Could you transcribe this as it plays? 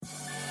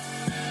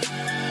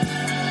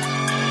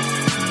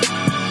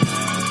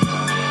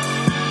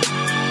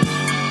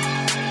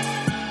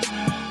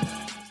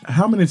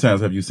How many times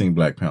have you seen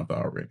Black Panther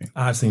already?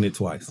 I've seen it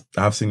twice.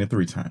 I've seen it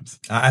 3 times.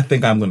 I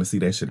think I'm going to see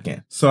that shit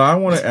again. So I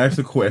want to ask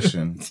a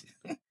question.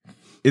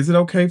 Is it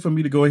okay for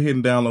me to go ahead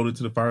and download it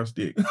to the Fire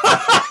Stick? Can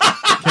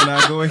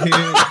I go ahead?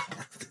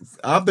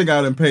 I think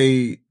I done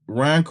paid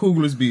Ryan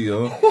Coogler's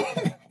bill.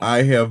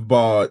 I have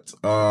bought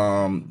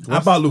I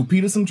bought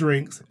Lupita some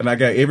drinks. And I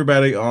got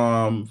everybody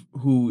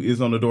who is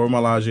on the door of my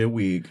lodge a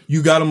wig.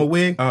 You got them a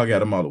wig? I got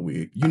them all a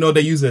wig. You know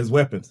they use it as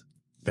weapons.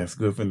 That's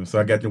good for them. So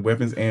I got them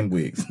weapons and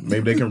wigs.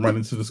 Maybe they can run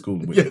into the school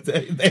with Yes,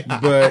 it.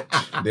 But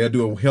they'll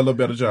do a hell of a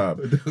better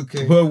job.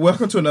 Okay. But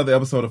welcome to another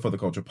episode of For the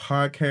Culture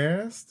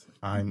Podcast.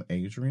 I'm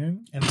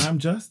Adrian. And I'm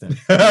Justin.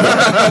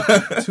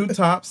 2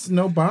 tops,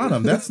 no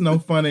bottom. That's no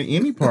fun at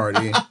any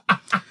party.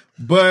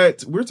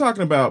 But we're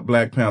talking about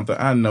Black Panther.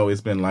 I know it's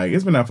been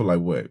out for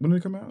like what? When did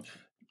it come out?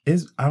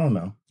 I don't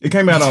know. It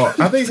came out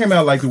I think it came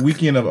out like the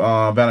weekend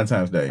of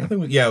Valentine's Day. I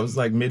think it was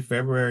like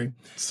mid-February.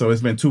 So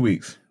it's been 2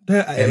 weeks.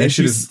 And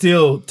she's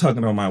still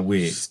tugging on my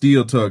wig.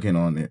 Still tugging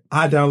on it.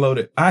 I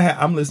downloaded.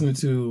 I'm listening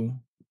to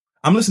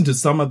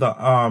some of the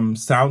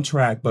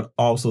soundtrack, but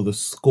also the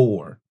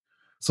score.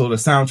 So the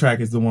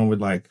soundtrack is the one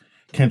with like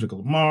Kendrick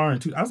Lamar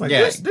and I was like,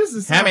 this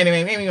is how many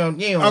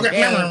okay.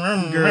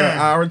 Girl,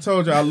 I already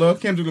told you I love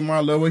Kendrick Lamar.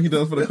 I love what he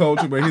does for the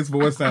culture, but his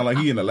voice sounds like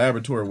he in the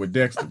laboratory with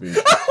Dexter.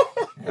 Bitch.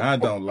 I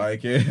don't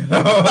like it.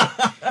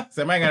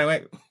 So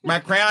my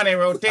crown in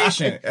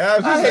rotation.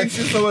 I hate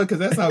you so much because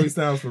that's how he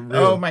sounds for real.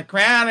 Oh, my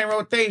crown in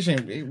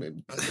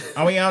rotation.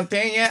 Are we on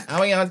 10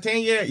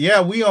 yet?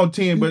 Yeah, we on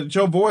 10, but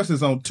your voice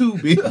is on 2,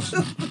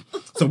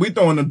 bitch. So we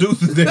throwing the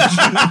deuces at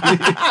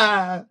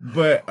you.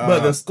 But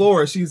the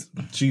score, she's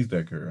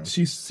that girl.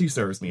 She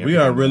serves me. We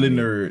are really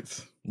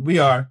nerds. We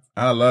are.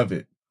 I love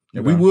it.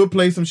 And we would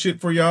play some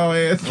shit for y'all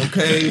ass.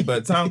 Okay,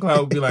 but SoundCloud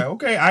would be like,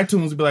 okay.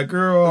 iTunes would be like,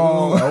 girl.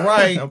 All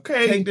right.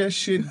 Okay. Take that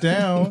shit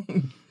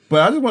down.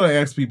 But I just want to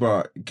ask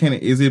people,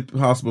 is it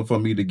possible for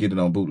me to get it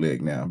on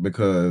bootleg now?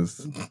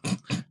 Because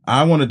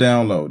I want to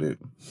download it.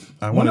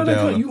 When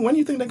do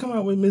you think they come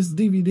out with Miss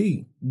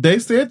DVD? They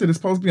said that it's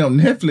supposed to be on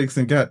Netflix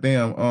in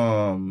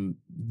goddamn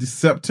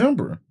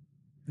September.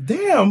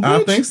 Damn,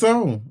 bitch. I think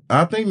so.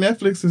 I think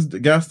Netflix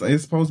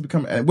is supposed to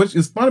become, which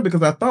is funny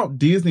because I thought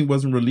Disney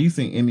wasn't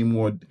releasing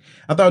anymore.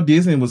 I thought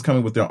Disney was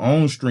coming with their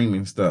own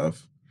streaming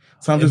stuff.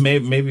 So I'm just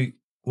maybe.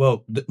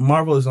 Well,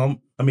 Marvel is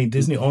on. I mean,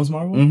 Disney owns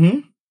Marvel. Mm-hmm.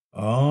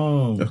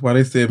 Oh, that's why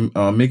they said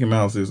Mickey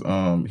Mouse is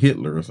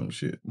Hitler or some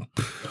shit.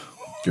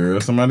 Girl,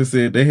 somebody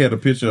said they had a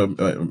picture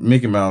of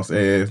Mickey Mouse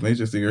ass, and they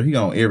just said he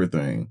own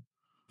everything.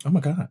 Oh my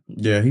god.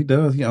 Yeah, he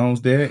does. He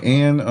owns that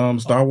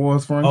and Star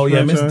Wars franchise. Oh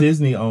yeah, Miss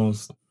Disney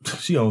owns.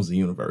 She owns the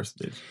universe,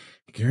 bitch.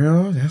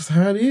 Girl, that's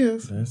how it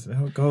is. That's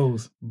how it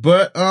goes.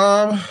 But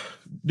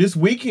this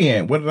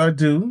weekend, what did I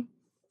do?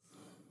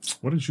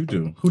 What did you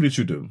do? Who did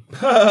you do?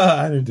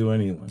 I didn't do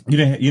anyone. You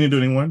didn't do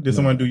anyone? Did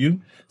someone do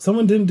you?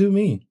 Someone didn't do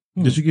me.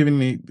 Did you do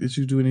any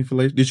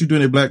fellation? Did you do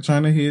any Black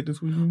China head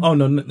this weekend? Oh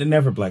no,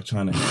 never Black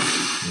China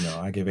head. You know,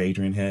 I give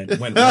Adrian head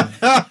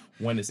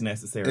when it's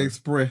necessary.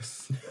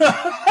 Express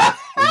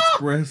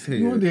head.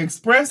 You want the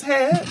express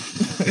head?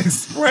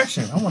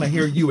 Expression. I want to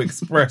hear you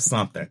express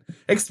something.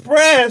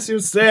 Express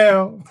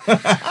yourself.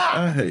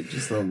 I hate you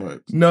so much.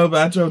 No,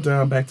 but I drove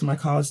down back to my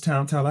college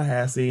town,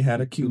 Tallahassee.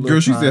 Had a cute little girl.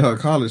 She time. said her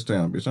college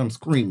town, bitch. I'm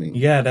screaming.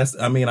 Yeah, I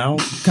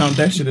don't count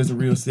that shit as a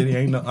real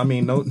city.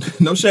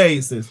 No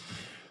shade, sis.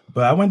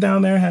 But I went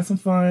down there, had some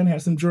fun,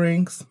 had some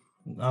drinks,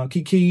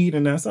 kikied,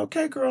 and that's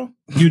okay, girl.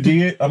 You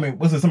did? I mean,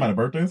 was it somebody's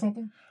birthday or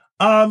something?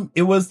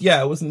 It was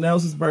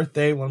Nels's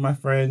birthday, one of my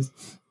friends.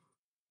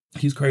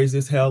 He's crazy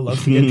as hell,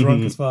 loves to get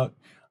drunk as fuck.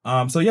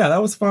 So yeah,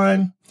 that was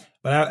fun.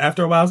 But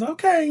after a while, I was like,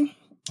 okay.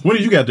 When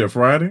did you get there?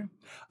 Friday?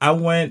 I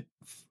went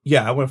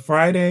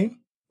Friday.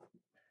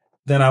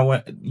 Then I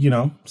went,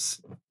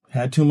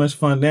 had too much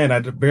fun then. I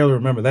barely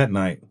remember that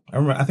night.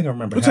 I think I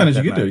remember. What time did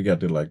you get there? You got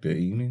there like that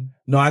evening?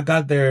 No, I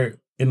got there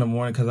in the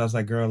morning because I was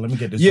like, girl, let me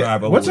get this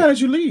drive over. What time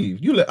did you leave?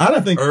 I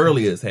didn't think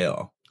early as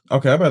hell.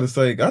 Okay, I'm about to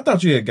say, I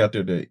thought you had got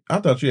there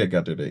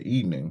that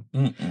evening.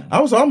 Mm-mm. I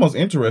was almost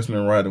interested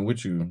in riding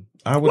with you.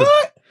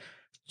 What?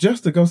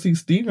 Just to go see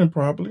Steven,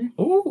 probably.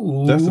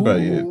 Ooh. That's about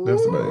it.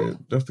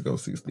 Just to go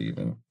see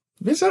Steven.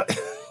 Bitch,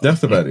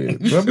 that's about it.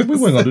 But we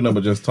weren't going to do nothing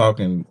but just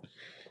talking.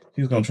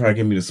 He was going to try to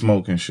get me to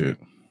smoke and shit.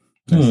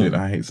 That's it.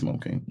 I hate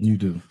smoking. You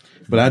do.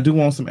 But I do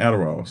want some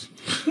Adderalls.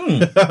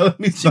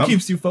 She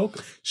keeps you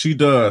focused. She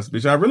does.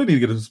 Bitch, I really need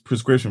to get a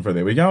prescription for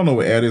that. But y'all know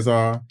what Addies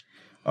are.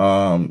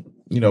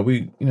 You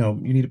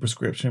need a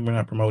prescription. We're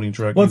not promoting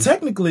drug use. Well,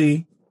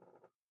 technically,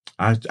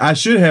 I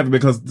should have it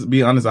because, to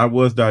be honest, I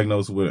was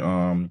diagnosed with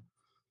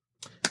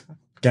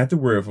got the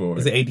word for it.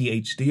 Is it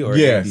ADHD or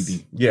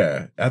ADD?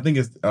 Yeah. I think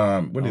it's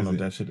what is it?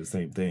 That shit the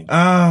same thing.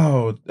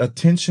 Oh,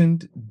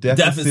 attention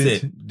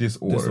deficit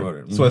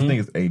disorder. So I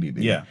think it's ADD.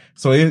 Yeah.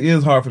 So it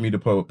is hard for me to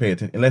pay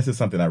attention unless it's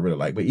something I really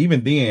like. But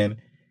even then,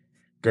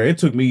 girl, it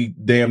took me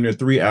damn near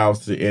 3 hours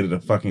to edit a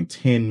fucking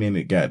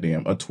 10-minute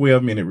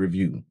 12-minute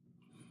review.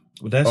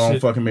 Well, on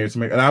fucking Married to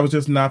Make. And I was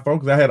just not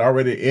focused. I had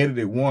already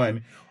edited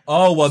one.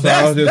 Oh, well,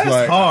 so that's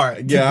like,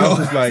 hard. Yeah, I was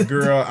just like,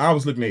 girl, I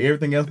was looking at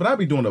everything else, but I'd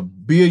be doing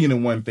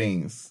 1,000,000,001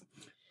 things.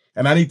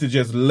 And I need to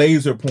just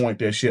laser point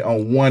that shit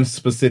on one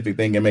specific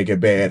thing and make it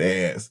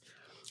badass.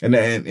 And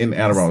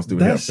Adderall's do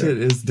that shit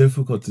is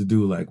difficult to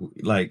do.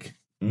 Like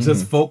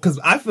just because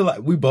I feel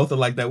like we both are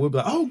like that. We'll be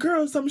like, oh,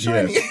 girl, something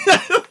shiny.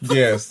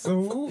 Yes.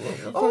 So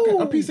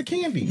a piece of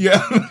candy.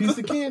 Yeah, a piece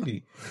of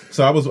candy.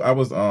 So I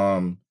was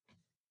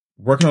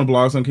working on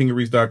blogs on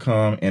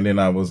kingareach.com, and then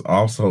I was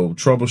also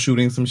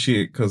troubleshooting some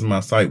shit because my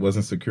site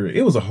wasn't secure.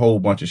 It was a whole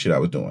bunch of shit I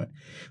was doing.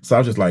 So I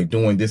was just like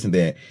doing this and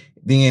that,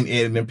 then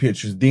editing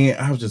pictures. Then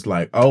I was just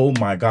like, oh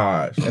my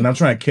gosh. And I'm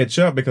trying to catch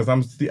up because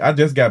I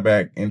just got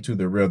back into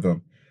the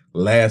rhythm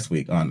last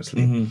week,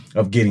 honestly,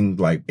 of getting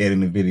like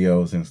editing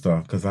videos and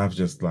stuff. Cause I was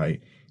just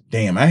like,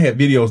 damn, I had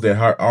videos that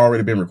had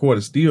already been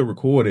recorded, still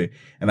recorded,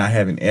 and I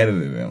haven't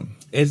edited them.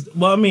 It's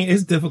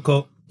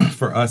difficult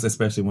for us,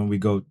 especially when we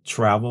go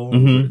travel,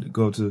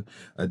 go to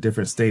a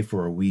different state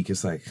for a week.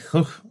 It's like,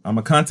 I'm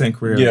a content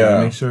creator.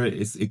 Yeah. Make sure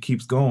it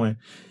keeps going,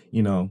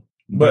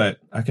 but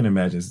I can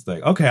imagine it's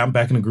like, okay, I'm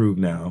back in the groove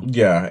now.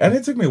 Yeah. And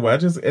it took me a while.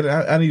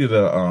 I needed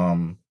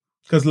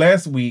because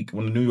last week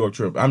on the New York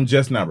trip, I'm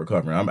just not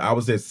recovering. I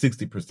was at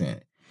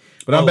 60%,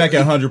 but I'm back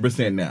at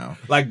 100% now.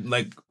 Like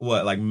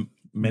what? Like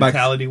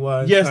mentality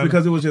wise? Yes,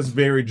 because it was just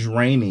very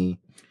draining.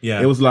 Yeah.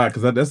 It was like,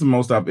 because that's the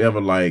most I've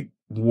ever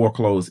wore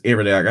clothes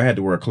every day. I had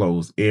to wear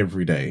clothes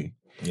every day.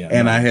 Yeah.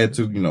 And I had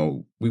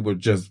to, we were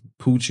just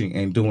pooching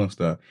and doing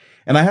stuff.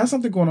 And I have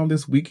something going on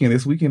this weekend.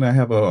 This weekend I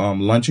have a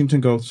luncheon to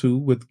go to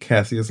with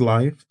Cassius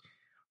Life.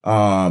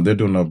 They're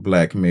doing a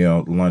black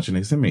male luncheon.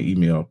 They sent me an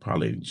email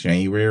probably in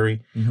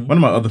January. One of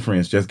my other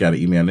friends just got an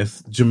email. And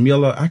it's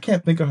Jamila. I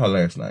can't think of her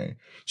last name.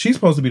 She's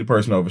supposed to be the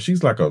person over.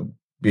 She's like a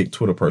big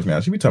Twitter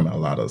personality. She be talking about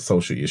a lot of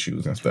social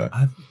issues and stuff.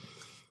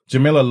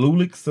 Jamila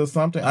Lulix or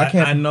something. I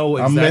can't. I know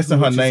exactly. I'm messing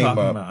her name up.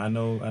 About. I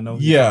know.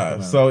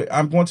 Yeah. So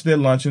I'm going to their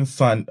luncheon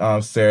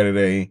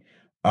Saturday.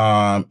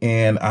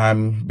 And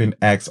I'm been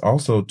asked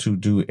also to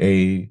do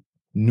a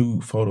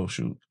nude photo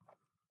shoot.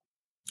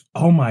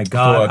 Oh my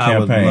God. I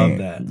would love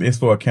that. It's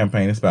for a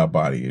campaign. It's about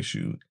body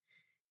issues.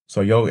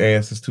 So your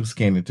ass is too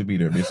skinny to be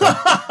there, bitch.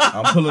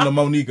 I'm pulling a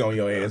Monique on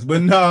your ass.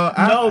 But no.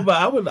 But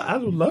I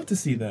would love to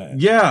see that.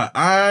 Yeah.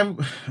 I'm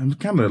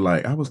kind of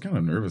like, I was kind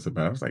of nervous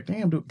about it. I was like,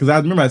 damn, dude. Because I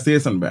remember I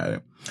said something about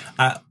it.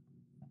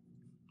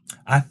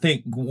 I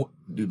think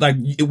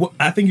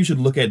you should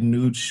look at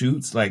nude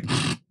shoots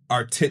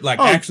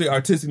actually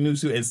artistic nude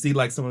shoot and see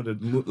like some of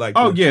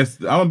the yes,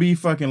 I'm gonna be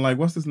fucking like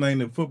what's his name,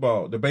 the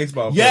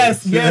baseball player.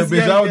 Yes,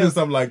 bitch, I would do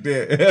something like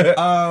that.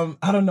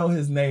 I don't know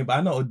his name, but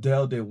I know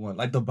Adele did one,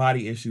 like the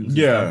body issues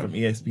from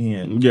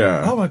ESPN.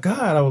 Yeah. Oh my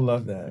God, I would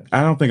love that.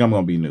 I don't think I'm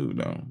gonna be nude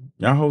though.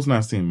 Y'all hoes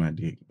not seeing my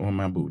dick or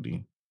my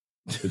booty.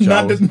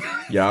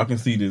 Y'all can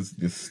see this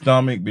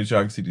stomach, bitch.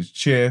 Y'all can see this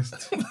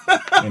chest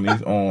and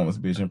these arms,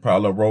 bitch, and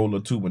probably a roll or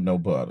two with no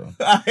butter.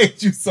 I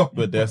hate you so much.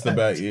 But that's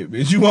about it,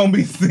 bitch. You won't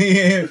be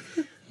seeing.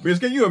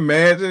 Bitch, can you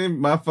imagine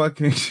my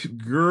fucking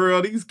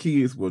girl? These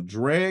kids will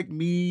drag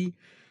me.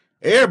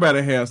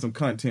 Everybody have some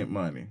content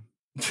money.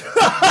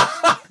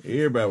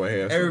 Everybody would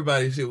have some.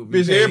 Everybody shit would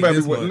be bitch,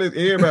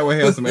 everybody would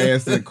have some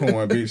ass in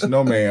corn, bitch.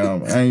 No,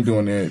 ma'am. I ain't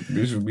doing that.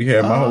 Bitch, we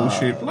have my whole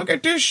shit. Look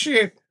at this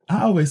shit.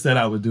 I always said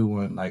I would do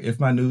one. Like, if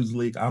my news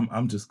leak,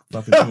 I'm just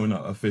fucking doing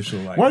an official.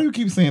 Like, why do you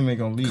keep saying they're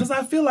gonna leak? Because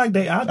I feel like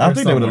they out there. I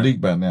think they would have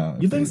leaked by now.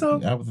 You think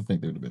so? I would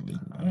think they would have been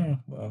leaked.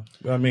 Well,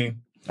 I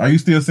mean, are you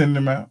still sending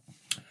them out?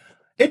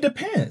 It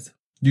depends.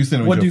 You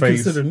send them with your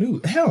face? What do you consider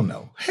nude? Hell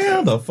no.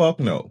 Hell the fuck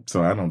no.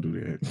 So I don't do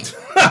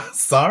that.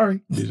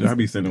 Sorry. Bitch, I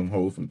be sending them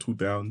hoes from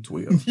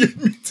 2012. Yeah,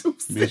 me too.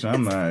 Bitch,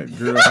 I'm not,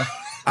 girl.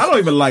 I don't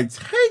even like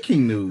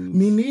taking nudes.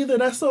 Me neither.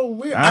 That's so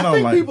weird. I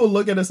think people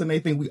look at us and they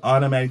think we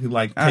automatically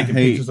like taking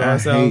pictures of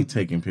ourselves. I hate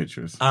taking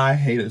pictures. I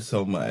hate it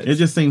so much. It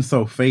just seems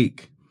so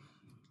fake.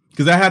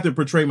 Because I have to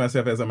portray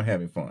myself as I'm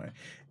having fun.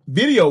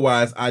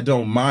 Video-wise, I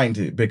don't mind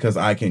it because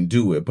I can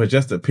do it. But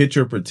just a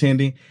picture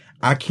pretending,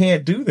 I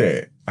can't do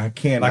that. I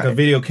can't. Like a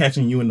video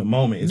catching you in the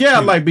moment. Yeah,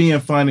 cute. Like being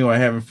funny or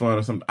having fun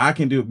or something. I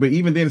can do it. But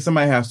even then,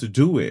 somebody has to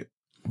do it.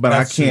 But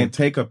that's I can't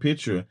take a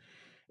picture.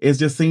 It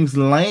just seems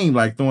lame,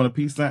 like throwing a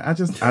peace sign.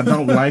 I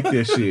don't like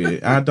this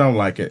shit. I don't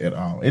like it at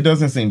all. It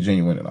doesn't seem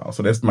genuine at all.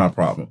 So that's my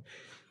problem.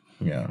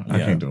 Yeah, I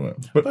can't do it.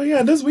 But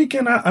yeah, this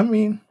weekend,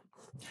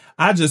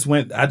 I just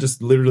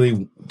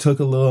literally took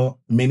a little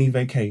mini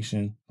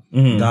vacation,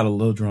 got a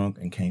little drunk,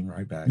 and came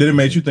right back. Did it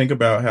make you think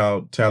about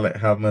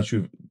how much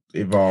you've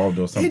evolved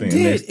or something in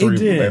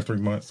the last 3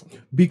 months?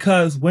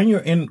 Because when you're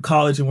in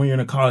college and when you're in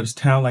a college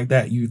town like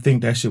that, you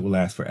think that shit will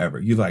last forever.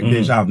 You're like,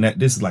 bitch,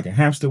 this is like a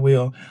hamster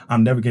wheel.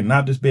 I'm never getting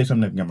out this bitch. I'm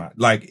never getting out.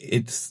 Like,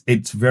 it's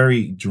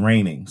very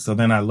draining. So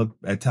then I look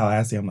at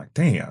Tallahassee. I'm like,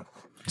 damn.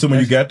 So when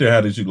you got there,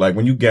 how did you, like,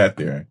 when you got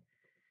there,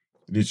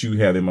 did you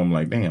have them? I'm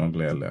like, damn, I'm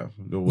glad I left.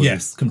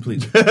 Yes,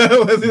 completely.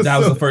 That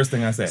was the first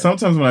thing I said.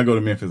 Sometimes when I go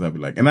to Memphis, I'll be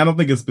like, and I don't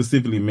think it's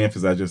specifically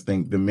Memphis. I just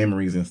think the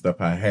memories and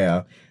stuff I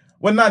have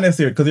Well, not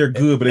necessarily because they're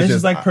good, but it's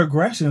just like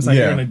progression. It's like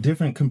you're in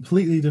a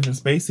completely different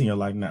space in your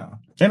life now.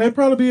 And it'd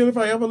probably be if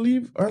I ever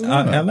leave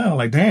Atlanta.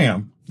 Like,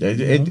 damn.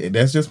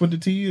 That's just what the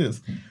tea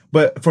is.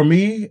 But for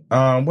me,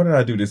 what did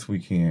I do this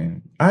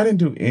weekend? I didn't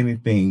do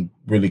anything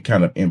really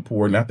kind of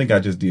important. I think I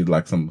just did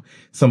like some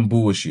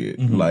bullshit.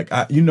 Mm-hmm. Like,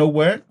 you know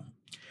what?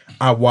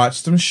 I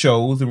watched some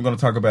shows, and we're going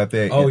to talk about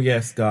that. Oh,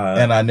 yes, God.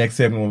 And our next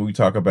segment when we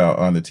talk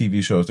about the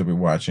TV shows that we're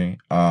watching.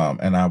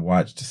 And I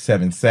watched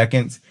 7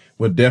 Seconds.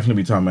 We'll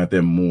definitely be talking about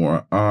that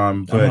more.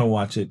 I'm going to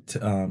watch it.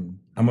 I'm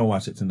going to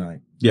watch it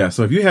tonight. Yeah,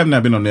 so if you have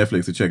not been on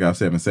Netflix to check out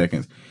 7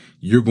 Seconds,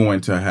 you're going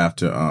to have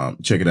to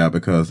check it out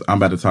because I'm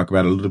about to talk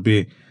about it a little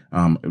bit.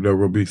 There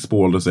will be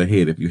spoilers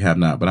ahead if you have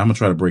not, but I'm going to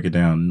try to break it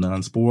down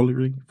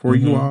non-spoilery for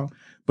you all.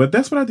 But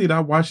that's what I did. I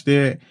watched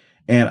that.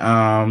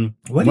 And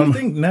what do you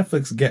think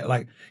Netflix get,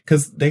 like,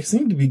 because they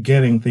seem to be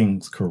getting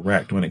things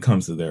correct when it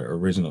comes to their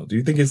original. Do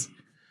you think it's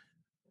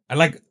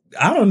like,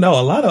 I don't know,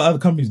 a lot of other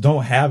companies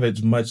don't have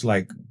as much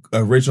like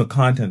original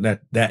content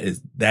that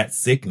is that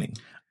sickening.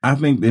 I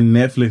think that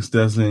Netflix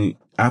doesn't.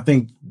 I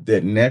think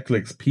that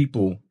Netflix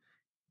people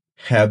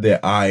have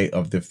their eye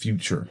of the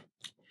future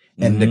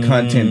and the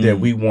content that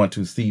we want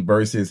to see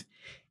versus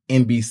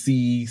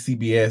NBC,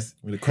 CBS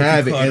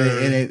have it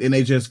and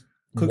they just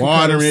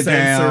watering it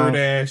down,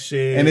 that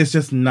shit. And it's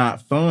just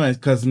not fun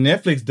because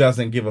Netflix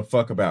doesn't give a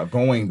fuck about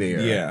going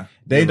there. Yeah,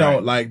 they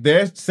don't like.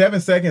 Their 7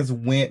 Seconds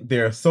went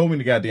there so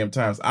many goddamn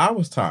times. I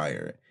was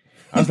tired.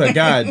 I was like,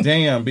 God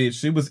damn,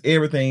 bitch, it was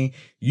everything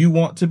you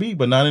want to be,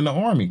 but not in the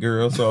Army,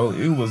 girl. So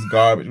it was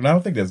garbage. And I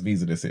don't think that's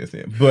Visa that says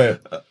that,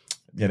 but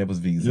yeah, that was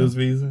Visa. It was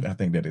Visa. I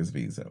think that is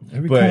Visa.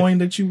 Every coin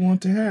that you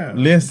want to have.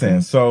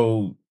 Listen,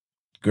 so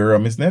girl,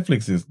 Miss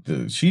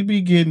Netflix she be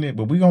getting it,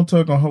 but we gonna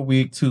talk on her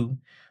wig too.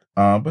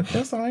 But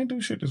that's all. I ain't do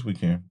shit this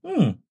weekend.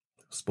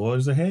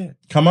 Spoilers ahead.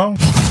 Come on.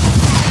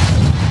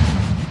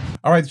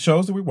 All right, the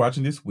shows that we're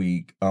watching this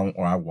week,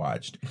 or I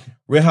watched,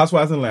 Real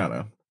Housewives of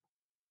Atlanta.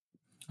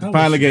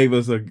 They gave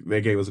us a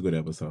good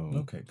episode.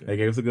 Okay, good. They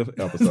gave us a good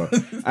episode.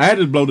 I had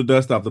to blow the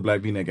dust off the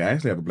black V-neck. I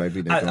actually have a black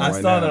V-neck.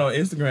 I saw that on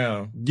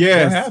Instagram.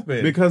 Yes, what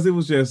happened? Because it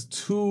was just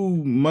too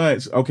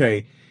much.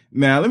 Okay,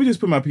 now let me just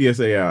put my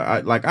PSA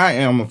out. I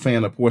am a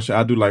fan of Portia.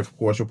 I do like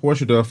Portia.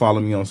 Portia does follow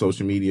me on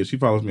social media. She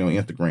follows me on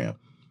Instagram.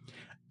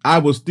 I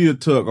will still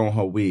tug on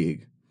her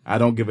wig. I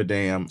don't give a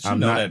damn. She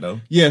know that though.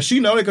 Yeah, she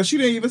know that because she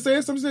didn't even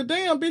say something. She said,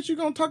 "Damn, bitch, you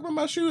gonna talk about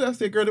my shoes?" I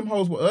said, "Girl, them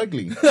hoes were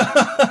ugly."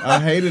 I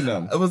hated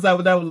them.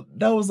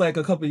 That was like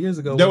a couple of years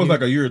ago. That was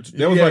like a year.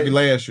 That was like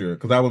last year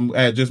because I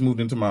had just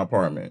moved into my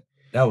apartment.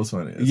 That was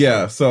funny.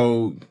 Yeah,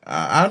 so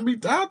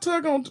I'll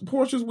tug on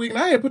Portia's wig, and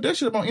I had put that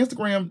shit up on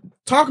Instagram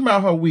talking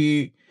about her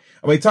wig.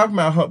 Talking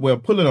about her,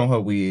 pulling on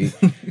her wig.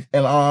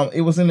 And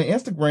it was in the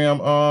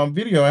Instagram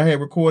video I had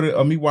recorded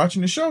of me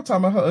watching the show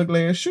talking about her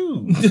ugly ass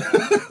shoes.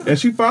 And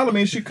she followed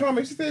me and she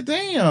commented, she said,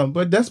 damn,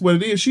 but that's what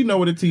it is. She know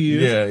what it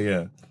is.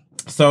 Yeah.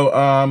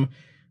 So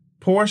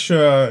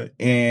Portia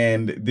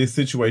and this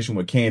situation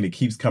with Candy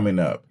keeps coming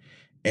up.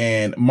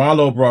 And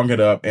Marlo brought it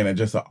up in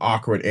just an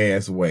awkward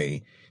ass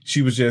way.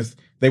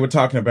 They were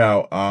talking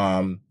about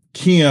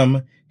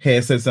Kim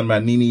had said something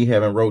about Nene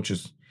having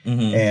roaches.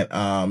 Mm-hmm.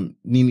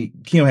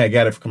 And Kim had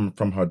got it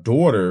from her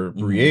daughter,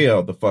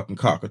 Brielle, the fucking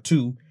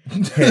cockatoo,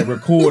 had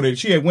recorded.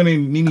 She had went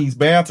in Nene's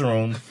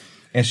bathroom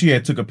and she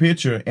had took a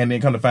picture and then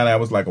come to find out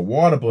it was like a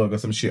water bug or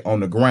some shit on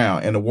the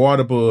ground. And the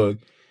water bug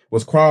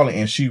was crawling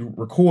and she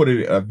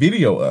recorded a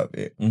video of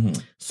it.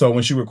 Mm-hmm. So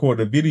when she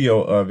recorded a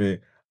video of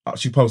it,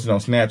 she posted on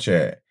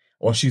Snapchat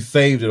or she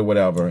saved it or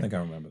whatever. I think I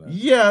remember that.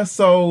 Yeah.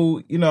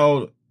 So,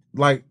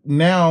 like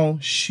now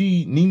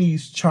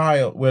Nene's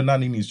child, well, not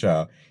Nene's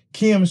child,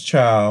 Kim's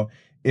child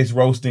is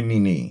roasting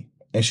Nene,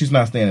 and she's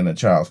not standing in a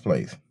child's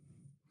place.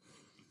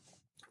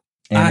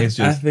 And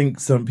I think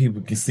some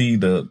people can see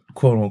the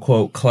quote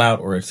unquote clout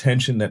or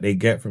attention that they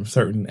get from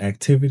certain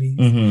activities,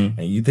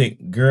 and you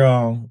think,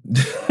 girl,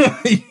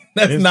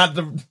 it's not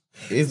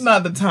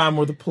the time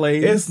or the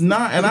place. It's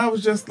not, and I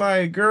was just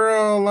like,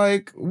 girl,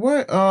 like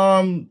what?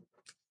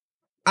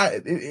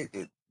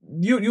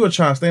 You a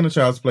child, stay in a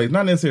child's place,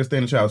 not necessarily stay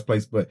in a child's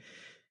place, but.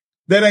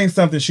 That ain't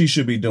something she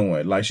should be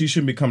doing. Like, she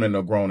shouldn't be coming in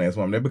a grown-ass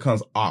woman. That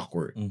becomes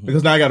awkward. Mm-hmm.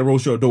 Because now I got to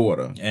roast your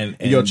daughter and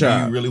your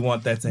child. Do you really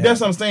want that to happen? That's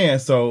what I'm saying.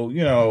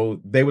 So,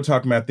 they were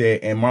talking about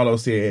that, and Marlo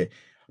said,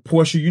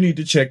 Portia, you need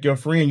to check your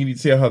friend. You need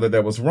to tell her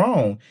that was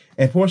wrong.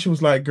 And Portia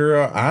was like,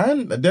 girl,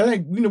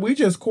 we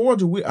just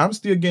cordial. I'm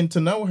still getting to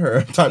know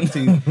her.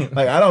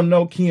 Like, I don't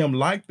know Kim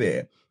like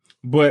that.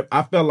 But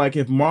I felt like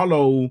if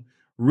Marlo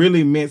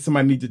really meant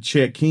somebody need to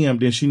check Kim,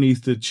 then she needs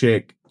to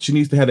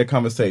have that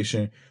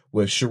conversation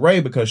with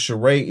Sheree because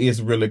Sheree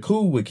is really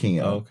cool with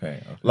Kim.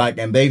 Okay. Like,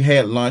 and they've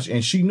had lunch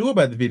and she knew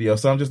about the video.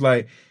 So I'm just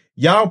like,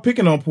 y'all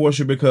picking on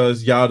Portia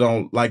because y'all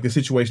don't like the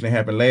situation that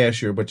happened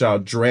last year, but y'all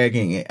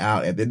dragging it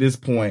out. And at this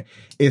point,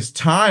 it's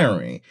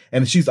tiring.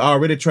 And she's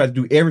already tried to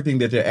do everything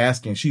that they're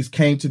asking. She's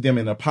came to them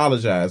and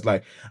apologized.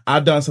 Like,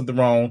 I've done something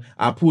wrong.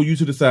 I pull you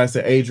to the side and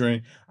say,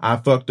 Adrian, I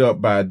fucked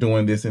up by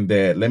doing this and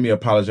that. Let me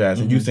apologize.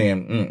 And you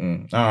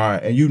saying, all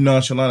right. And you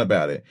nonchalant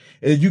about it.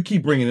 And you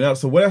keep bringing it up.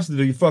 So what else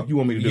do you you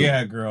want me to do?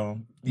 Yeah,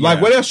 girl.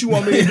 Like, what else you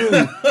want me to do?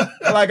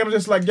 Like, I'm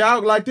just like,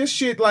 y'all, like, this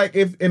shit, like,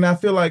 and I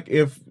feel like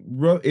if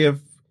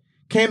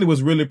Candy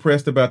was really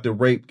pressed about the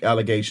rape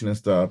allegation and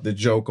stuff, the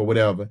joke or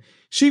whatever,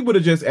 she would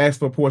have just asked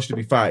for Portia to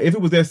be fired. If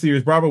it was that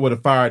serious, Barbara would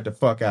have fired the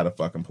fuck out of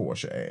fucking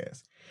Portia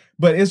ass.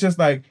 But it's just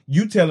like,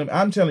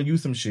 I'm telling you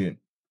some shit.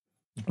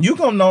 You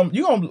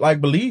gonna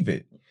like believe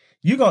it.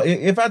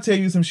 If I tell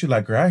you some shit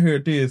like, girl, I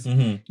heard this,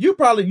 you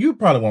probably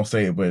won't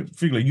say it, but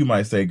figure you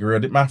might say,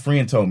 girl, my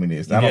friend told me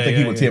this. I don't think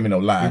he would tell me no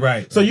lie.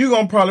 Right. So you're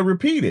gonna probably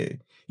repeat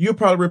it. You'll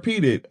probably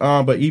repeat it.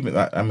 But even,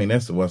 I mean,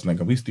 that's what's name.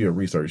 We still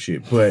research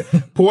shit. But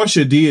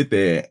Portia did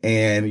that,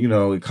 and,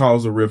 it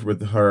caused a rift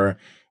with her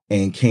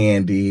and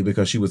Candy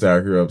because she was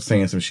out here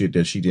saying some shit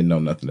that she didn't know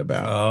nothing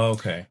about. Oh,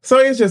 okay. So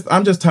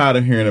I'm just tired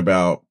of hearing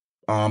about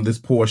this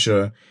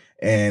Portia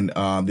and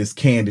this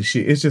Candy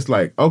shit. It's just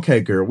like,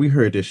 okay, girl, we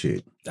heard this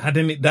shit.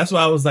 That's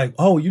why I was like,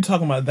 oh, you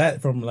talking about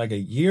that from like a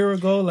year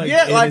ago? Like,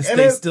 yeah, like, and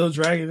they still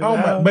dragging it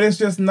out? But it's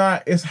just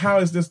not,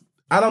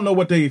 I don't know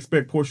what they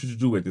expect Portia to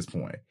do at this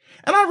point.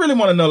 And I really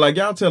want to know, like,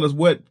 y'all tell us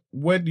what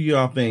do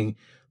y'all think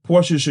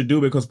Portia should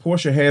do? Because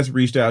Portia has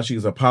reached out.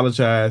 She's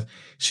apologized.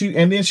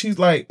 Then she's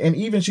like, and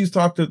even she's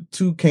talked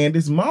to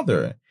Candy's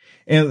mother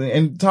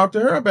and talked to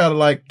her about it.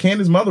 Like,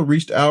 Candy's mother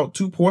reached out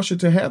to Portia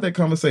to have that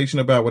conversation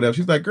about whatever.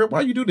 She's like, girl,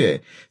 why you do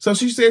that? So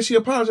she said she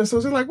apologized. So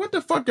she's like, what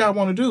the fuck y'all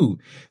want to do?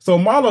 So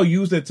Marlo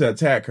used it to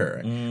attack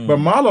her. But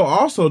Marlo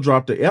also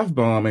dropped the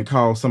F-bomb and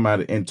called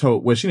somebody and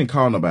she didn't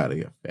call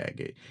nobody a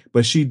faggot.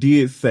 But she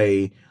did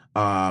say,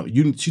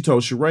 she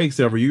told Sheree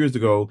several years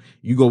ago,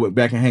 you go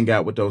back and hang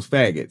out with those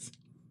faggots.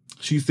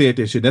 She said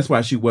that shit. That's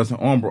why she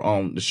wasn't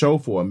on the show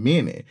for a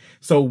minute.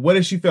 So what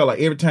if she felt like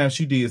every time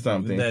she did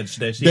something,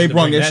 they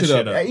brought that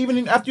shit up?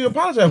 Even after you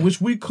apologize, which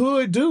we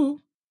could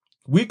do.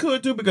 We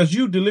could do because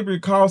you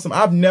deliberately called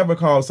I've never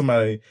called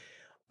somebody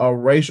a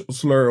racial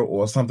slur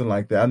or something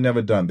like that. I've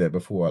never done that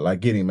before, like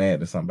getting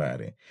mad at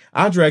somebody.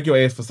 I'll drag your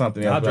ass for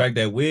something else. I'll drag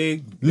that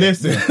wig.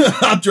 Listen.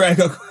 I'll drag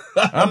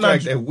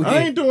that wig. I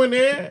ain't doing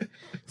that.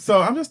 So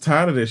I'm just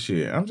tired of this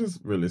shit. I'm just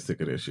really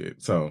sick of this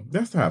shit. So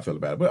that's how I feel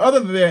about it. But other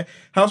than that,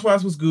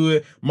 Housewives was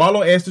good.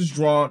 Marlo Esther's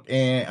drunk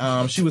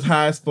and she was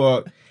high as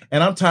fuck.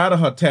 And I'm tired of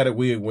her tatted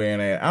wig wearing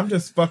that. I'm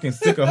just fucking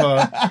sick of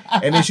her.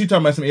 And then she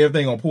talking about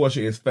everything on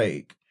Portia is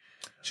fake.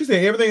 She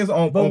said everything is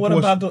on Portia. But what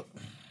about the...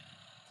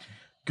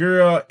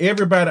 Girl,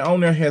 everybody on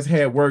there has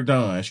had work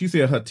done. She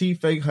said her teeth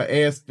fake, her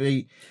ass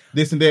fake,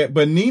 this and that.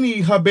 But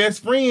Nene, her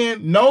best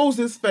friend, nose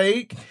is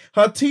fake.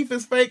 Her teeth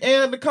is fake,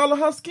 and the color of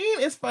her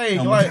skin is fake.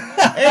 And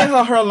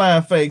her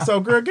hairline fake. So,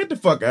 girl, get the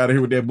fuck out of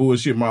here with that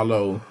bullshit,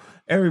 Marlo.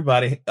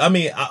 Everybody, I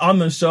mean, on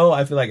the show,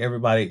 I feel like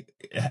everybody,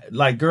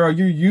 like, girl,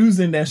 you're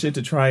using that shit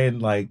to try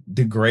and, like,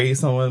 degrade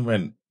someone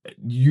when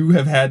you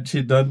have had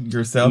shit done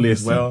yourself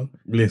as well.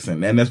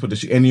 Listen, and that's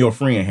what and your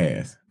friend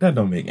has. That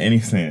don't make any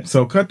sense.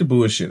 So cut the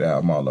bullshit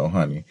out, Marlo,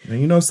 honey.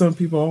 And some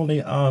people only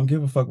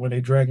give a fuck when they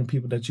dragging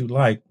people that you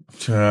like.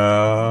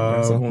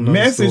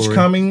 Message story.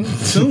 Coming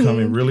soon.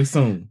 Coming really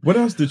soon. What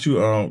else did you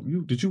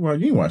you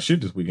didn't watch shit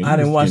this weekend? I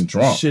didn't watch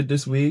shit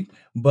this week,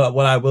 but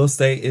what I will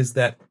say is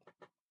that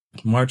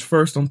March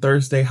 1st on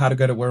Thursday, How to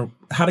Get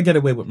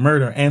Away with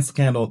Murder and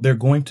Scandal, they're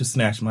going to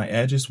snatch my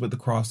edges with the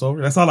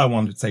crossover. That's all I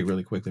wanted to say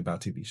really quickly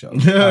about TV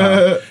shows.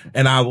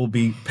 And I will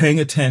be paying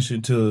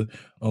attention to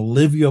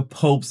Olivia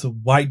Pope's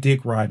white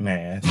dick riding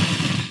ass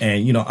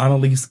and,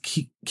 Annalise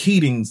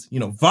Keating's,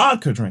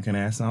 vodka drinking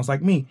ass sounds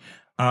like me.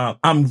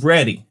 I'm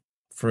ready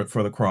for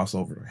the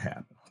crossover to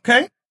happen.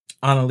 Okay?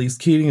 Annalise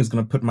Keating is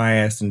going to put my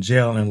ass in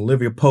jail, and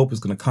Olivia Pope is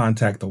going to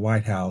contact the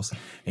White House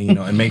and,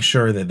 and make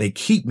sure that they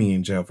keep me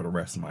in jail for the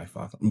rest of my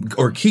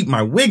or keep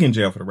my wig in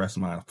jail for the rest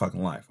of my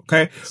fucking life.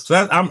 Okay.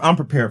 So I'm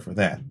prepared for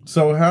that.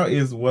 So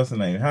what's her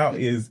name? How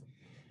is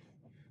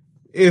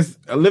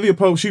Olivia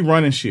Pope? She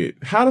running shit.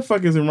 How the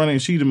fuck is it running?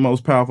 She the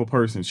most powerful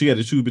person. She had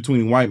to choose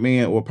between white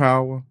man or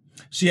power.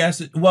 She has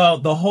to,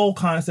 the whole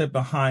concept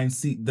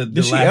behind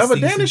did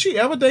she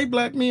ever date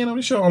black men on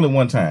the show? Only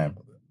one time.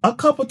 A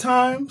couple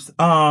times.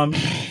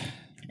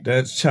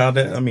 That's child.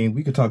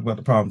 We could talk about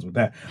the problems with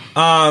that.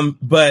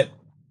 But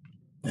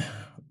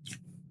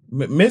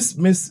Miss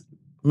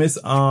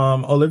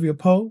Olivia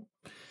Pope,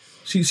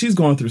 she's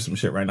going through some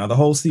shit right now. The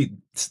whole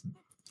theme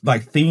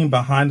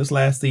behind this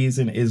last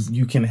season is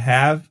you can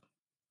have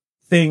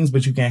things,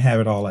 but you can't have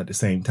it all at the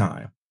same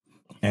time.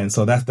 And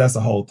so that's the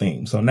whole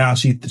theme. So now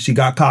she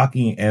got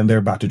cocky and they're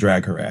about to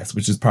drag her ass,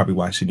 which is probably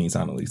why she needs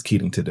Annalise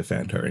Keating to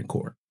defend her in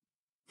court.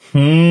 So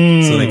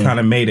they kind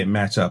of made it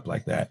match up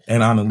like that.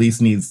 And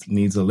Annalise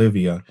needs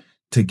Olivia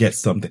to get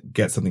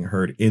something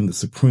heard in the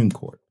Supreme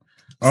Court.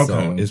 Okay.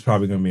 So it's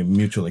probably going to be a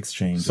mutual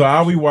exchange. So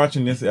are we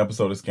watching this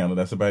episode of Scandal?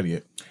 That's about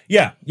it.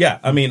 Yeah.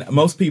 I mean,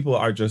 most people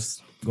are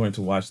just going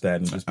to watch that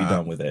and just be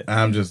done with it.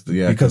 I'm just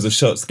because the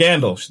show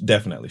Scandal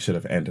definitely should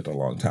have ended a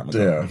long time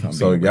ago. Yeah.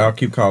 So y'all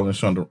keep calling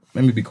Shonda.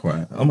 Let me be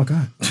quiet. Oh my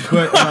God.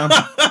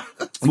 But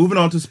moving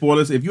on to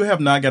spoilers. If you have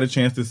not got a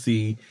chance to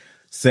see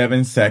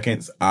 7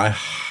 Seconds, I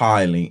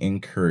highly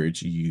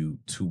encourage you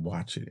to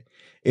watch it.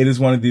 It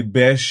is one of the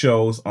best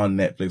shows on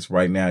Netflix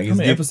right now. How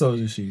many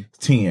episodes is she?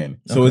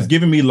 10. So it's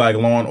giving me like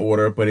Law and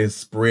Order, but it's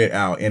spread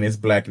out and it's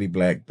blackity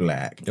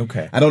black.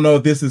 Okay. I don't know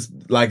if this is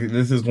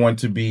going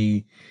to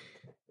be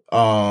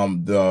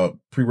the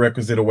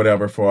prerequisite or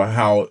whatever for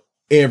how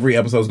every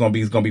episode is going to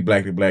be. It's going to be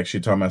blackity black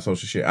shit talking about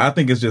social shit. I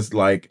think it's just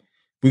like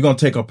we're going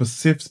to take a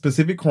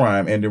specific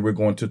crime and then we're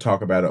going to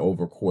talk about it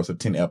over a course of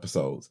 10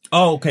 episodes.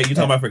 Oh, okay. You're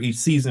talking about for each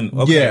season?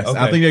 Okay, yes. Okay.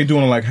 I think they're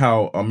doing like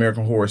how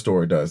American Horror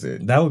Story does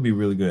it. That would be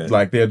really good.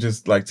 Like they'll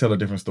just like tell a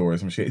different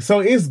stories and shit.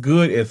 So it's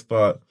good as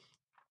fuck.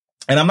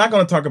 And I'm not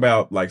going to talk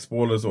about like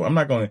spoilers or I'm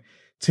not going to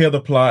tell the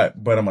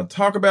plot, but I'm going to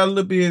talk about it a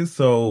little bit.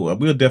 So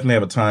we'll definitely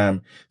have a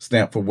time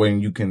stamp for when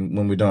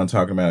we're done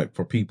talking about it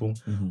for people.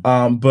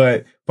 Mm-hmm.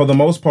 But for the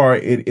most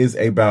part, it is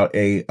about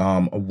a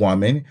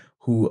woman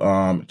who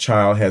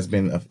child has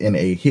been in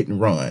a hit and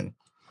run,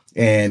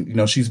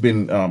 and she's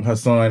been her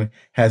son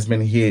has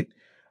been hit,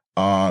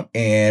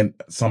 and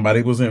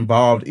somebody was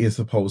involved is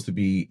supposed to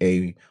be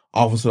a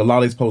officer. A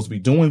lot of supposed to be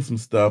doing some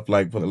stuff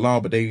like for the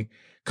law, but they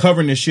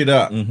covering this shit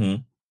up,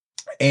 and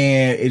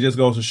it just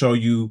goes to show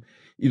you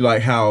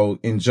like how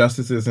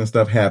injustices and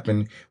stuff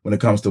happen when it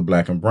comes to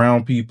black and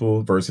brown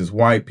people versus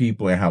white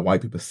people, and how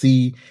white people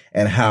see,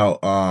 and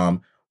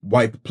how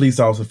white police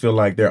officers feel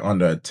like they're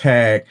under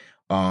attack.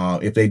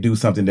 If they do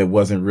something that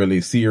wasn't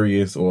really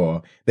serious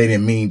or they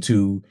didn't mean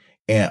to,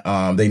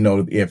 and they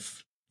know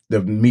if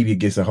the media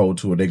gets a hold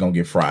to it, they're gonna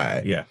get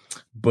fried. Yeah.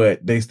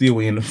 But they still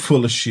were in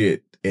full of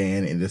shit,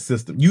 and in the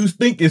system, you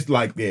think it's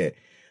like that,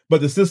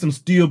 but the system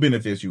still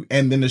benefits you.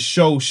 And then the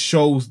show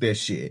shows that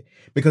shit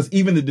because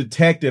even the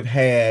detective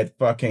had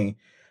fucking.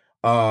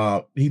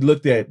 He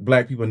looked at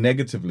black people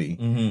negatively,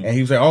 and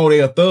he was like, "Oh, they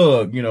a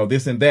thug,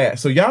 this and that."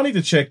 So y'all need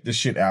to check this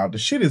shit out. The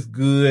shit is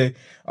good.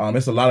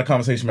 It's a lot of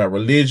conversation about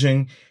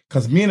religion.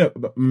 Cause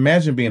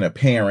imagine being a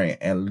parent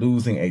and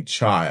losing a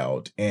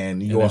child,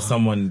 and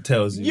someone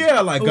tells you,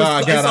 "Yeah, like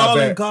God got it's our all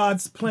back." in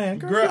God's plan.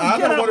 Girl, I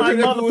don't want to hear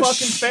that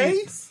motherfucking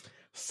face.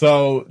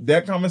 So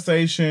that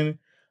conversation.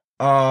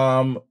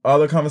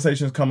 Other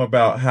conversations come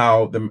about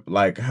how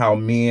how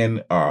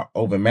men are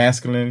over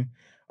masculine.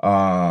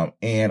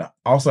 And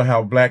also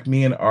how black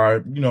men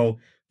are,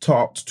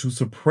 taught to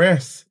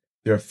suppress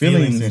their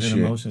feelings and shit.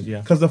 Emotions,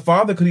 yeah. Because the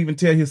father could even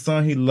tell his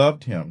son he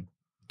loved him.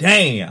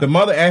 Damn. The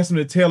mother asked him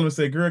to tell him,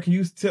 say, "Girl, can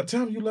you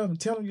tell him you love him?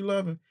 Tell him you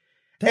love him."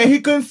 Damn. And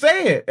he couldn't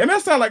say it. And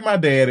that sounded like my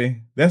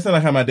daddy. That sounded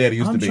like how my daddy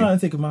used to be. I'm trying to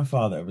think if my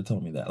father ever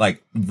told me that,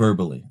 like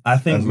verbally. I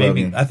think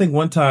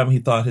one time he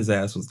thought his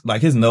ass was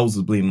like his nose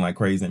was bleeding like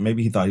crazy, and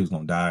maybe he thought he was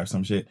gonna die or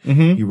some shit.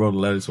 Mm-hmm. He wrote a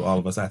letter to all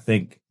of us. I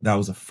think that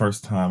was the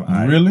first time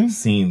I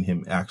seen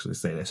him actually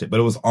say that shit. But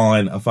it was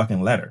on a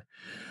fucking letter.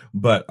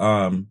 But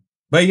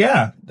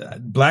yeah,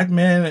 black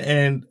men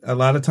and a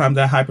lot of times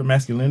that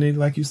hypermasculinity,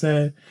 like you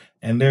said,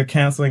 and they're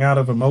canceling out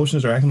of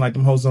emotions or acting like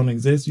them hoes don't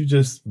exist. You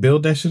just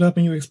build that shit up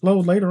and you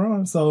explode later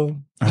on. So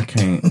I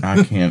don't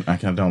like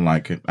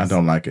it. I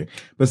don't like it.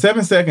 But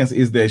 7 Seconds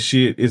is that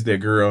shit, is that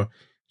girl.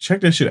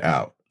 Check that shit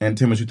out and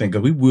tell me what you think,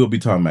 because we will be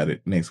talking about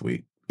it next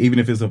week, even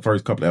if it's the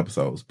first couple of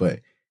episodes, but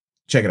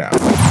check it out.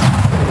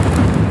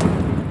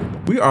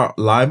 We are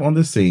live on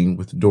the scene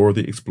with Dora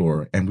the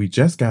Explorer, and we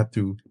just got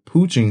through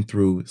pooching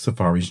through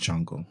Safaree's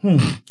jungle.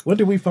 What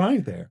did we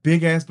find there?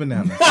 Big ass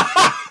bananas.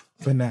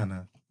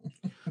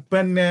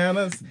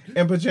 Bananas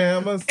and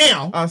pajamas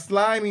are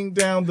sliding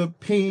down the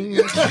ping.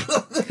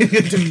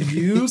 Do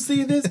you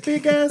see this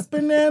big ass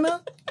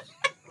banana?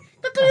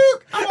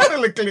 I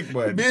want a click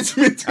button.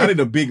 Bitch, I need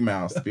a big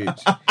mouse,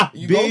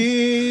 bitch.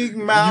 Big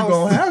mouse. You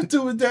gonna have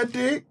to with that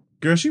dick.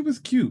 Girl, she was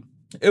cute.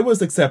 It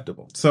was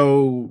acceptable.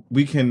 So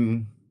we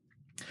can.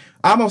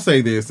 I'm gonna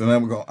say this, and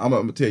I'm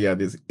gonna tell y'all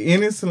this.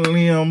 Any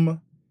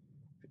slim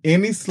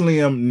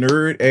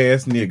nerd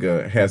ass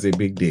nigga has a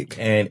big dick,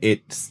 and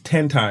it's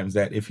 10 times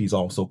that if he's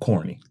also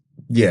corny.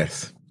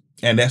 Yes,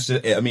 and that's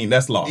just. I mean,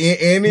 that's lost.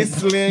 Any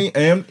slim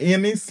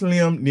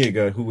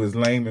nigga who is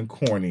lame and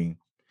corny.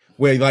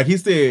 Well, like he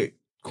said,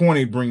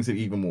 corny brings it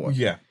even more.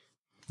 Yeah.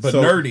 But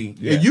so, nerdy.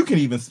 Yeah. You can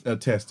even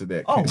attest to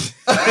that. Oh.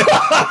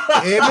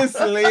 Any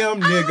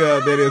slim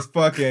nigga that is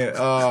fucking,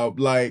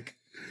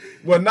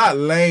 well, not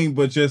lame,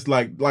 but just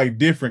like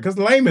different. Because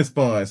lame is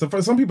fun. So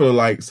for some people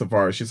like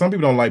Safaree shit. Some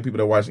people don't like people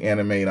that watch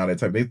anime and all that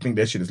type. They think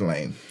that shit is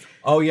lame.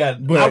 Oh yeah,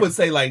 but I would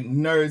say like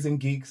nerds and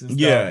geeks and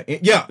stuff.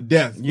 Yeah.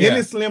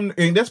 Any slim,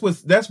 and that's what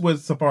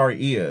Safaree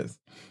is.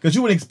 Because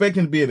you wouldn't expect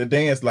him to be able to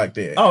dance like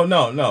that. Oh,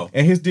 no.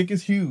 And his dick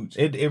is huge.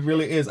 It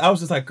really is. I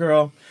was just like,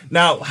 girl.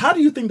 Now, how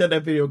do you think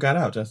that video got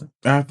out, Justin?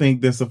 I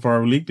think that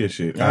Safaree leaked this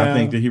shit. Yeah. I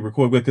think that he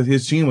recorded because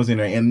his chin was in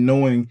there. And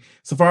knowing,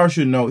 Safaree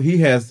should know, he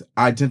has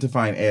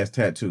identifying ass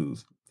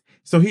tattoos.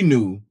 So he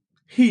knew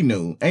He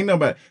knew. Ain't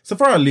nobody.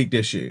 Safaree leaked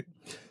that shit.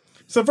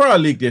 Safaree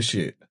leaked that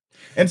shit.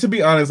 And to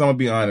be honest, I'm gonna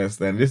be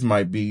honest, and this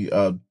might be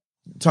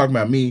talking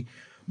about me,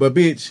 but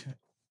bitch,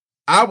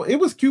 it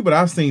was cute, but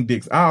I've seen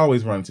dicks. I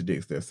always run into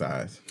dicks that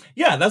size.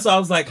 Yeah, that's why I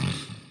was like,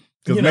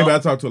 because maybe I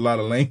talk to a lot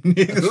of lame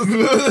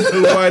niggas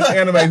who watch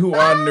anime who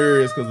are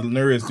nerds, because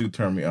nerds do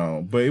turn me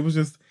on. But it was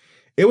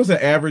an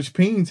average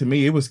peen to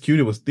me. It was cute,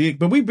 it was thick.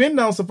 But we've been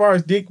known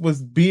Safaree's dick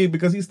was big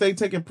because he stayed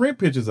taking print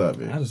pictures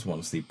of it. I just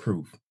want to see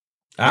proof.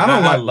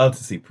 I love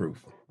to see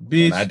proof.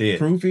 Bitch, and I did.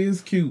 Proof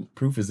is cute.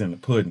 Proof is in the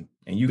pudding.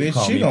 And you bitch, can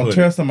call she me gonna pudding.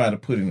 tear somebody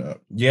pudding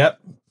up. Yep.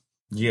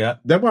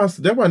 That's why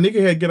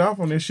nigga had to get off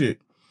on this shit.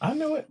 I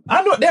know it.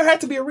 There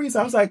had to be a reason.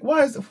 I was like,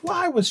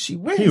 why was she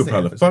wearing He was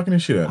probably fucking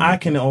his shit up. I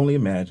can only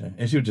imagine.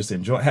 And she would just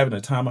enjoy having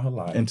the time of her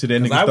life. Until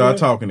that nigga start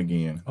talking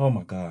again. Oh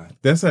my God.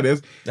 That's that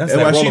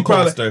roller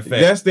coaster effect.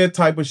 That's that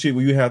type of shit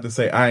where you have to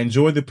say, I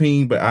enjoy the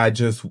peen, but I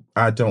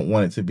don't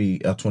want it to be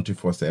a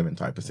 24/7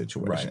 type of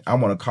situation. Right. I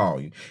want to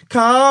call you.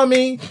 Call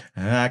me.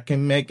 I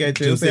can make it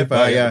juicy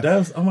for you.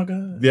 Oh my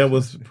God. That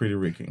was Pretty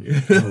Ricky.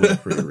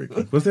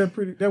 Was that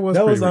pretty? That was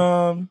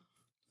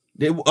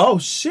oh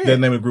shit! That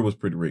name of the group was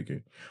Pretty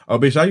Ricky. Oh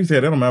bitch, I used to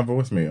have that on my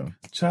voicemail.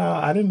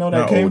 Child, I didn't know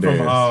that came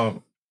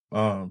from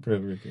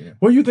Pretty Ricky.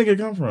 Where you think it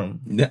come from?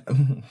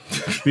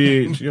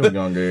 Bitch, you're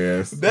young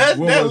ass. That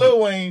Lil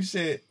Wayne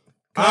shit.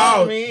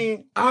 Oh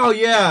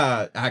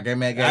yeah, I can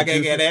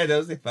get that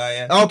juicy for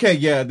you. Okay,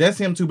 yeah, that's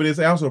him too. But it's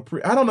also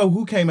I don't know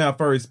who came out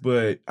first,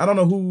 but I don't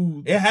know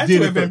who. It had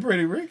to have been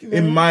Pretty Ricky.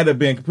 It might have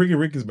been. Pretty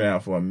Ricky's been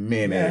out for a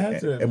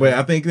minute, but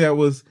I think that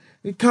was.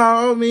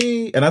 Call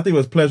me, and I think it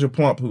was Pleasure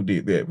Plump who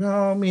did that.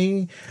 Call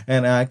me,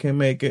 and I can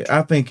make it.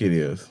 I think it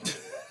is.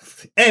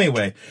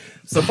 Anyway,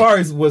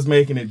 Safaree was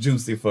making it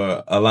juicy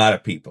for a lot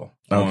of people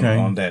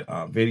on that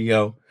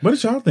video. What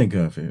did y'all think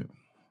of it?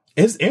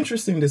 It's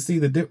interesting to see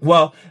there are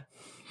different.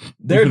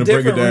 There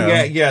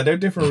are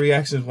different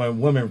reactions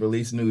when women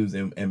release news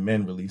and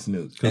men release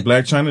news. Because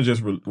Black China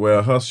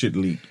her shit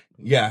leaked.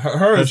 Yeah,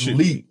 hers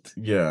leaked.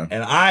 Yeah.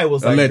 And I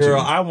was like, allegedly.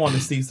 Girl, I want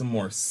to see some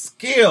more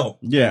skill.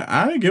 Yeah,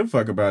 I didn't give a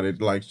fuck about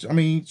it. Like, I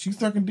mean, she's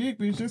sucking dick,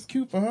 bitch. That's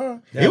cute for her.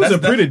 Yeah, it was a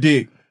pretty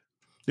dick.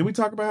 Did we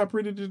talk about how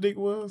pretty the dick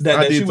was?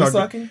 That she was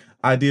sucking?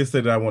 I did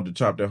say that I wanted to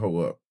chop that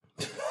hoe up.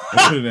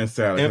 And put it in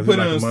salad. And put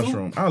it in a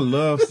mushroom. Soup? I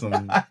love some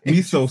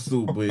miso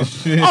soup,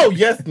 bitch. Oh,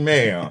 yes,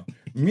 ma'am.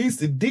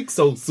 Miso dick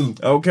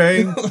soup.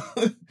 Okay.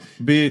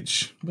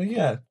 Bitch. But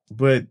yeah.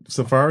 But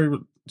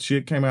Safaree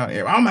shit came out.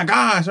 Oh my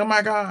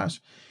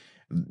gosh.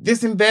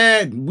 This and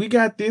that. We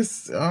got this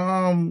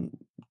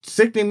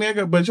sickening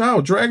nigga, but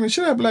y'all dragging the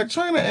shit out of Black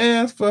China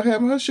ass for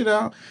having her shit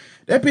out.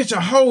 That bitch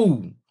a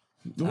hoe.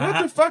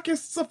 What the fuck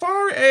is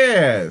Safaree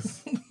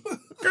ass?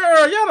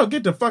 Girl, y'all don't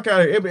get the fuck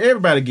out of here.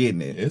 Everybody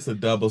getting it. It's a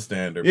double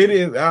standard. It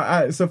is.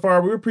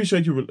 Safaree, we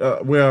appreciate you.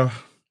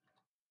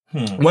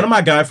 One of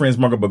my guy friends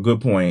brought up a good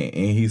point,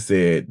 and he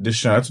said,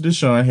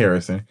 Deshaun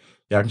Harrison.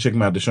 Y'all can check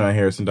him out,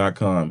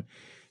 DeshaunHarrison.com.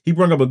 He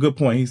brought up a good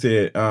point. He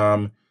said,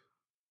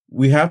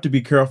 we have to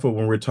be careful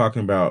when we're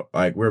talking about,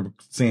 like, we're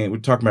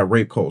talking about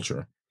rape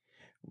culture.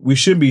 We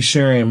shouldn't be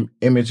sharing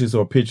images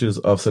or pictures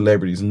of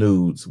celebrities'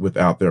 nudes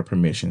without their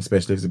permission,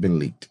 especially if it's been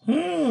leaked.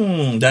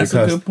 That's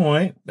a good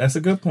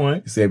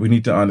point. He said we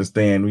need to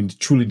understand, we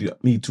truly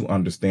need to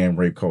understand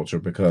rape culture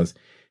because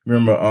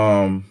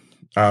remember,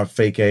 our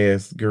fake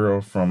ass girl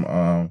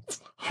from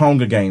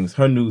Hunger Games,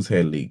 her nudes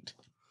had leaked.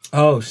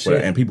 Oh,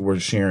 shit. And people were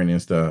sharing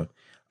and stuff.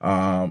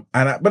 But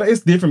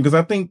it's different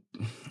because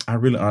I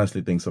really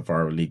honestly think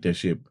Safaree leaked that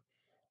shit.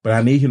 But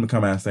I need him to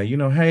come out and say,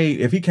 hey,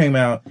 if he came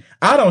out,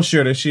 I don't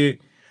share that shit.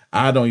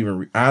 I don't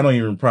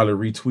even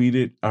probably retweet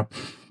it.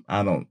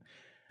 I don't.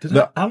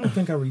 I don't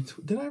think I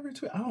retweeted. Did I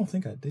retweet? I don't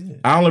think I did.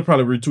 I only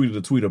probably retweeted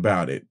a tweet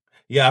about it.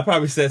 Yeah, I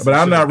probably said something. But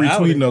I'm not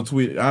retweeting no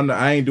tweet.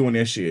 I ain't doing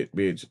that shit,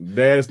 bitch.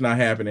 That's not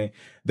happening.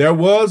 There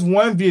was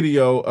one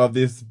video of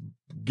this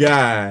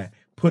guy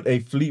put a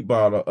fleet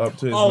bottle up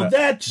to his mouth.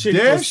 That shit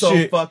was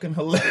so fucking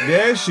hilarious.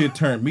 That shit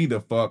turned me the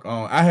fuck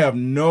on. I have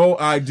no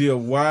idea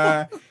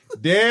why.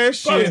 That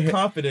shit.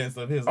 Confidence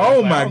of his.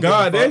 Oh my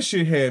God, that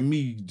shit had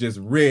me just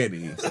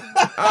ready.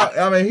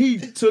 I mean, he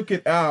took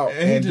it out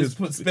and he just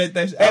spit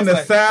that shit. And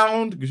the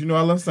sound, because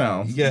I love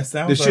sounds. Yeah,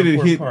 sounds. The shit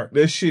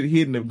that shit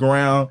hitting the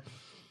ground.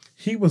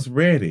 He was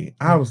ready.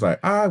 I was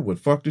like, I would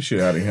fuck the shit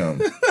out of him.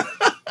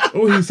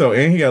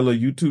 And he got a little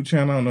YouTube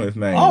channel. I don't know his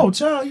name. Oh,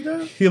 child, you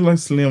know? He like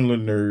slim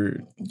little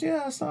nerd.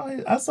 Yeah,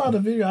 I saw the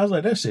video. I was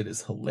like, that shit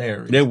is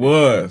hilarious. It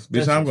was.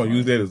 Bitch, I'm going to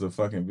use that as a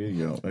fucking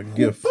video. A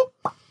gift.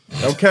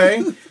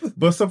 Okay?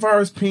 But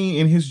Safaree's peeing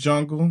in his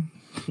jungle.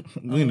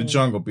 We in the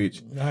jungle,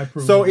 bitch.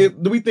 So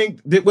do we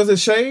think, was it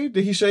shaved?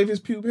 Did he shave his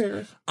pube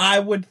hairs?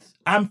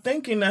 I'm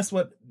thinking that's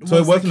what. So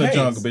it wasn't a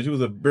jungle, bitch. It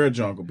was a bare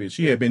jungle, bitch.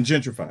 He had been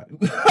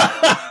gentrified.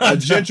 A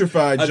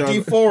gentrified jungle. A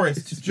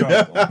deforest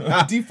jungle.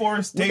 A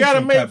deforestation. We gotta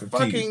make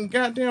fucking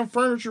goddamn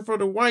furniture for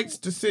the whites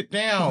to sit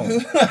down.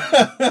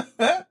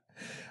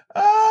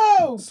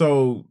 Oh.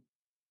 So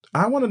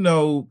I want to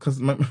know, because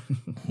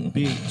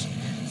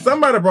bitch,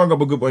 somebody brought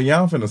up a good point.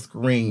 Y'all finna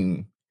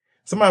scream.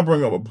 Somebody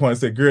bring up a point and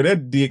said, girl,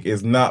 that dick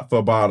is not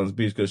for bottoms,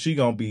 bitch, because she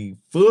gonna be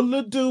full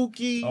of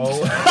dookie.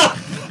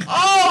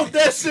 Oh,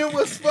 that shit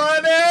was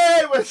funny.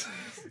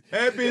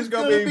 That bitch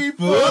gonna be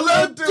full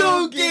of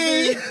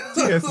dookie.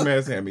 T.S.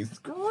 Mass had me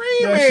screaming.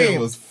 That shit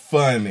was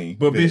funny.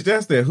 But bitch,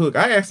 that's that hook.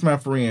 I asked my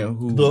friend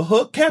who... The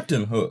hook?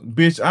 Captain Hook.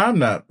 Bitch, I'm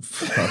not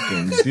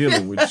fucking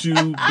dealing with you,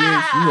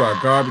 bitch. You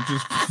are garbage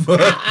as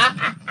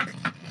fuck.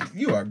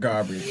 You are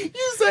garbage.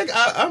 You said,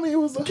 I mean, it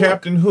was a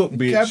Captain Hook,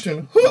 bitch.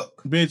 Captain Hook.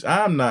 Bitch,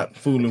 I'm not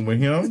fooling with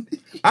him.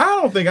 I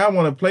don't think I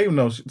want to play with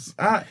no shit.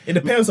 It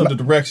depends on the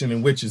direction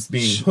in which it's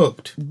being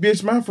hooked.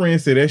 Bitch, my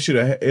friend said that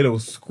shit, it'll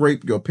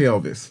scrape your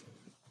pelvis.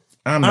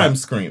 I'm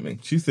screaming.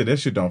 She said that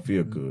shit don't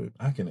feel good.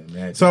 I can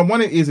imagine. So I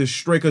wondered, is it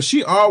straight? Because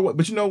she always,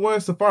 but you know what?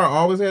 Safaree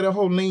always had a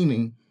whole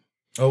leaning.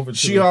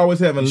 She always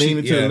had a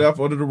leaning to the left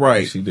or to the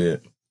right. She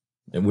did.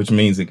 Which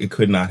means it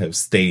could not have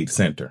stayed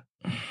center.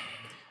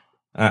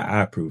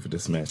 I approve of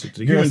this message.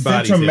 The human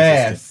body center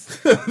mass.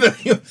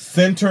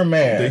 Center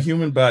mass. The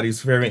human body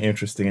is very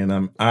interesting,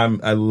 and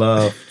I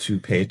love to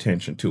pay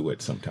attention to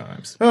it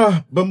sometimes.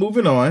 But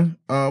moving on,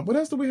 what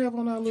else do we have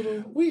on our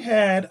little? We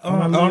had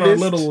on our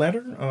little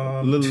letter,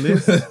 little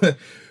list.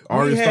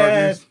 We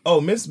had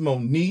Miss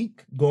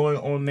Monique going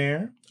on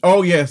there.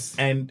 Oh yes,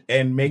 and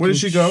making where did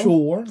she go?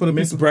 Sure for the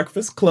Miss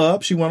Breakfast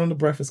Club. She went on the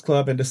Breakfast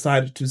Club and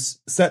decided to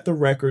set the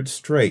record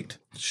straight.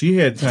 She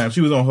had time.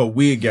 She was on her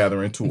wig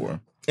gathering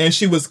tour. And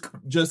she was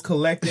just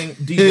collecting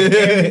and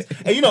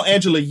you know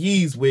Angela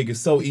Yee's wig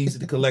is so easy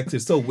to collect.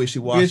 It's so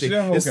wishy-washy.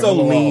 It's so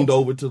leaned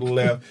over to the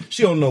left.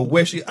 She don't know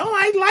where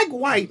I like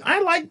white.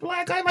 I like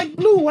black. I like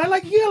blue. I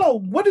like yellow.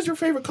 What is your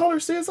favorite color,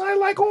 sis? I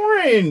like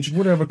orange.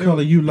 Whatever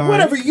color you like.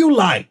 Whatever you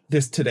like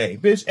this today.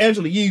 Bitch,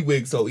 Angela Yee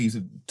wig so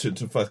easy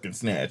to fucking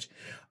snatch.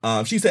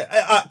 She said,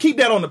 keep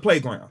that on the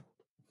playground.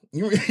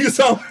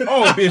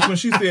 Bitch, when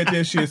she said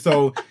that shit,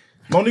 so...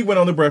 Monique went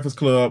on the Breakfast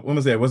Club. When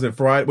was that? Was it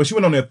Friday? Well, she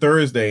went on there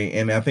Thursday,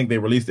 and I think they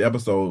released the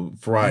episode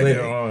Friday.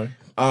 Later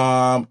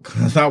on.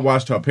 Because I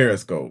watched her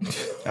Periscope.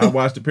 I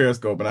watched the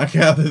Periscope, and I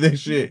gathered that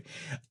shit.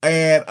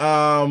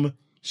 And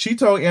she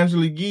told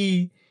Angela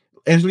Yee,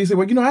 Angela Yee said,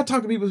 well, you know, I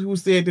talked to people who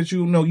said that,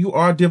 you know, you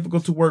are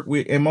difficult to work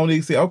with. And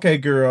Monique said, okay,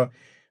 girl,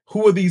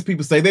 who are these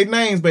people? Say their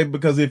names, baby,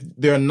 because if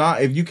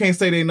you can't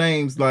say their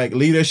names, like,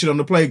 leave that shit on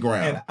the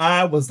playground. And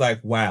I was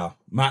like, wow.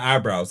 My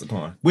eyebrows are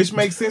gone. Which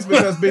makes sense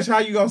because, bitch, how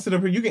you gonna sit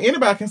up here?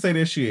 Anybody can say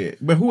that shit.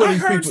 But who are these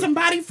people? I heard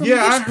somebody from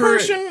this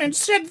person and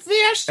said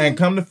this. And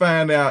come to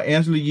find out,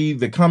 Angela Yee,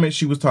 the comment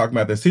she was talking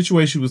about, the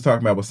situation she was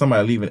talking about was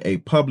somebody leaving a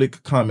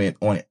public comment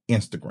on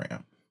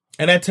Instagram.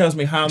 And that tells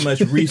me how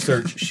much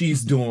research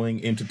she's doing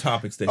into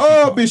topics that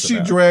bitch, she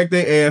dragged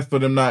their ass for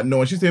them not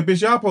knowing. She said,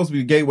 bitch, y'all supposed to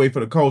be the gateway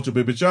for the culture,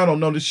 but y'all don't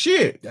know the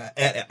shit.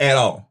 At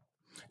all.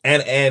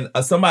 And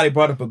somebody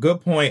brought up a good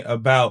point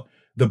about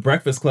the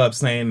Breakfast Club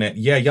saying that,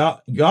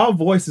 y'all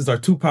voices are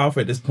too powerful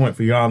at this point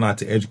for y'all not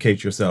to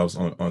educate yourselves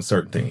on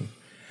certain things.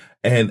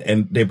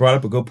 And they brought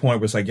up a good point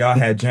where it's like y'all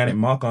had Janet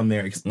Mock on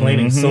there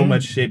explaining so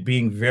much shit,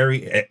 being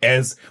very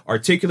as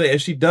articulate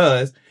as she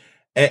does.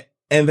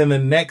 And then the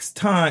next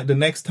time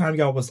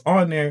y'all was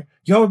on there,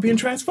 y'all were being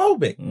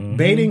transphobic,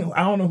 baiting.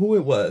 I don't know who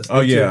it was. Oh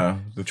yeah,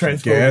 the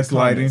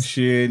gaslighting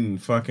shit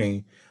and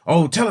fucking.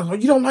 Oh, tell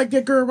us you don't like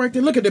that girl right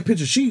there. Look at that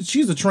picture.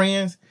 She's a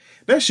trans.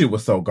 That shit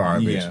was so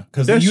garbage. Yeah,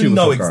 because you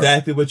know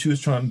exactly what you was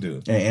trying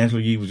to do. And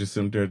Angela Yee was just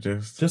sitting there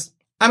just.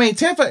 I mean,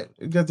 I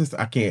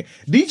can't.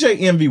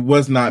 DJ Envy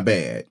was not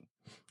bad.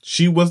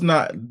 She was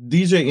not.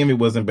 DJ Envy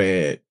wasn't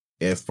bad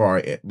as far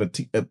as, but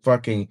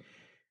fucking.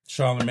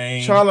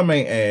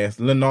 Charlamagne ass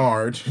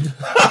Leonard. She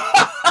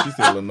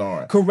said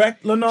Leonard.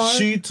 Correct, Leonard.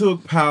 She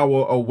took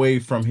power away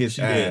from his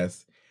ass.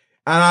 Did.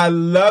 And I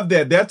love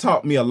that. That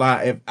taught me a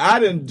lot. If I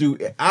didn't do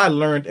it, I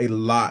learned a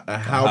lot of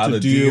how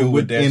to deal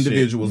with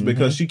individuals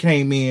because she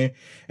came in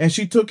and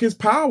she took his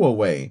power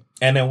away.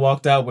 And then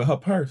walked out with her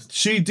purse.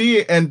 She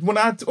did. And when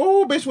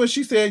when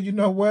she said, you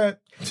know what?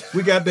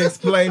 We got to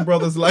explain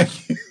brothers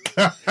like you.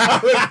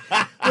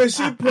 When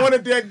she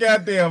pointed that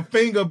goddamn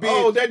finger, bitch.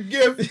 Oh, that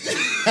gift.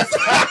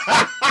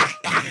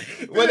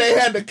 When they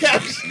had the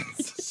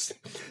captions.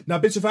 Now,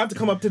 bitch, if I have to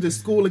come up to this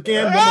school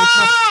again one more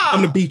time, I'm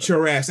going to beat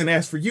your ass and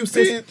ask for you,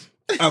 sis.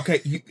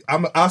 Okay,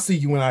 I'll see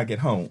you when I get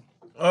home.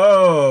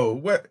 Oh,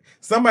 what?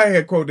 Somebody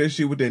had quoted that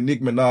shit with that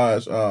Nicki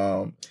Minaj.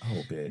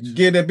 Bitch.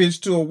 Get that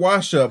bitch to a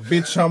wash up.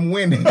 Bitch, I'm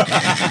winning.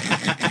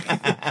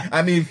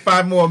 I need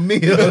 5 more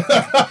meals.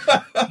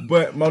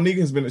 But Monique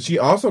has been, she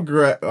also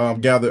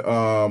gathered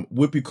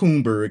Whoopi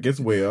Goldberg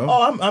as well.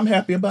 Oh, I'm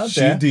happy about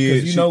that. She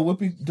did. You know,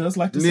 Whoopi does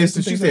like to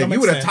listen, she said, if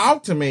you would have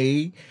talked to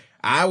me,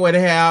 I would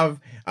have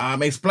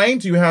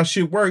explained to you how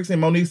shit works. And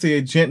Monique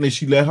said gently,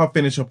 she let her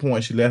finish her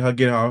point. She let her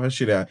get all her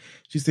shit out.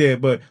 She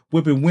said, but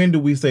Whoopi, when do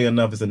we say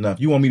enough is enough?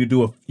 You want me to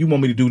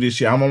do this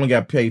shit? I'm only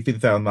got paid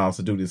 $50,000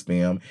 to do this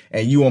film.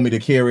 And you want me to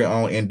carry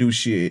on and do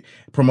shit,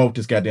 promote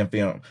this goddamn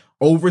film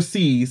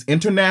overseas,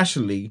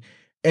 internationally.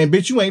 And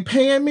bitch, you ain't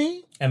paying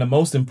me? And the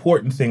most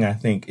important thing, I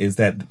think, is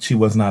that she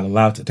was not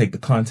allowed to take the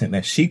content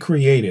that she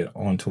created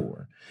on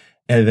tour.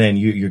 And then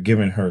you're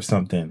giving her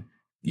something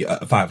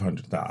Yeah,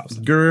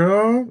 500,000.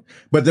 Girl.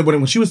 But then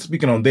when she was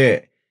speaking on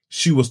that,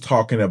 she was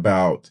talking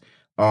about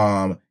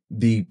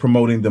the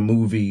promoting the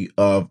movie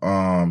of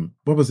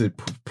what was it?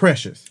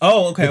 Precious.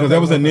 Oh, okay. Because that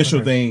was the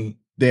initial thing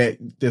that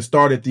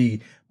started the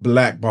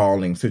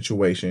blackballing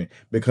situation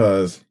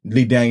because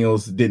Lee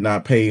Daniels did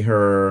not pay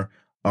her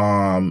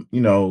a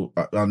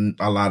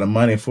lot of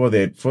money for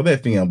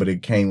that film, but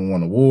it came and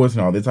won awards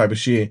and all that type of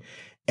shit.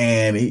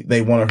 And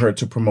they wanted her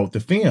to promote the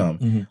film.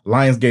 Mm-hmm.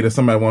 Lionsgate or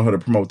somebody wanted her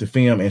to promote the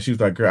film. And she was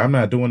like, girl, I'm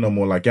not doing no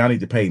more. Like, y'all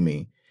need to pay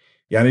me.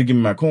 Y'all need to give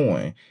me my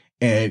coin.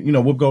 And,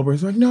 Whoop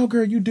Goldberg's like, no,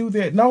 girl, you do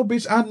that. No,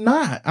 bitch,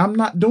 I'm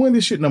not doing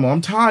this shit no more. I'm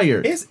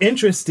tired. It's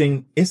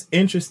interesting. It's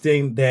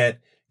interesting that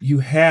you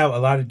have a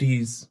lot of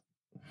these,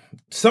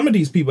 some of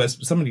these people,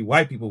 some of these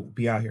white people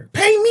be out here,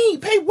 pay me,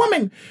 pay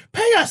women,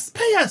 pay us.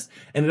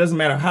 And it doesn't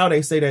matter how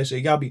they say that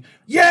shit. Y'all be,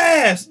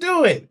 yes,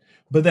 do it.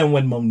 But then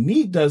when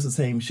Monique does the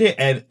same shit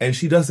and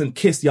she doesn't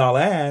kiss y'all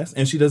ass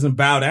and she doesn't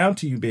bow down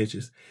to you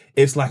bitches,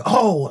 it's like,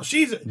 oh,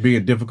 she's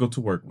being difficult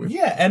to work with.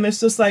 Yeah. And it's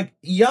just like,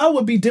 y'all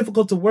would be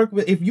difficult to work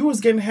with if you was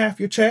getting half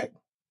your check.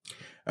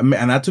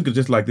 And I took it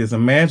just like this.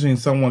 Imagine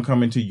someone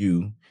coming to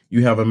you.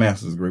 You have a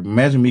master's degree.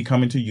 Imagine me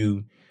coming to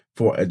you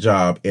for a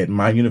job at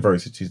my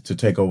university to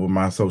take over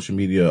my social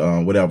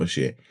media, whatever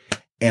shit.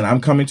 And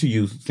I'm coming to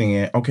you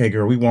saying, okay,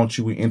 girl, we want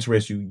you, we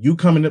interest you. You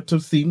coming up to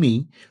see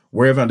me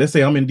wherever. Let's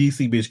say I'm in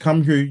DC, bitch.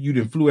 Come here. You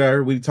done flew out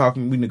here. We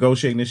talking, we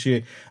negotiating this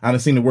shit. I done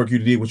seen the work you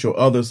did with your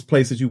other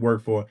places you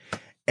work for.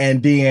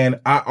 And then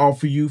I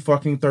offer you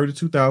fucking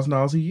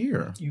 $32,000 a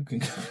year. You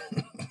can.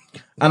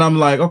 And I'm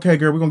like, okay,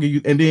 girl, we're going to give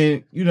you. And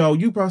then,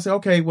 you probably say,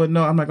 okay, well,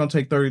 no, I'm not going to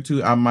take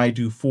 32. I might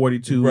do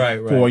 42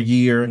 for a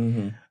year.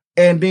 Mm-hmm.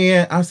 And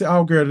then I said,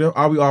 oh, girl,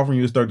 all we offering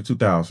you is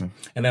 $32,000.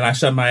 And then I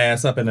shut my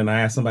ass up and then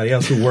I ask somebody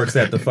else who works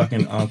at the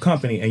fucking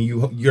company and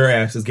your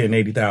ass is getting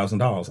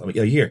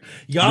 $80,000 a year.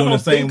 Y'all don't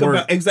think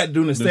about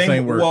doing the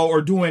same work. Well,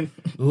 or doing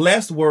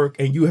less work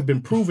and you have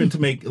been proven to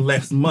make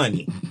less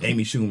money,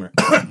 Amy Schumer.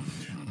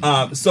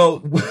 So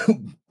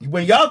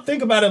when y'all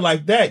think about it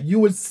like that, you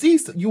would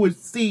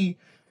see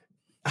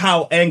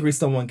how angry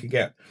someone could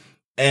get.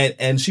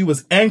 And she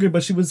was angry,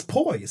 but she was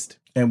poised.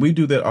 And we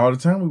do that all the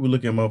time. We would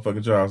look at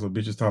motherfucking jobs or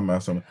bitches talking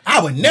about something. I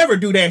would never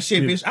do that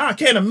shit, bitch. I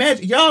can't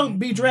imagine. Y'all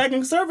be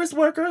dragging service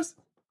workers.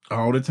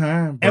 All the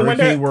time. Burger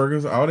King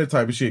workers, all that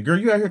type of shit. Girl,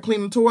 you out here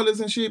cleaning toilets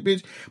and shit,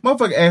 bitch.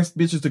 Motherfucker ask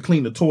bitches to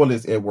clean the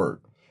toilets at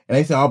work. And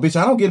they say, oh, bitch,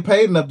 I don't get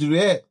paid enough to do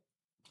that.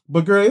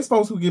 But girl, it's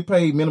folks who get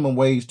paid minimum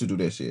wage to do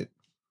that shit.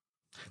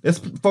 There's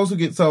folks who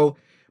get, so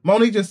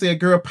Monique just said,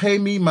 girl, pay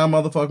me my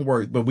motherfucking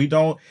work. But we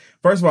don't.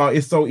 First of all,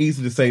 it's so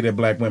easy to say that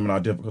black women are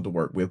difficult to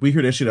work with. We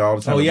hear that shit all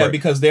the time. Oh, yeah,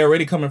 because they're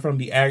already coming from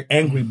the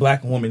angry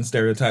black woman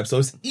stereotype. So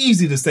it's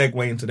easy to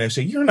segue into that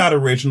shit. You're not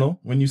original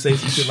when you say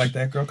some shit like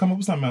that, girl. Come up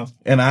with something else.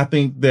 And I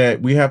think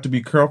that we have to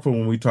be careful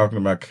when we're talking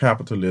about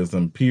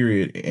capitalism,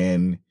 period.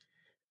 And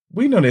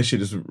we know that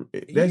shit is...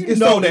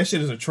 that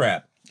shit is a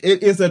trap.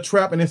 It is a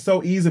trap, and it's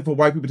so easy for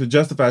white people to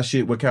justify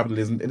shit with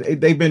capitalism.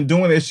 They've been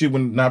doing that shit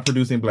when not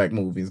producing black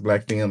movies,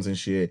 black films and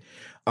shit.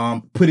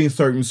 Putting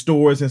certain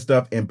stores and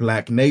stuff in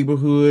black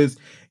neighborhoods,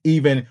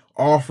 even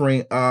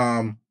offering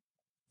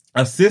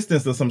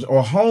assistance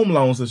or home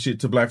loans or shit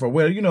to black folk.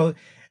 Well,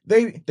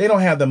 they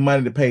don't have the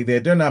money to pay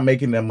that. They're not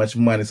making that much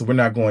money, so we're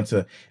not going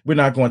to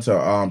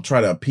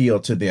try to appeal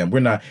to them.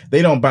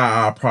 They don't buy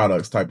our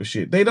products type of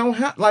shit. They don't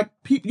have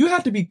you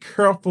have to be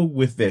careful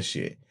with that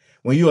shit.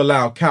 When you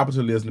allow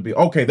capitalism to be,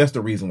 okay, that's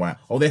the reason why.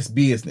 Oh, that's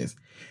business.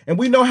 And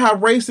we know how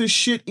racist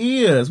shit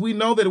is. We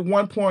know that at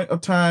one point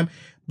of time,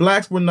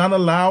 blacks were not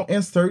allowed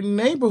in certain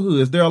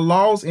neighborhoods. There are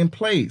laws in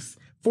place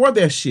for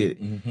that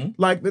shit. Mm-hmm.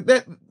 Like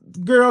that,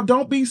 girl,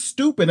 don't be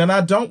stupid. And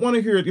I don't want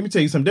to hear it. Let me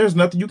tell you something. There's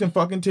nothing you can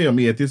fucking tell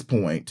me at this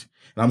point.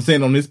 And I'm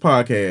saying on this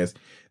podcast,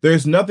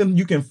 there's nothing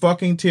you can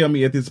fucking tell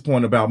me at this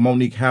point about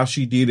Monique, how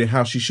she did it,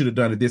 how she should have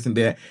done it, this and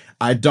that.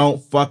 I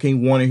don't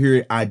fucking want to hear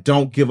it. I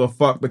don't give a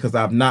fuck because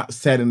I've not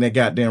sat in that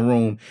goddamn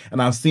room and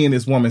I've seen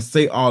this woman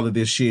say all of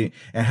this shit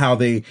and how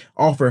they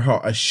offered her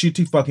a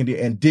shitty fucking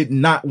deal and did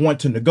not want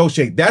to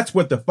negotiate. That's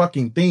what the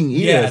fucking thing is.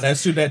 Yeah,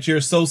 that's true that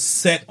you're so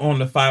set on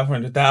the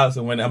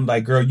 500,000 when I'm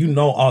like, girl, you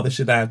know all the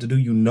shit I have to do.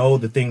 You know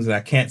the things that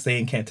I can't say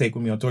and can't take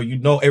with me on tour. You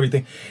know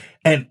everything.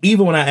 And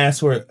even when I ask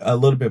for a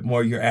little bit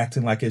more, you're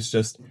acting like it's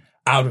just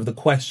out of the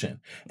question.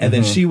 And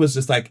then she was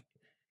just like,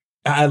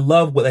 I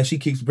love that she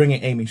keeps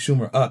bringing Amy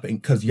Schumer up,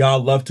 and because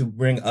y'all love to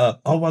bring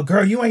up, oh, well,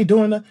 girl, you ain't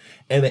doing that.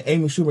 And then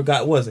Amy Schumer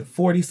got, what was it,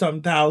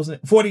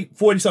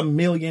 40-something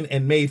million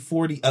and made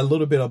 40 a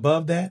little bit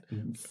above that.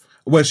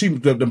 Well,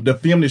 the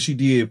film that she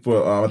did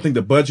for, I think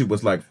the budget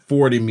was like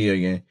 40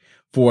 million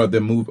for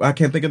the movie. I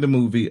can't think of the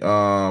movie.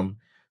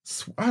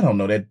 I don't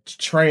know, that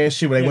trash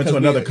shit where they went to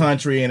another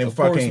country and it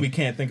fucking... Of course we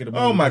can't think of the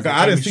movie. Oh my God,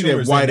 I didn't see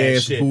that white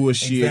ass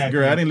bullshit. Exactly.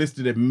 Girl, I didn't listen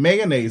to that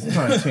mayonnaise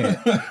content.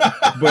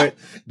 But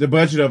the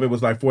budget of it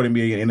was like 40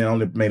 million and it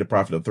only made a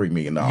profit of $3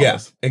 million. Yeah,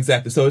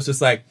 exactly. So it's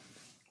just like,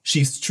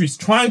 She's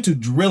trying to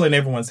drill in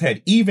everyone's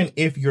head. Even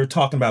if you're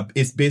talking about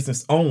it's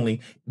business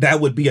only, that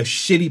would be a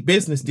shitty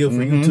business deal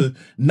for you to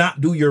not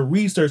do your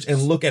research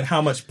and look at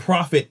how much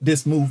profit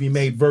this movie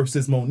made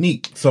versus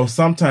Monique. So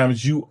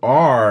sometimes you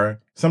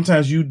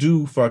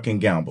do fucking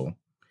gamble.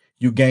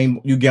 You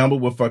gamble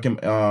with fucking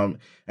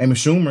Amy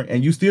Schumer,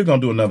 and you still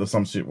gonna do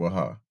some shit with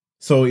her.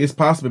 So it's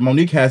possible.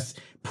 Monique has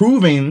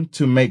proven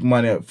to make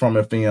money from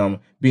a film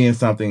being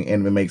something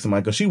and to make some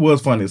money, because she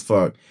was funny as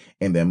fuck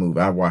in that movie.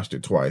 I watched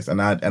it twice,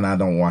 and I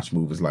don't watch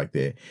movies like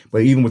that.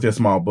 But even with their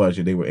small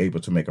budget, they were able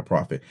to make a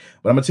profit.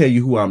 But I'm gonna tell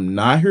you who I'm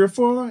not here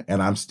for,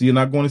 and I'm still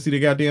not going to see the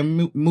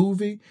goddamn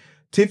movie.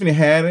 Tiffany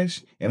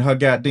Haddish and her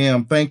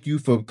goddamn "thank you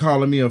for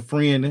calling me a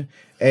friend"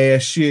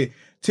 ass shit.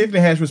 Tiffany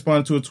Haddish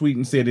responded to a tweet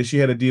and said that she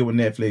had a deal with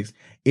Netflix.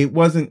 It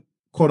wasn't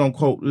quote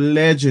unquote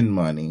legend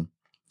money,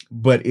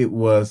 but it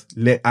was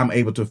I'm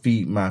able to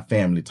feed my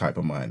family type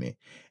of money.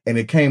 And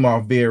it came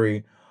off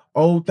very,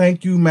 oh,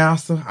 thank you,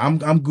 master.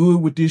 I'm good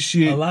with this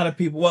shit. A lot of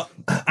people,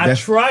 I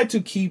try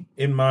to keep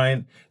in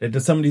mind that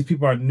some of these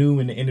people are new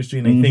in the industry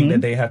and they think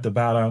that they have to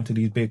bow down to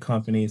these big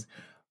companies.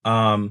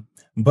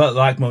 But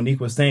like Monique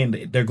was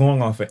saying, they're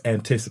going off of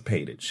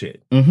anticipated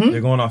shit.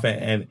 They're going off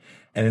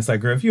and it's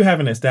like, girl, if you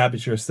haven't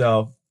established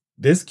yourself,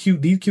 these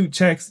cute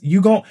checks,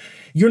 you're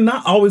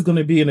not always going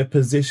to be in a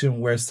position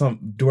where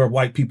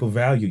white people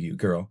value you,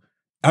 girl.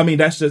 I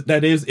mean,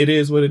 it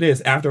is what it is.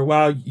 After a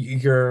while,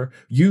 your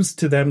use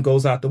to them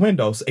goes out the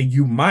window, and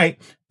you might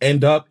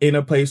end up in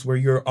a place where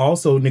you're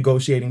also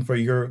negotiating for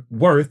your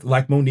worth,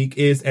 like Monique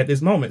is at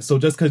this moment. So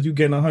just because you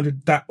get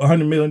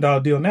 $100 million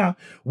deal now,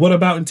 what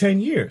about in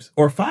 10 years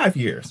or 5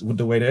 years with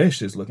the way that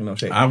shit's looking? No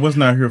shade. I was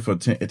not here for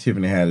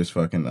Tiffany Haddish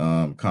fucking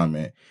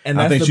comment. And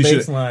that's the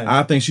baseline.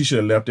 I think she should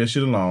have left that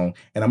shit alone.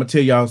 And I'm gonna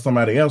tell y'all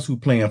somebody else who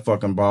playing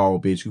fucking ball,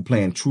 bitch, who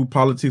playing true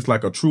politics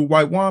like a true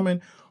white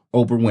woman,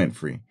 Oprah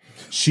Winfrey.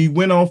 She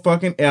went on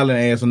fucking Ellen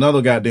as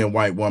another goddamn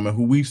white woman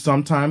who we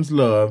sometimes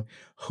love,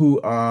 who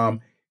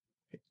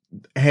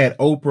had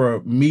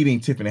Oprah meeting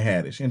Tiffany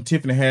Haddish. And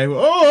Tiffany Haddish,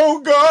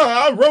 oh God,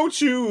 I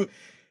wrote you.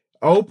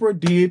 Oprah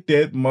did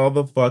that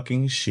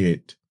motherfucking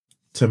shit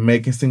to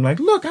make it seem like,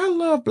 look, I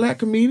love black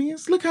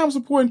comedians. Look how I'm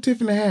supporting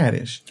Tiffany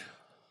Haddish.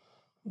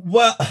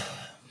 Well,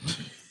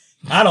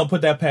 I don't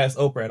put that past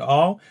Oprah at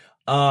all.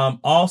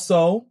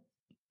 Also,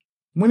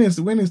 when is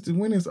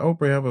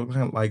Oprah ever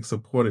like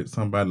supported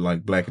somebody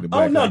like Black and the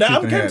Black? Oh no, like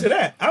I'm getting to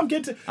that. I've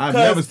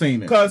never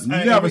seen it.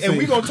 And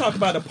we're gonna talk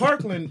about the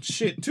Parkland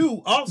shit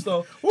too.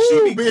 Also,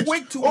 she be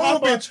quick to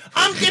hop on.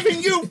 I'm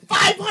giving you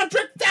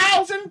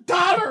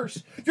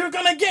 $500,000. You're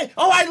gonna get.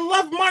 Oh, I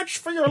love March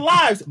for Your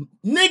Lives.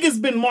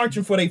 Niggas been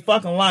marching for their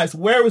fucking lives.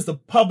 Where is the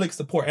public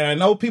support? And I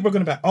know people are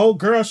gonna be, oh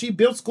girl, she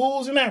built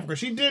schools in Africa.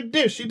 She did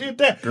this. She did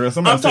that. Girl,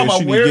 somebody said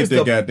she didn't get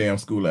that goddamn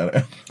school out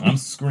of. I'm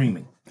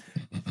screaming.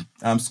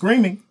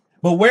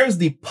 But where's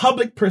the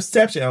public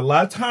perception? A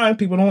lot of times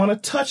people don't want to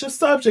touch a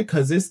subject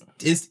because it's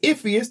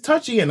iffy, it's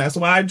touchy. And that's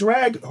why I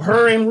dragged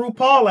her and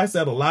RuPaul. I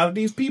said a lot of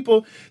these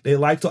people, they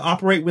like to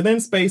operate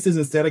within spaces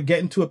instead of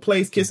getting to a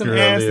place, kissing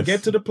ass to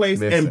get to the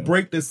place and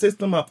break the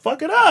system up.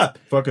 Fuck it up.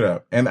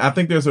 And I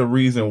think there's a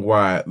reason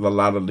why a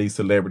lot of these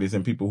celebrities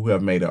and people who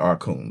have made it are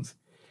coons.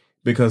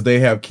 Because they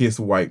have kissed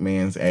white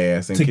man's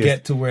ass and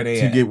get to where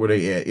they at.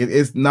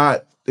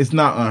 It's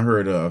not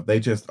unheard of. They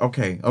just,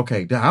 okay. I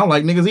don't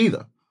like niggas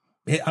either.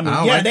 I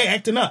mean, they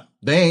acting up.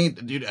 They ain't.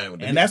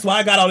 And that's why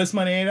I got all this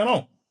money and I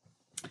don't.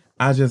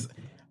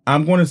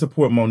 I'm going to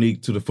support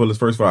Monique to the fullest.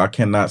 First of all, I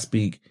cannot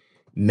speak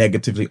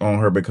negatively on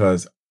her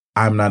because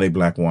I'm not a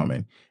black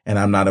woman and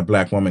I'm not a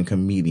black woman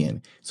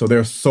comedian. So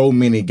there's so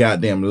many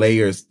goddamn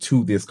layers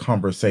to this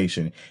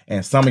conversation.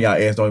 And some of y'all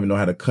ass don't even know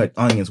how to cut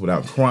onions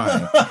without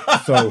crying.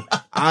 So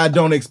I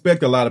don't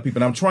expect a lot of people,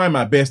 and I'm trying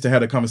my best to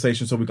have a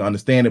conversation so we can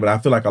understand it, but I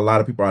feel like a lot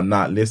of people are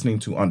not listening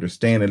to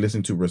understand and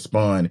listening to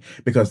respond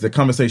because the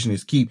conversation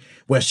is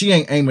well, she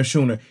ain't Amy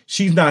Schumer.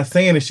 She's not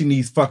saying that she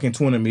needs fucking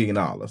 $20 million.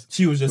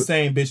 She was just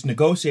saying, bitch,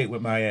 negotiate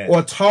with my ass.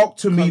 Or talk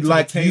to me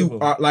like you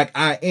are, like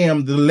I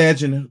am the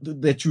legend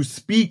that you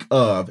speak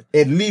of.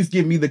 At least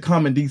give me the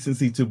common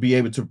decency to be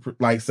able to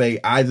like say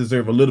I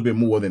deserve a little bit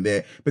more than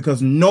that,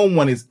 because no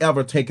one is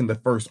ever taking the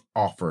first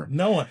offer.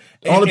 No one.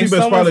 All the people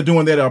that's probably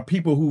doing that are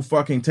people who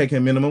fucking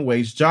taking minimum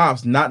wage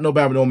jobs, not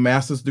nobody with no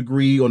master's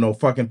degree or no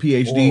fucking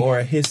PhD or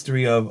a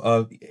history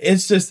of.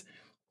 It's just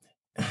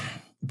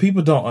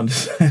people don't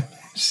understand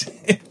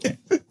shit.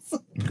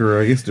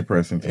 Girl, it's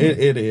depressing.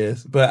 It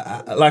is,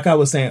 but like I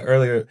was saying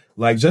earlier,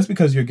 like just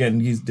because you're getting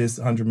this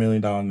 $100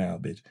 million now,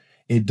 bitch,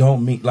 it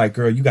don't mean like,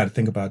 girl, you got to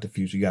think about the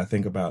future. You got to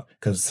think about,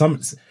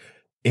 because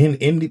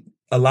in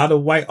a lot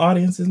of white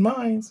audiences'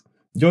 minds,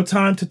 your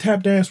time to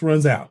tap dance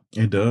runs out.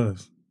 It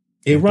does.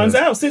 It runs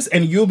out, sis,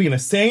 and you'll be in the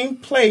same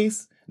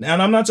place. Now,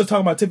 and I'm not just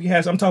talking about Tiffany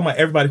Haddish. I'm talking about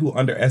everybody who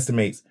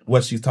underestimates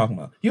what she's talking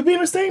about. You'll be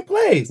in the same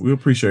place. We'll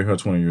appreciate her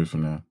 20 years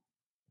from now.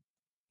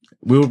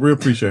 We'll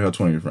appreciate her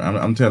 20 years from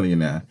now. I'm telling you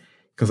now,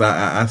 because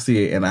I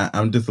see it, and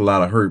I'm just a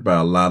lot of hurt by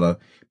a lot of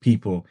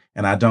people,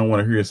 and I don't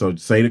want to hear it. So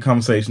say the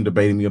conversation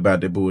debating me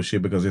about that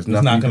bullshit because it's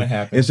nothing. It's not going to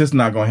happen. It's just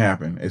not going to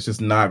happen. It's just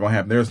not going to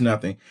happen. There's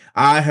nothing.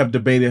 I have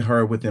debated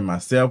her within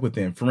myself,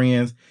 within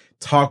friends,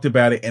 talked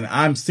about it, and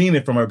I'm seeing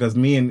it from her because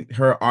me and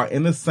her are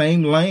in the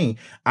same lane.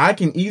 I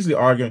can easily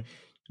argue,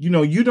 you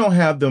don't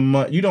have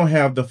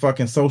the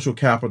fucking social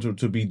capital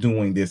to be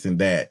doing this and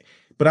that.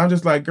 But I'm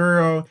just like,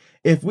 girl,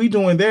 if we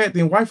doing that,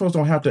 then white folks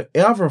don't have to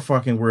ever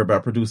fucking worry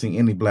about producing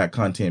any black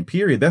content,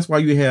 period. That's why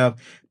you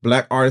have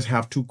black artists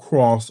have to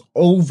cross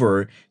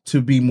over to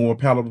be more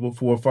palatable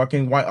for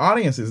fucking white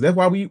audiences. That's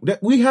why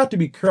we have to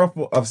be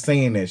careful of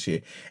saying that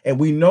shit. And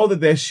we know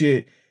that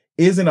shit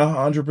isn't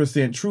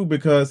 100% true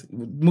because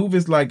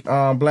movies like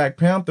Black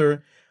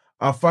Panther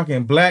are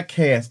fucking black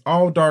cast,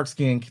 all dark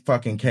skinned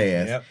fucking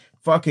cast. Yep.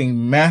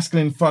 Fucking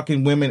masculine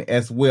fucking women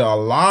as well. A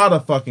lot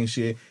of fucking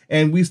shit.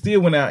 And we still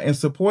went out and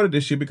supported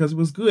this shit because it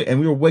was good. And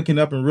we were waking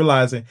up and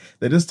realizing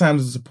that it's time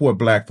to support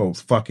black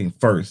folks fucking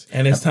first.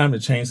 And it's time to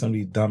change some of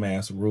these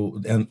dumbass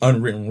rules and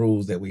unwritten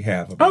rules that we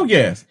have about,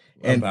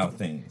 about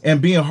things.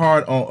 And being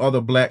hard on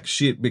other black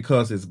shit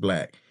because it's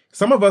black.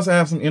 Some of us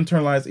have some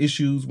internalized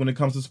issues when it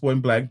comes to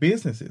supporting black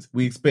businesses.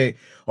 We expect,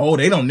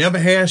 they don't never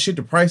have shit.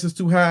 The price is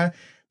too high.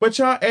 But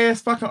y'all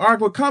ass fucking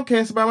argue with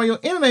Comcast about why your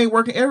internet ain't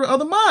working every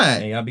other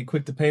month. And y'all be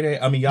quick to pay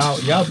that. I mean,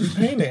 y'all be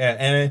paying that.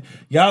 And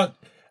y'all,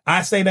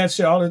 I say that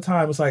shit all the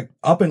time. It's like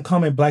up and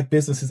coming black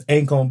businesses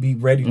ain't gonna be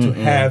ready to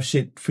have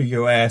shit for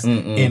your ass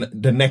in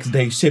the next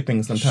day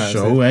shipping sometimes.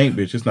 Sure ain't,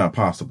 bitch. It's not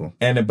possible.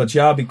 But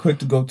y'all be quick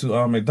to go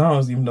to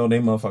McDonald's even though they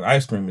motherfucking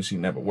ice cream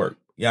machine never worked.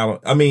 Y'all,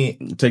 I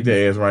mean, take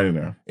that ass right in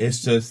there.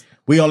 It's just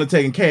we only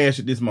taking cash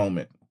at this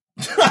moment.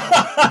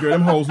 Girl,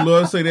 them hoes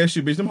love to say that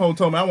shit, bitch. Them hoes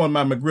told me I want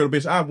my McGriddle,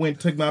 bitch. I went and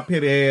took my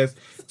petty ass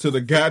to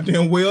the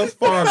goddamn Wells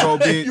Fargo,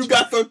 bitch. You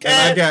got some cash?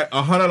 And I got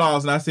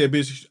 $100, and I said,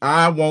 bitch,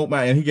 I want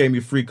my... And he gave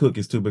me free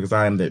cookies, too, because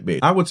I am that bitch.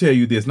 I will tell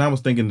you this, and I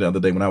was thinking the other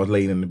day when I was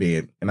laying in the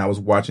bed, and I was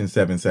watching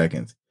 7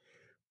 Seconds.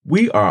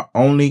 We are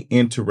only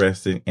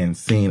interested in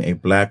seeing a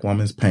black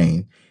woman's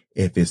pain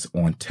if it's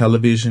on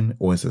television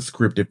or it's a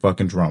scripted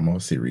fucking drama or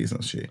series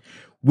and shit.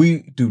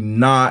 We do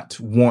not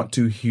want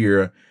to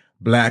hear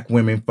black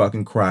women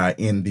fucking cry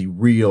in the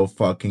real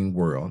fucking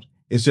world.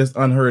 It's just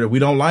unheard of. We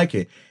don't like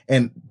it.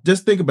 And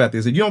just think about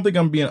this. If you don't think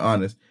I'm being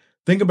honest,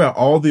 think about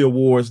all the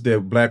awards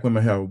that black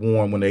women have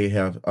won when they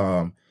have,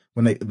 the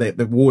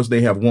awards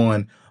they have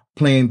won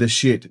playing the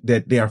shit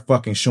that they are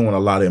fucking showing a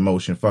lot of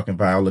emotion. Fucking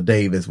Viola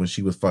Davis when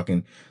she was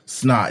fucking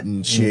snotting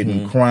and shit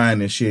and crying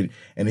and shit.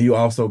 And you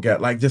also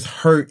got like just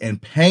hurt and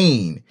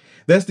pain.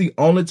 That's the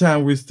only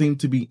time we seem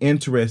to be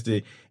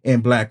interested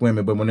in black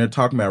women. But when they're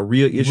talking about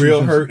real issues,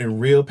 real hurt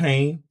and real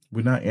pain,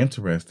 we're not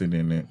interested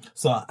in it.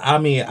 So, I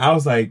mean, I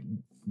was like,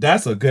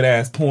 that's a good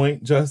ass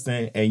point,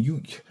 Justin. And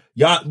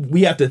y'all,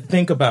 we have to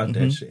think about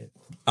that shit.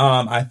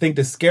 I think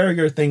the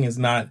scarier thing is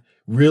not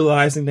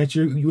realizing that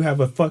you have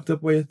a fucked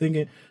up way of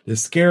thinking. The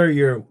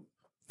scarier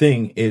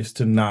thing is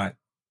to not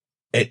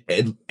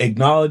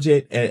acknowledge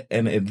it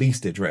and at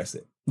least address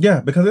it.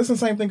 Yeah, because it's the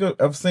same thing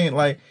of saying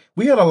like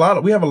we have a lot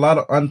of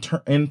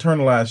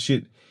internalized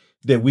shit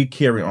that we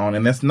carry on,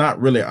 and that's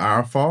not really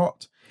our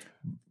fault.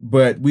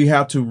 But we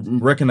have to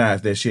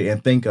recognize that shit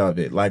and think of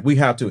it. Like we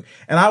have to.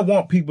 And I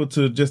want people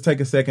to just take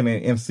a second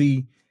and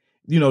see,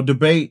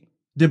 debate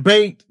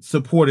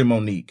supporting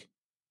Monique.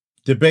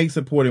 Debate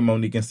supporting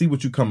Monique and see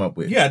what you come up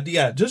with.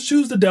 Yeah. Just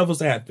choose the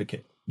devil's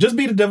advocate. Just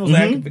be the devil's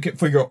advocate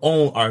for your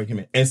own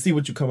argument and see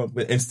what you come up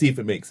with and see if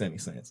it makes any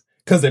sense.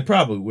 Because they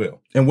probably will.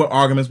 And what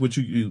arguments would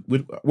you use?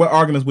 What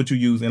arguments would you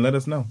use? And let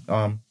us know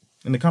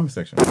in the comment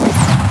section.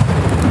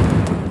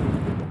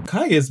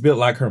 Kaya is built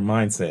like her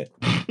mindset.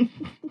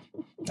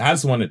 I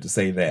just wanted to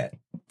say that.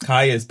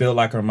 Kaya is built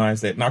like her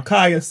mindset. Now,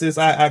 Kaya, sis,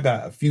 I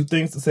got a few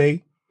things to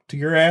say to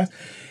your ass.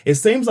 It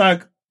seems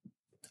like,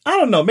 I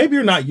don't know, maybe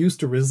you're not used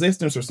to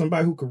resistance or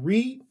somebody who can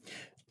read.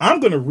 I'm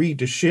going to read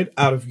the shit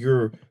out of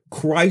your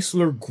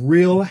Chrysler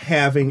grill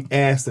having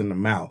ass in the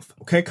mouth.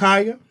 Okay,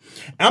 Kaya?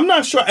 I'm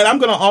not sure. And I'm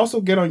going to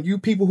also get on you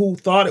people who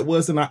thought it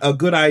wasn't a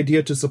good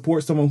idea to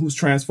support someone who's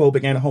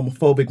transphobic and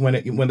homophobic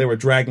when they were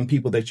dragging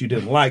people that you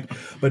didn't like.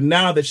 But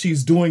now that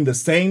she's doing the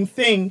same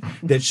thing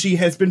that she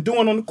has been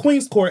doing on the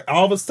Queen's Court,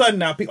 all of a sudden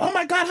now people, oh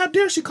my God, how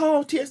dare she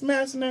call T.S.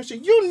 Madison that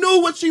shit? You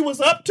knew what she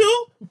was up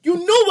to. You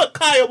knew what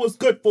Kaya was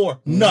good for.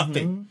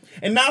 Nothing.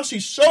 And now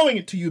she's showing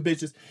it to you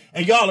bitches.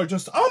 And y'all are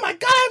just, oh my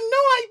God, I have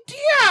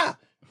no idea.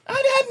 I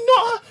had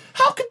no,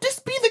 how could this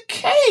be the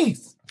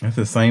case? That's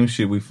the same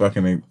shit we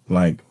fucking,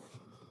 like,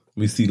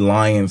 we see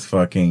lions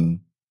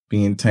fucking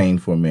being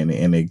tamed for a minute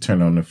and they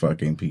turn on the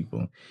fucking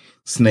people.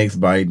 Snakes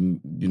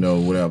biting,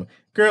 whatever.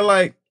 Girl,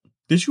 like,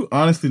 did you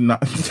honestly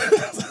not,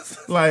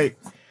 like,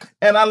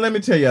 and let me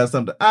tell y'all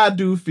something. I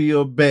do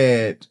feel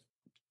bad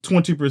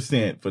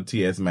 20% for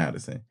T.S.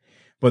 Madison.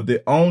 But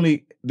the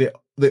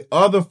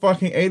other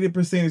fucking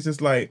 80% is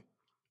just like,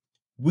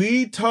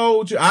 I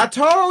told y'all,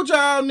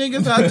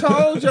 niggas, I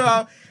told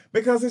y'all.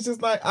 Because it's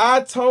just like,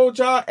 I told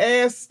y'all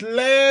ass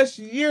last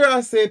year,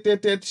 I said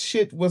that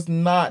shit was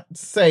not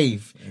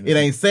safe. It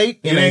ain't safe.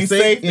 It ain't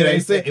safe. It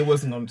ain't safe. It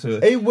wasn't going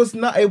to. It was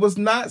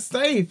not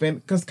safe.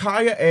 And because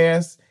Kaya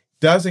ass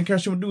doesn't care,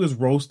 she would do is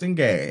roast and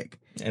gag.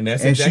 And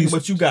that's exactly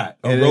what you got.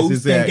 A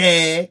roast and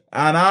gag.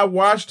 And I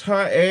watched her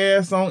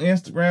ass on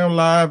Instagram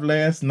Live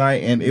last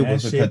night, and it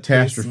was a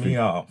catastrophe. Pissed me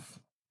off.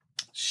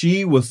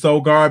 She was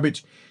so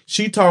garbage.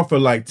 She talked for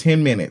like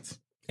 10 minutes.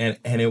 And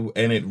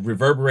it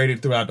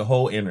reverberated throughout the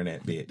whole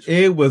internet, bitch.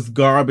 It was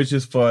garbage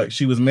as fuck.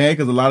 She was mad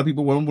because a lot of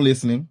people weren't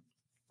listening.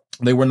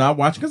 They were not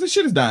watching because the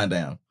shit is dying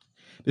down.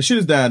 The shit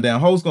is dying down.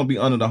 Ho's gonna be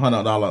under the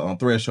 $100 on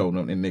threshold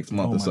in the next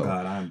month or so. Oh my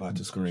God, I'm about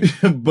to scream.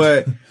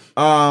 But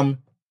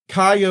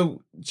Kaya,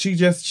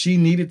 she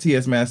needed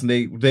T.S. Madison.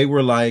 They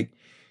were like,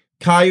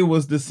 Kaya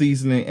was the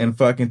seasoning and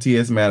fucking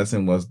T.S.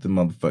 Madison was the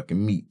motherfucking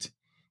meat.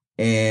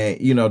 And,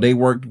 you know, they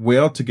worked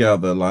well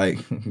together. Like,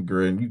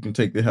 girl, you can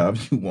take it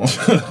however you want.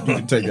 You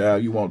can take it however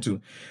you want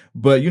to.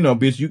 But, you know,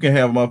 bitch, you can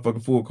have a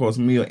motherfucking full course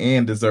meal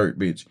and dessert,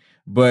 bitch.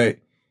 But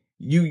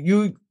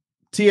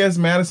T.S.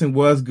 Madison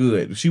was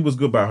good. She was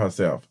good by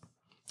herself.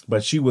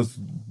 But she was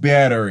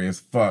better as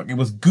fuck. It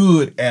was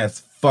good as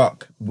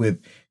fuck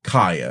with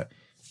Kaya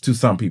to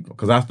some people.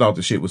 Because I thought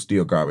the shit was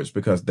still garbage.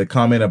 Because the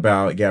comment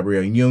about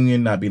Gabrielle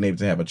Union not being able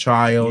to have a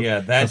child. Yeah,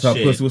 that shit.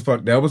 Her pussy was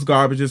fuck. That was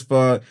garbage as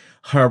fuck.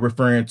 Her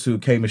referring to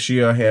K.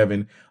 Michelle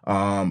having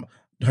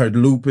her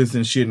lupus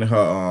and shit, and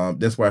her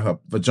that's why her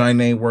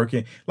vagina ain't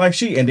working. Like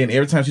and then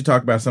every time she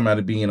talked about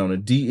somebody being on a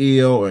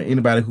DL or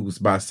anybody who's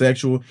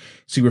bisexual,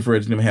 she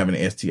referred to them having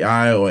an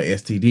STI or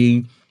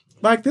STD.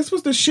 Like, this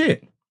was the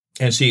shit.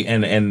 And she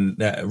and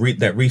that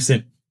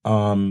recent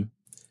Instagram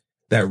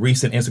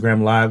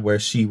Live where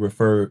she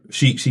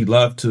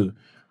loved to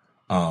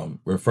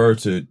refer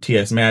to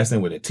T.S.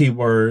 Madison with a T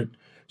word.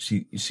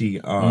 She was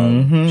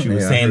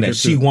saying that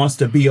she wants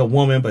to be a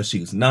woman, but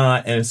she's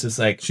not. And it's just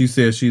like, she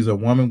says she's a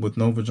woman with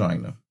no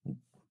vagina.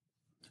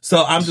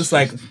 So I'm just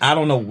like, I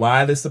don't know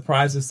why this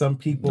surprises some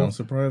people. Don't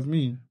surprise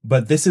me.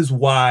 But this is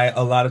why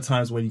a lot of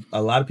times when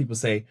a lot of people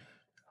say,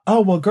 oh,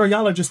 well, girl,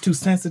 y'all are just too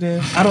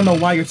sensitive. I don't know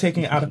why you're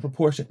taking it out of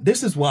proportion.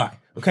 This is why,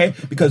 okay?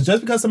 Because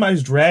just because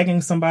somebody's dragging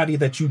somebody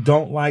that you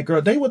don't like,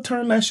 girl, they will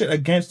turn that shit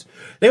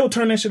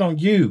on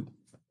you.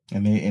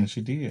 And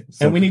she did.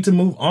 So, and we need to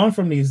move on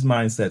from these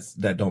mindsets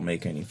that don't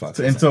make any fucking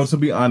sense. And so, to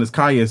be honest,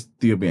 Kaya is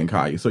still being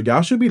Kaya. So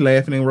y'all should be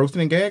laughing and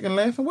roasting and gagging and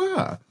laughing with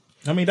her.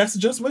 I mean, that's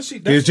just what she...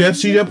 She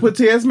just put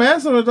T.S.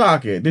 Madison on the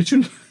docket. Did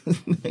you...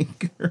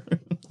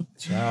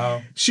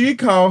 Child. She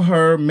called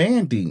her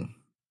Mandy.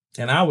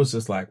 And I was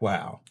just like,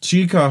 wow.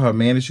 She called her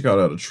Mandy. She called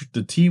her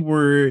the T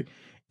word.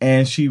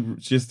 And she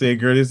just said,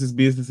 girl, this is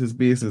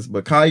business.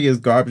 But Kaya is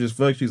garbage as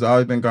fuck. She's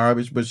always been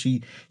garbage. But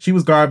she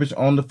was garbage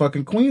on the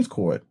fucking Queen's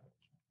Court.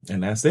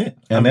 And that's it.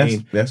 And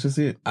that's just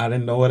it. I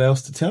didn't know what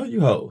else to tell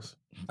you hoes.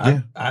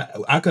 Yeah.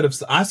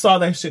 I saw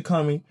that shit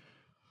coming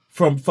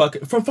from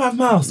 5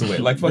 miles away,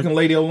 like fucking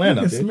Lady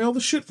Orlando. You can smell the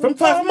shit from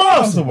 5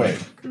 miles away.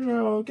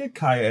 Girl, get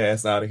Kaya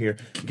ass out of here.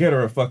 Get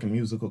her a fucking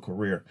musical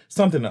career,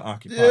 something to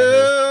occupy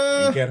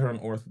her, and get her an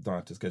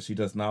orthodontist because she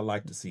does not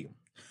like to see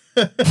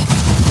him.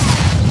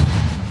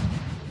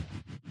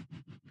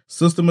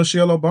 Sister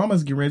Michelle Obama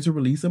is getting ready to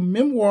release a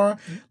memoir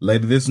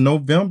later this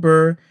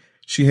November.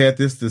 She had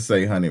this to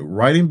say, honey,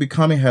 writing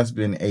Becoming has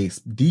been a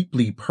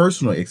deeply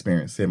personal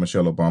experience, said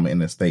Michelle Obama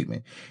in a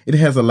statement. It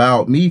has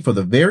allowed me for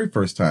the very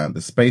first time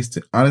the space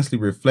to honestly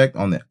reflect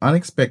on the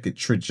unexpected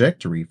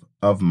trajectory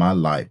of my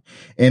life.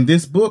 In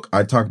this book,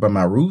 I talk about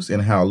my roots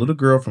and how a little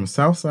girl from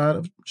South Side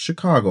of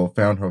Chicago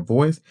found her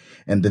voice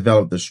and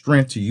developed the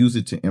strength to use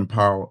it to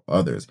empower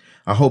others.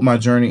 I hope my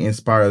journey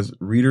inspires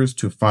readers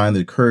to find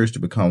the courage to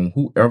become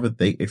whoever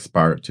they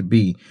aspire to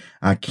be.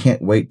 I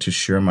can't wait to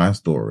share my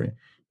story.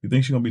 You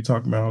think she's going to be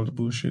talking about all the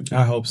bullshit?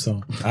 I hope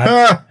so.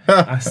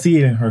 I see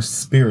it in her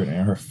spirit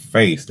and her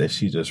face that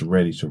she's just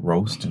ready to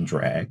roast and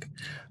drag.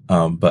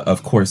 But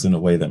of course, in a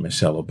way that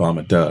Michelle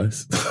Obama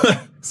does.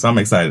 So I'm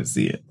excited to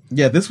see it.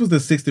 Yeah, this was the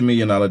 $60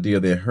 million deal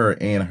that her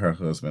and her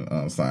husband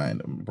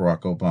signed,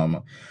 Barack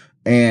Obama.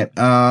 And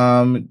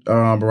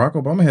Barack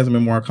Obama has a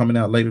memoir coming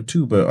out later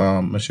too,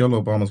 but Michelle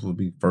Obama's will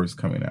be first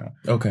coming out.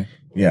 Okay.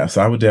 Yeah,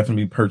 so I would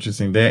definitely be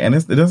purchasing that. And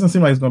it doesn't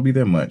seem like it's going to be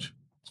that much.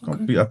 It's going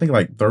to be, I think,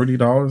 like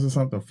 $30 or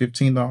something,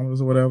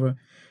 $15 or whatever.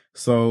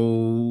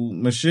 So,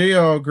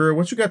 Michelle, girl,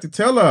 what you got to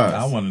tell us?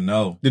 I want to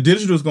know. The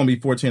digital is going to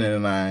be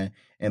 $14.99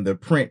 and the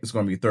print is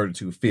going to be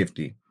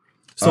 $32.50.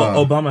 So,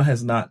 Obama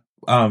has not,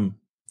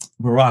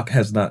 Barack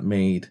has not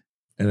made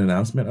an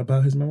announcement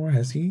about his memoir,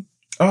 has he?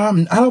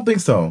 I don't think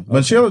so. Okay.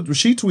 Michelle,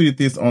 she tweeted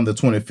this on the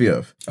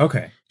 25th.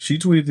 Okay. She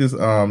tweeted this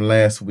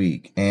last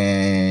week,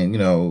 and, you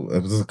know,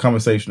 it was a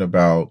conversation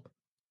about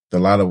a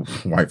lot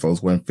of white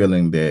folks weren't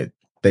feeling that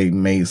they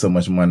made so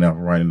much money off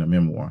writing a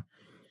memoir.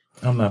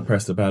 I'm not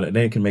pressed about it.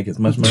 They can make as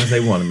much money as they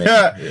want to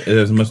make. There's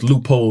as much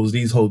loopholes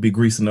these hoes be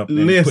greasing up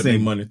and putting their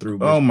money through.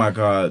 Oh my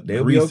God.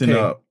 They'll greasing be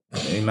okay. up.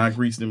 They not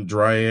greasing them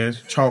dry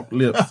ass chalk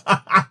lips.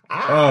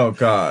 Oh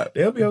God.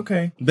 They'll be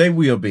okay. They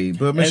will be.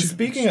 But and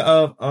speaking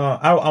of,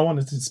 I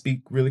wanted to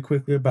speak really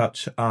quickly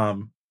about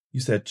You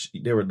said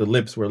the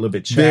lips were a little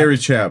bit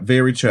chapped.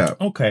 Very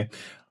chapped. Okay.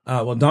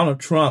 Well, Donald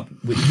Trump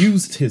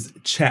used his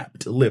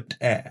chapped-lipped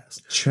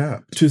ass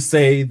to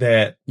say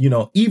that,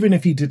 even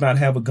if he did not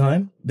have a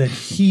gun,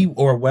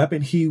 or a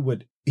weapon, he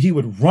would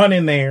run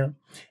in there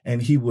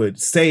and he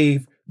would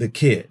save the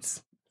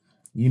kids.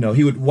 He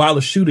would, while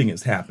the shooting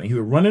is happening, he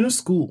would run into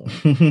school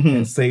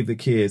and save the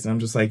kids. And I'm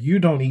just like, you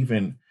don't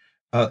even,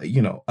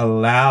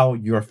 allow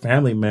your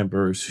family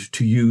members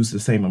to use the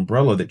same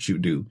umbrella that you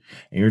do.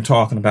 And you're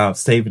talking about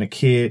saving a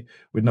kid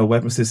with no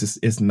weapons.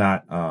 It's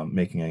not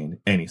making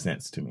any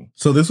sense to me.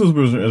 So this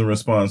was in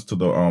response to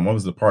the, what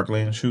was the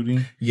Parkland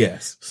shooting?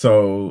 Yes.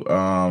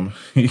 So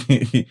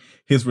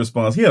his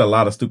response, he had a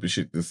lot of stupid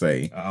shit to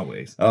say.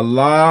 Always. A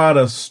lot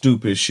of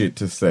stupid shit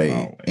to say.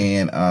 Always.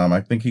 And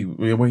I think he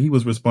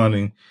was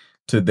responding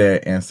to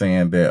that and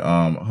saying that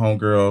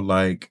homegirl,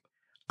 like,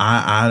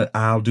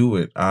 I'll do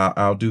it.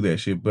 I'll do that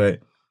shit.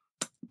 But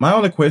my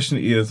only question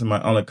is, and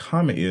my only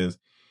comment is,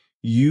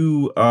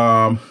 you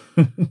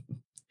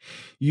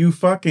you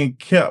fucking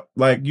kept,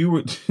 like, you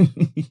were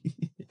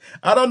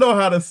I don't know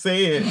how to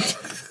say it,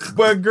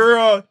 but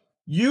girl,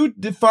 you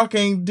did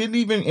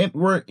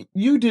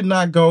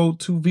not go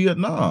to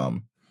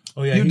Vietnam.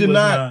 Oh yeah, you did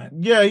not.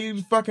 Yeah,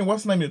 you fucking,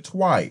 what's the name? It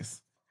twice.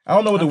 I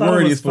don't know what the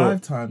word is for.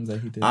 5 times that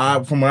he did.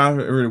 From what I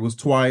heard, it was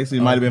twice.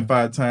 It might have been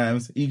 5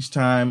 times. Each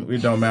time,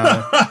 it don't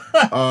matter.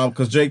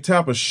 Because Jake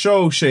Tapper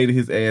shaded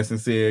his ass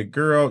and said,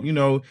 "Girl,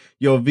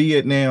 your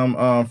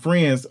Vietnam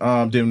friends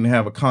didn't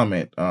have a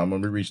comment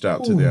when we reached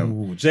out to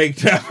them." Jake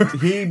Tapper,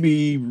 he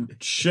be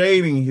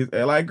shading his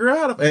ass like,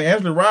 "Girl," and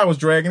Angela Rye was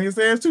dragging his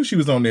ass too. She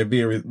was on the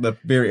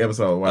very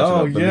episode.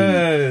 Watching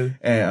yeah,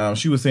 and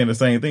she was saying the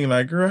same thing.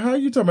 Like, "Girl, how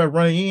you talking about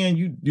running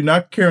in? You're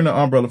not carrying the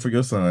umbrella for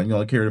your son. You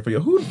only carry it for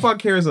who the fuck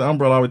carries the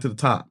umbrella all the way to the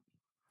top?"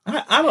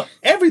 I don't.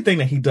 Everything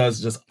that he does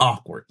is just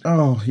awkward.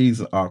 Oh, he's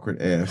an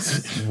awkward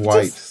ass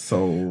white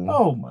soul.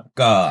 Oh my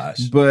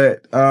gosh!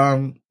 But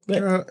there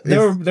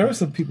were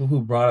some people who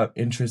brought up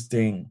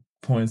interesting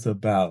points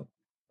about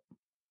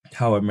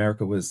how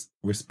America was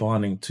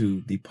responding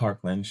to the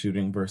Parkland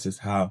shooting versus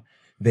how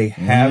they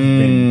have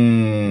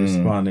been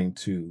responding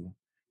to,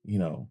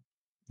 You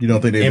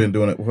don't think they've been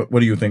doing it?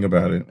 What do you think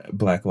about it?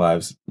 Black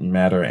Lives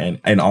Matter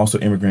and also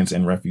immigrants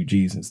and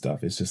refugees and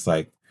stuff. It's just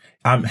like,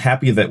 I'm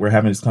happy that we're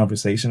having this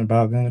conversation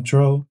about gun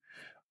control.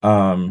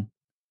 But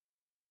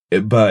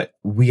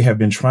we have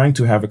been trying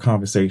to have a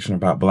conversation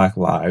about Black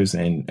lives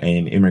and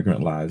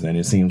immigrant lives. And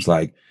it seems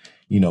like,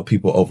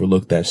 people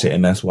overlook that shit.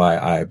 And that's why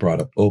I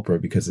brought up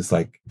Oprah, because it's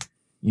like,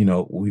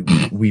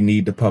 we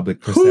need the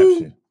public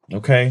perception.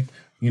 Okay.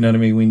 You know what I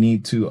mean? We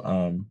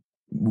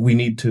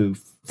need to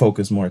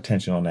focus more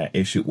attention on that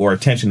issue, or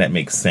attention that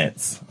makes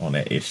sense on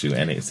that issue.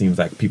 And it seems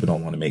like people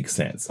don't want to make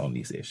sense on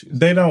these issues.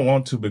 They don't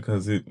want to,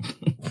 because it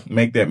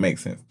make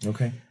sense.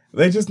 Okay.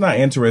 They're just not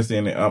interested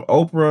in it.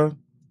 Oprah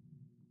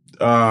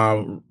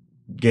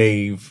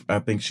gave, I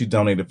think she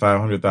donated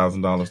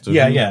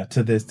 $500,000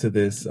 to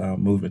this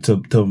movement,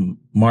 to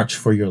March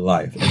for Your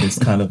Life. And it's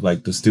kind of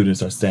like the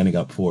students are standing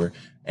up for,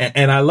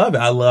 and I love it.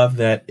 I love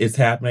that it's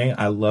happening.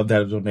 I love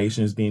that a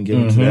donation is being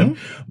given to them,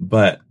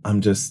 but I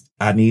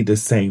need the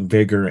same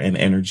vigor and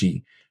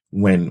energy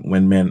when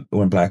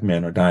Black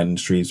men are dying in the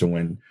streets, or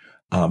when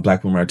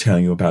Black women are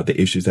telling you about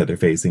the issues that they're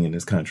facing in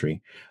this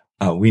country.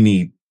 We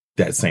need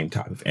that same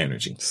type of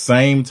energy.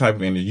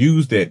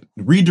 Use that,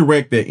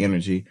 redirect that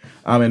energy.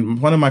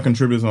 And one of my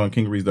contributors on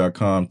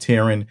KingReads.com,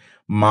 Taryn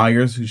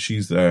Myers, who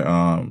she's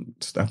I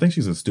think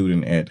she's a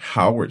student at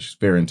Howard. She's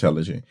very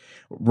intelligent.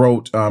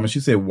 Wrote, and she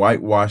said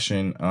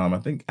whitewashing, I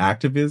think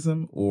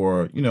activism,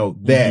 or,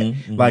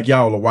 like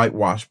y'all a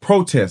whitewash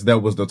protest. That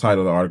was the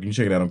title of the article. You can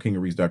check it out on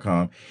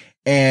KingReads.com.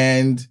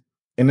 And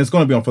it's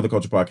going to be on For the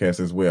Culture Podcast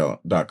as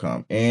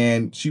well.com.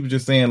 And she was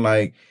just saying,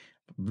 like,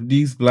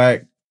 these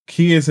Black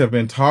kids have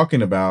been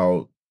talking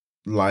about,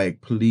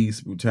 like,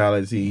 police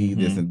brutality,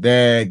 this and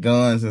that,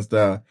 guns and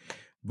stuff.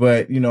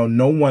 But,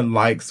 no one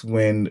likes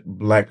when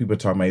Black people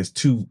talk about it's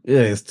too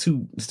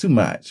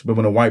much. But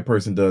when a white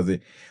person does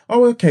it,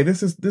 oh, okay,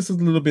 this is a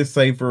little bit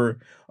safer.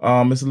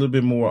 It's a little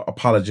bit more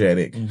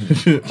apologetic.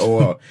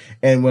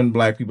 And when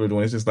Black people are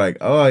doing it, it's just like,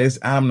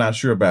 I'm not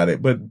sure about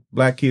it. But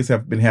Black kids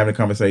have been having a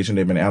conversation.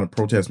 They've been out of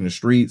protesting the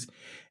streets,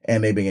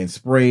 and they've been getting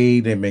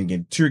sprayed. They've been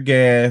getting tear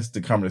gas, the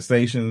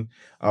conversation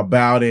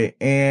about it.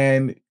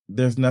 And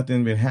there's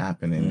nothing been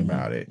happening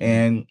about it.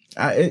 And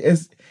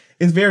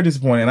it's very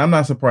disappointing. I'm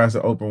not surprised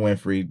that Oprah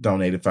Winfrey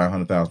donated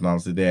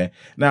 $500,000 to that.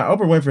 Now,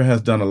 Oprah Winfrey has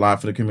done a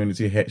lot for the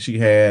community.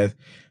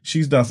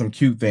 She's done some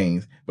cute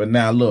things. But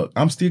now, look,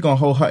 I'm still going to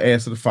hold her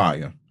ass to the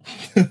fire.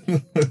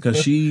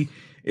 Because she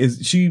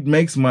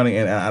makes money,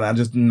 and I'm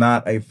just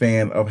not a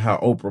fan of how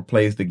Oprah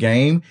plays the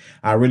game.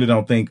 I really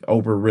don't think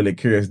Oprah really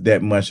cares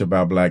that much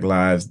about Black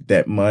lives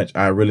that much.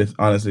 I really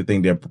honestly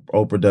think that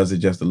Oprah does it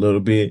just a little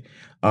bit.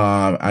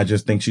 I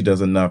just think she does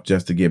enough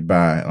just to get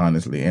by,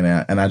 honestly. And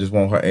I just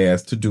want her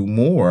ass to do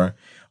more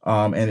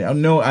And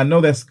I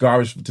know that's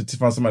garbage to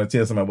find somebody to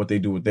tell somebody what they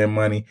do with their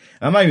money.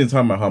 I'm not even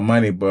talking about her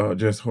money, but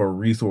just her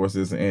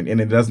resources, and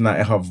it does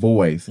not her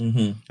voice.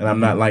 And I'm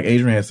not, like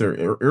Adrian had said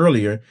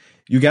earlier,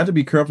 you got to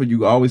be careful.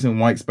 You always in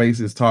white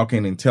spaces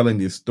talking and telling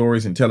these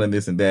stories and telling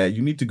this and that.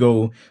 You need to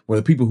go where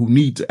the people who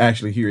need to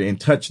actually hear it and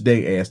touch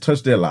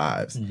their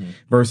lives,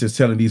 versus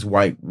telling these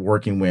white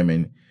working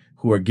women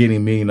who are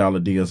getting $1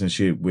 million deals and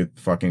shit with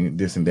fucking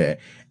this and that.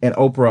 And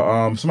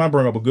Oprah, somebody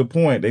brought up a good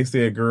point. They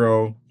said,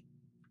 girl,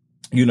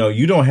 you know,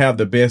 you don't have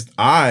the best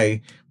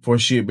eye for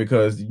shit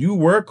because you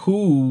were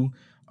cool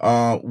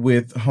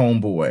with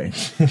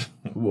Homeboy.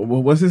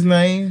 What's his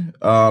name?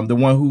 The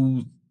one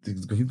who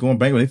he's going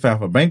bankrupt. They filed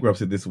for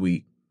bankruptcy this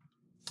week.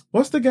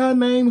 What's the guy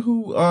name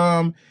who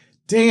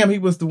he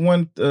was the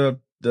one that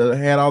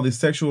had all these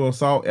sexual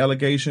assault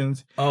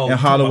allegations in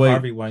Holloway.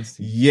 Harvey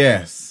Weinstein.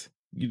 Yes.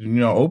 You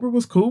know, Oprah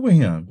was cool with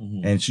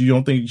him. And you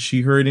don't think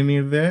she heard any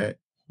of that?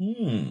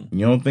 You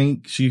don't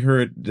think she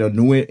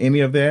knew any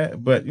of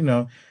that? But, you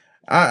know,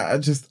 I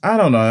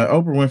don't know.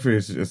 Oprah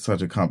Winfrey is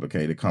such a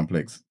complicated,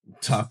 complex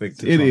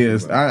topic. It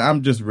is.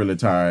 I'm just really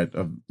tired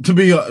of, to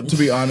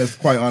be honest,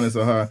 quite honest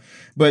with her.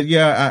 But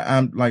yeah,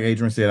 I'm like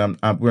Adrian said,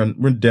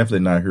 we're definitely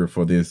not here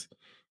for this.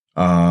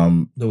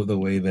 The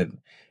way that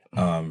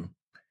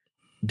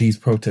these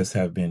protests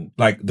have been,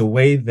 like the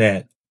way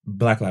that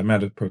Black Lives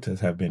Matter protests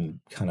have been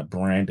kind of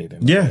branded.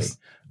 Yes.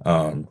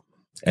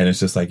 And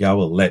it's just like, y'all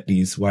will let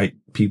these white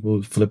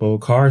people flip over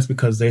cars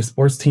because their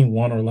sports team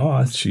won or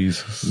lost.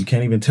 Jesus. You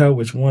can't even tell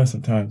which one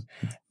sometimes.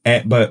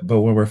 But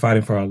when we're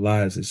fighting for our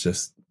lives, it's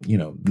just, you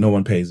know, no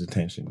one pays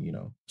attention, you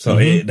know. So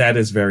that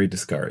is very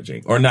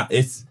discouraging. Or not,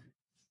 it's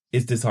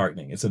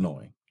disheartening. It's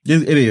annoying.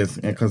 It is.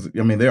 And because,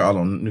 I mean, they're all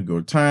on New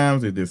York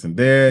Times, they're this and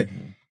that.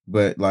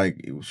 But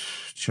like,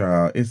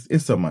 child,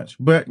 it's so much.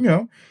 But, you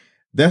know,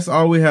 that's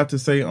all we have to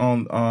say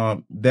on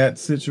that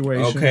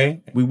situation. Okay.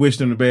 We wish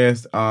them the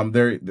best.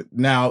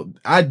 Now,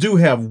 I do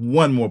have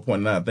one more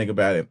point now that I think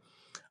about it.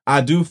 I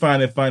do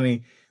find it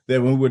funny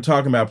that when we were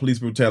talking about police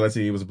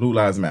brutality, it was Blue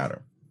Lives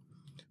Matter.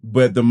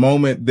 But the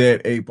moment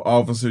that a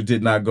officer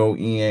did not go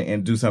in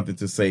and do something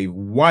to save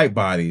white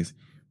bodies,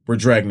 we're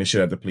dragging the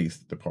shit out of the police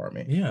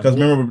department. Yeah. Because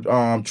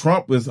remember,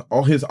 Trump was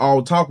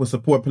all talk was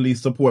support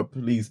police,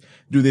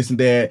 do this and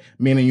that,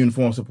 men in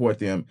uniform, support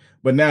them.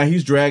 But now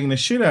he's dragging the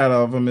shit out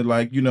of them and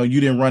like, you know,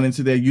 you didn't run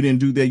into that, you didn't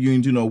do that, you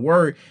didn't do no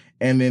work.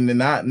 And then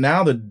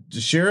now the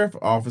sheriff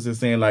officer is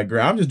saying like,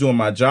 girl, I'm just doing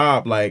my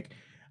job. Like,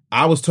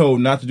 I was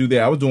told not to do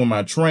that. I was doing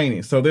my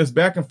training. So there's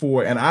back and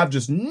forth. And I've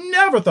just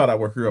never thought I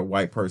would hear a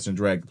white person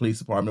drag the police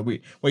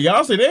department. Well,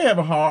 y'all say they have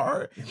a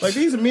hard. Like,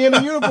 these are men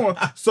in uniform.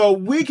 So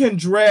we can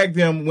drag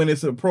them when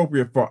it's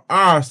appropriate for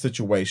our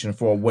situation,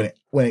 for when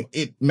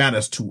it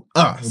matters to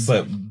us.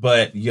 But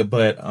black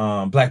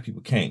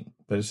people can't.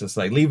 But it's just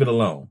like, leave it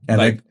alone. And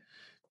like,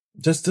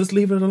 just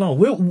leave it alone.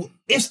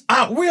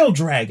 We'll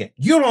drag it.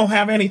 You don't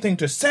have anything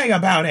to say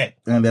about it.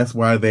 And that's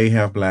why they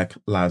have Black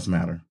Lives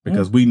Matter.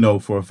 Because we know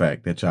for a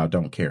fact that y'all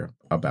don't care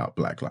about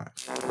Black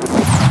lives.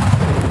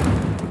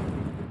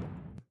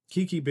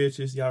 Kiki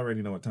bitches, y'all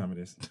already know what time it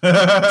is.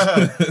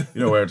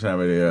 You know what time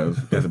it is.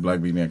 Got the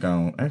black beat-neck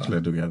on. Actually,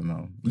 I do have it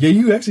on. Yeah,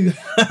 you actually.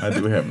 I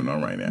do have it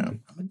on right now.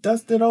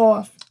 Dust it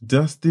off.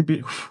 Dusty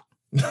bit.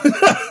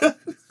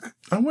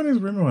 I wonder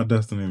if Remy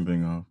dusting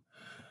anything off.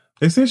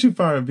 They said she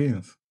fired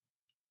Vince.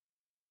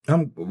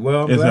 I'm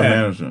glad. It's her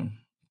manager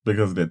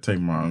because of that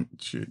Tamar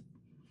shit.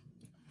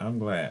 I'm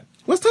glad.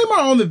 Was Tamar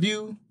on The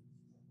View?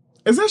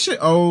 Is that shit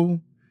old?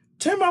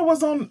 Tamar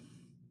was on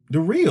The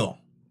Real.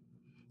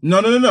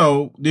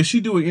 No. Did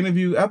she do an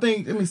interview? I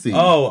think. Let me see.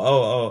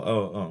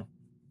 Oh.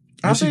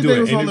 I think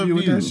they was on The View.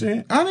 With that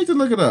shit? I need to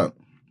look it up.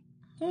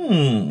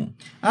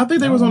 I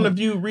think they was on The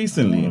View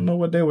recently. I don't know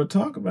what they would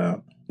talk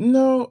about.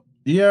 No.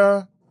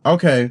 Yeah.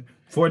 Okay.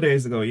 4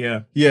 days ago,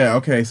 yeah. Yeah,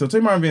 okay. So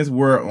Tamar and Vince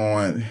were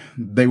on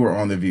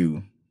The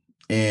View.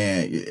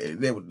 And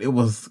it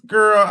was,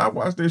 girl, I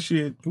watched this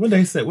shit. What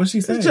they said? What she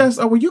said? It's just,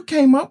 well, you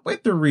came up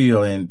with The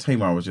Real. And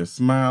Tamar was just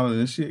smiling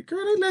and shit.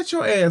 Girl, they let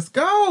your ass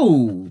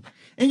go.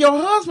 And your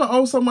husband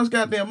owes so much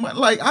goddamn money.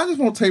 Like, I just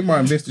want Tamar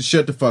and Vince to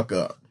shut the fuck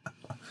up.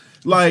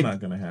 Like, it's not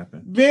gonna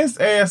happen. Vince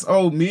ass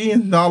owed $1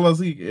 million.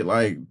 He,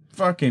 like,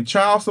 fucking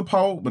child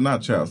support, but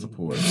not child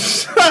support.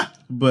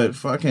 But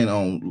fucking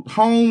on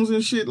homes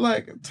and shit,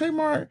 like,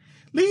 Tamar,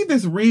 leave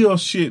this real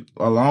shit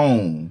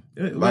alone.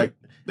 Like,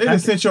 they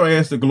just sent your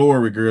ass to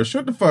glory, girl.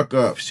 Shut the fuck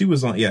up. She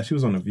was on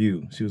The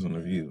View.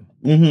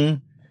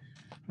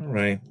 Mm-hmm. All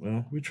right.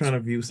 Well, we're trying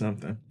to view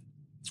something.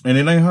 And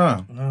it ain't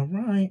her. All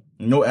right.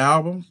 No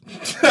albums.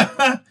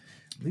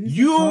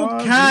 You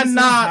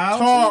cannot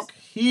talk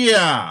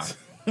here.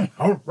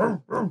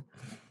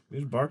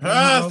 Bitch barking.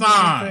 I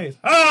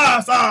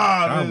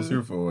was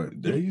here for it.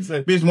 You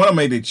say, bitch, one of them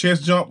made their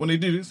chest jump when they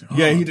did this.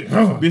 Yeah, he did.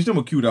 Bitch, them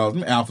were cute dolls.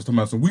 Them alphas talking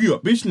about some we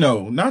up. Bitch,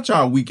 no. Not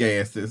y'all weak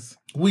asses.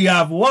 We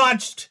have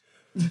watched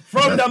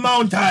from the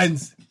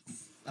mountains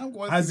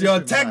as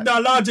your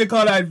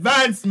technological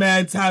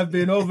advancements have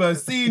been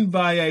overseen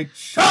by a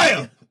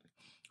child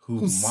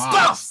who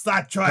scoffs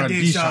at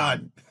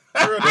tradition.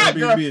 Girl, that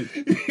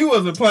bitch. He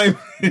wasn't playing.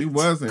 He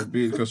wasn't,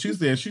 bitch. Because she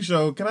said, she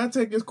showed, can I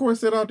take this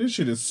corset off? This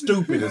shit is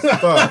stupid as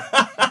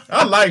fuck.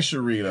 I like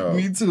Cherie, though.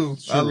 Me too.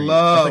 Cherie.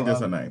 I think that's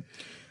her name.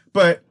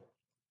 But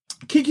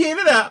kicking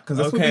it out, because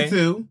that's what we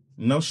do.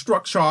 No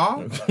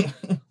structure,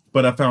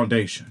 but a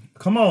foundation.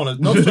 Come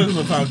on. No structure,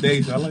 but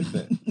foundation. I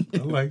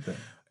like that.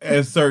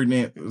 At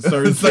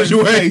certain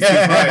situations,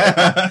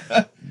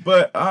 right?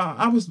 But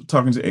I was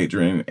talking to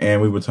Adrian,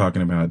 and we were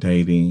talking about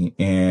dating,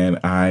 and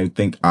I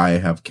think I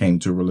have came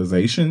to a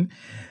realization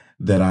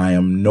that I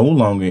am no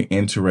longer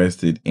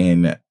interested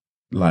in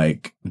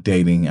like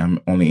dating. I'm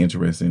only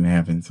interested in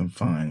having some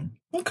fun.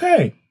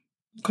 Okay.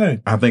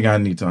 I think I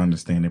need to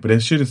understand it, but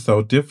that shit is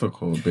so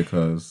difficult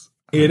because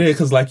it is,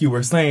 because like you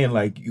were saying,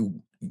 like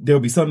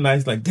there'll be some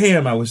nights like,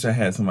 damn, I wish I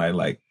had somebody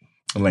like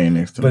laying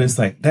next to me. But it's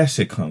like that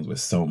shit comes with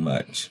so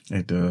much.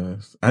 It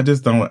does. I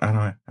just don't.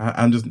 I'm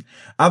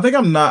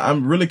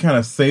really kind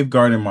of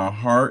safeguarding my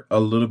heart a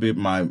little bit,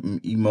 my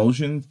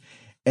emotions,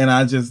 and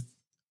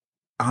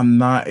I'm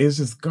not. It's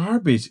just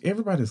garbage.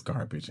 Everybody's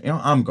garbage. You know,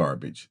 I'm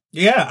garbage.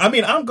 Yeah, I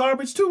mean, I'm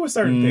garbage too with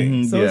certain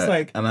things. So it's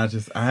like, and I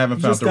haven't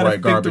found the right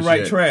garbage, the right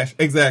yet. Trash.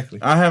 Exactly.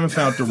 I haven't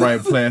found the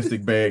right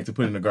plastic bag to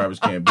put in the garbage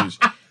can,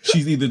 bitch.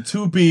 She's either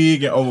too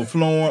big and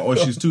overflowing, or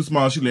she's too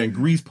small. She letting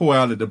grease pour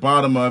out at the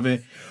bottom of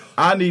it.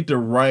 I need the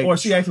right... Or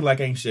she acting like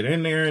ain't shit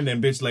in there, and then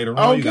bitch later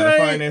on, you gotta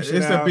find that shit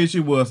it's out. A bitch,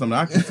 it was something.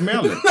 I can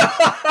smell it.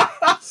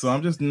 So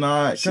I'm just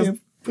not...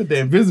 Put the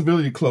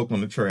invisibility cloak on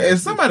the trash. And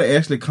somebody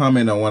actually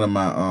commented on one of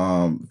my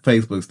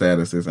Facebook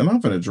statuses, and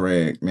I'm finna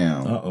drag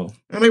now. Uh-oh.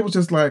 And they was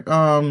just like,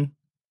 I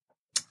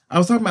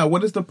was talking about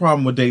what is the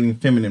problem with dating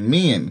feminine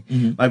men?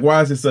 Mm-hmm. Like,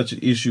 why is it such an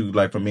issue,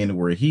 like for men to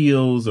wear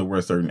heels or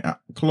wear certain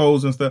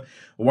clothes and stuff?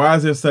 Why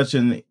is there such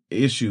an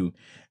issue?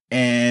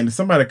 And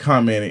somebody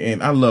commented,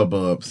 and I love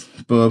Bubs.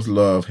 Bubs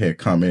Love had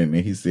commented,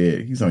 and he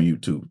said, he's on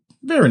YouTube.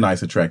 Very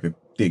nice, attractive,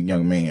 thick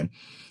young man.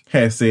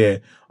 Had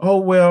said, oh,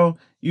 well,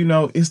 you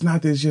know, it's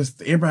not that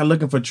just everybody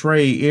looking for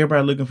trade.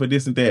 Everybody looking for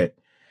this and that.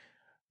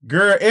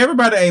 Girl,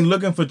 everybody ain't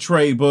looking for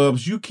trade,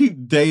 Bubs. You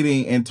keep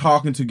dating and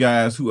talking to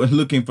guys who are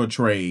looking for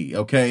trade,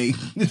 okay?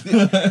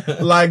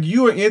 Like,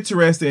 you are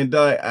interested in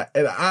that.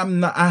 And I'm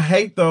not, I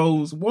hate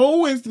those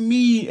woe is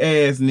me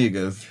ass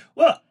niggas.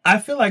 Well, I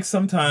feel like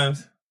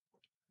sometimes...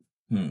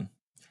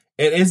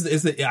 It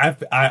is.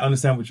 I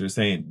understand what you're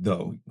saying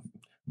though,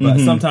 but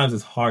sometimes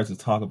it's hard to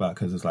talk about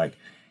because it's like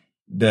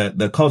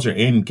the culture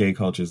in gay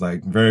culture is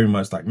like very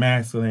much like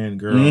masculine,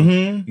 girl.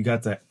 Mm-hmm. You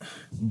got that,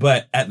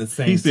 but at the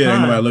same time, he said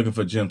ain't nobody looking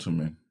for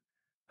gentlemen,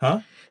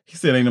 huh? He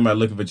said ain't nobody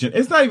looking for gentlemen.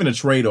 It's not even a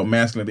trade or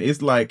masculine.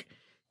 It's like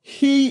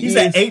he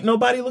said ain't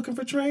nobody looking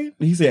for trade.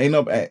 He said ain't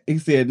no. He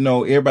said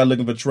no. Everybody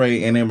looking for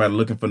trade and everybody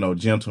looking for no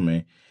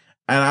gentleman.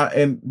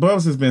 And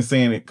Bubs has been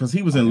saying it because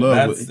he was in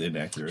love with.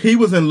 Inaccurate. He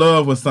was in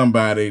love with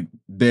somebody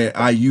that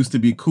I used to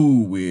be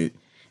cool with,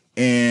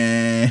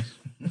 and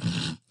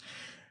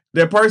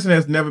that person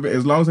has never been.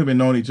 As long as they've been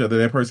knowing each other,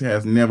 that person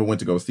has never went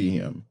to go see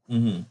him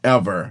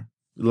ever.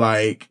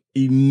 Like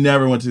he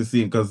never went to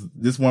see him because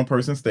this one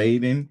person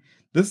stayed in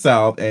the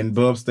South and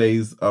Bubs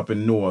stays up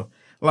in North.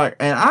 Like,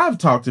 and I've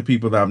talked to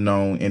people that I've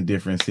known in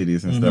different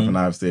cities and stuff, and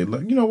I've said,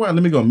 look, you know what?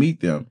 Let me go meet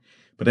them,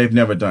 but they've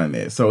never done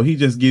that. So he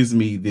just gives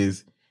me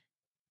this.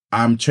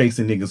 I'm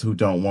chasing niggas who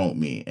don't want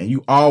me. And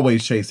you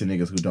always chasing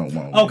niggas who don't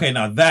want me. Okay,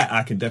 now that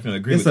I can definitely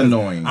agree with. It's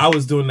annoying. I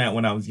was doing that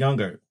when I was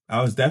younger.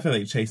 I was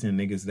definitely chasing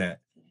niggas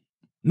that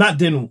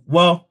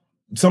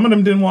some of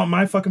them didn't want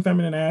my fucking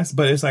feminine ass,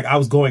 but it's like I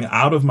was going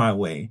out of my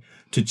way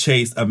to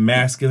chase a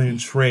masculine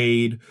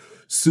trade,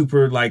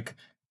 super like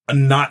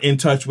not in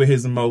touch with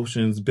his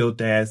emotions,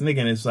 built ass nigga.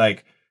 And it's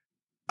like,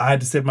 I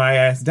had to sit my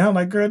ass down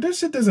like, girl, this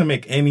shit doesn't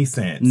make any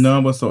sense.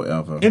 None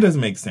whatsoever. It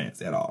doesn't make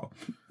sense at all.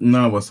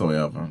 None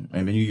whatsoever.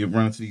 And then you get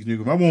running to these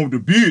niggas, I want the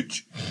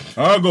bitch.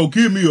 I'll go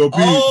give me a bitch.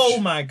 Oh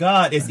my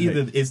God. It's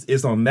either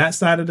it's on that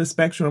side of the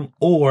spectrum,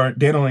 or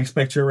they don't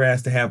expect your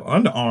ass to have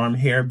underarm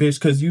hair, bitch,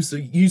 because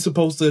you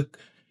supposed to,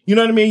 you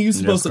know what I mean? You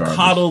supposed to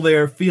coddle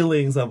their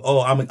feelings of,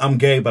 oh, I'm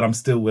gay, but I'm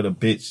still with a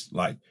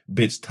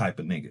bitch type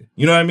of nigga.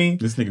 You know what I mean?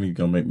 This nigga need to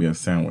go make me a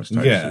sandwich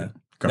type shit.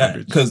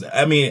 Because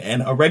I mean,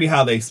 and already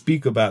how they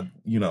speak about,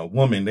 you know,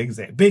 woman, they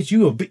say, bitch,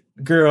 you a big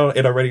girl.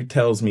 It already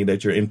tells me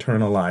that you're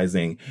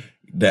internalizing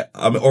that,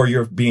 or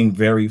you're being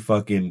very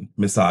fucking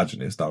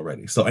misogynist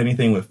already. So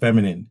anything with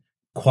feminine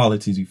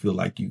qualities, you feel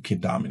like you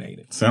can dominate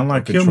it. Sound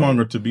like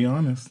Killmonger, to be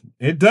honest.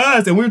 It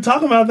does. And we were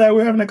talking about that. We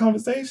were having that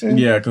conversation.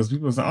 Yeah, because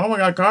people say, oh my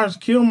God, gosh,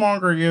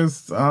 Killmonger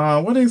is,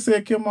 what they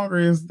said,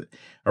 Killmonger is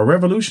a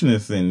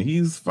revolutionist and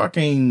he's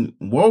fucking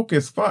woke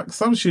as fuck,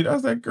 some shit. I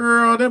was like,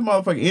 girl, that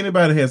motherfucker,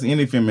 anybody that has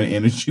any feminine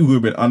energy would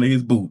have been under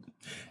his boot.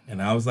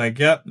 And I was like,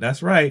 yep,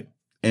 that's right.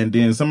 And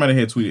then somebody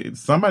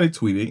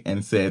tweeted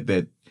and said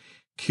that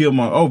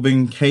Killmonger,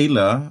 Ben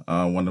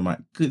Kayla, one of my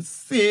good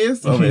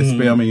sis over at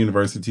Spelman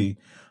University,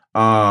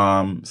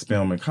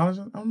 Spelman College.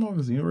 I don't know if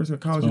it's the University of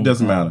College. It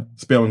doesn't matter.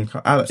 Spelman.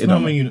 I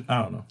don't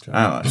know.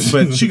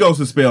 But she goes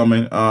to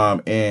Spelman,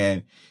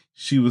 and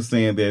she was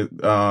saying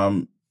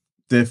that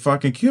that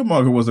fucking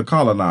Killmonger was a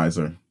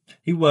colonizer.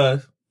 He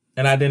was,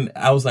 and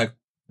I was like,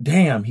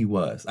 damn, he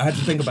was. I had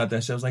to think about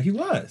that shit. I was like, he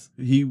was.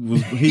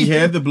 He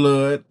had the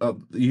blood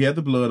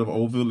of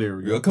old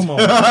Valyria. Come on,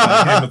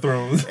 Game of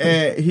Thrones.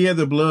 And he had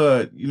the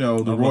blood,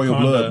 the royal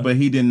blood, but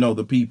he didn't know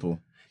the people.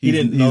 He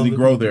didn't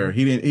grow there.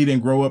 He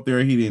didn't grow up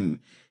there. He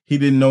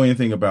didn't know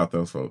anything about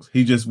those folks.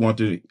 He just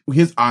wanted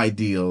his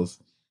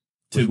ideals,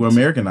 which were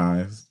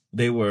Americanized.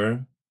 They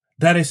were.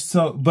 That is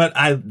so. But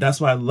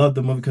that's why I love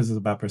the movie, because it's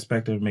about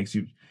perspective. It makes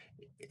you.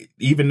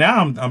 Even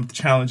now, I'm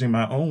challenging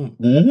my own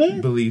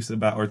beliefs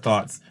or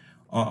thoughts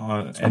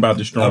about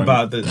destroying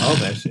all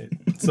that shit.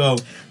 So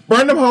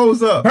burn them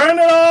hoes up. Burn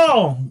it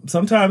all.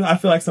 Sometimes I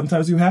feel like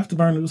you have to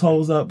burn those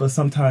hoes up, but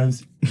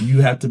sometimes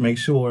you have to make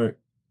sure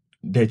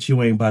that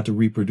you ain't about to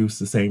reproduce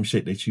the same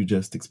shit that you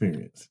just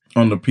experienced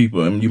on the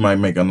people, and you might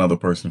make another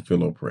person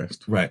feel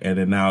oppressed. Right, and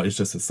then now it's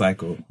just a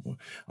cycle,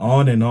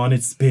 on and on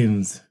it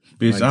spins.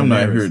 Bitch, like I'm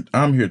not here.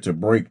 I'm here to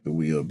break the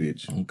wheel,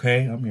 bitch.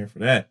 Okay, I'm here for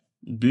that,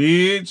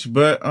 bitch.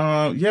 But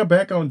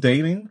back on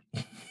dating.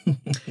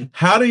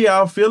 How do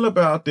y'all feel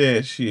about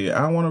that shit?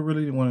 I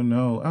really want to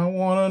know. I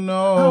want to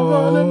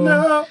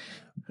know.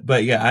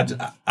 But yeah,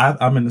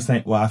 I'm in the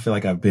same. Well, I feel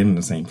like I've been in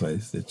the same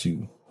place that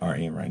you are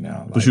in right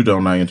now. Like, but you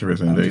don't not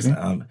interested in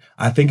dating?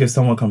 I think if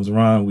someone comes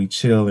around, we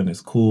chill and it's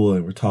cool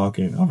and we're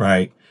talking, all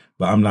right.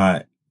 But I'm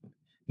not.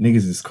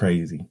 Niggas is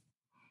crazy,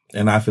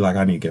 and I feel like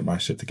I need to get my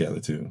shit together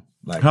too.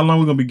 Like, how long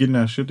we gonna be getting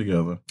our shit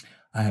together?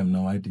 I have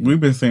no idea. We've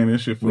been saying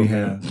this shit for a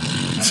minute.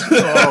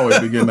 We'll always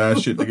be getting our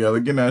shit together,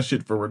 getting our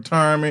shit for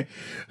retirement,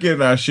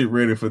 getting our shit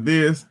ready for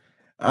this.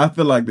 I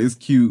feel like it's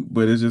cute,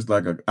 but it's just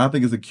like I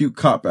think it's a cute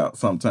cop out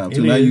sometimes.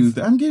 And I use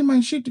I'm getting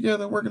my shit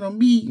together, working on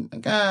me. My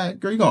God,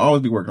 girl, you're gonna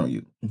always be working on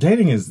you.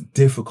 Dating is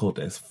difficult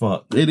as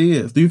fuck. It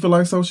is. Do you feel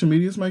like social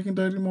media is making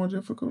dating more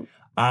difficult?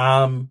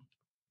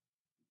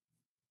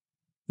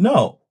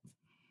 No.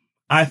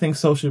 I think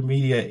social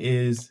media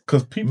is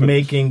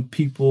making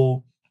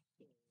people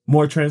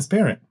more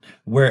transparent.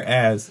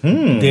 Whereas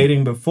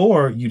dating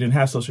before, you didn't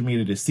have social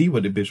media to see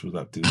what the bitch was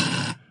up to.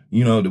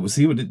 To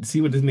see what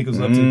this nigga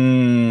was up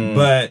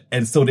to.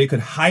 And so they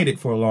could hide it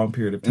for a long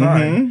period of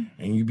time.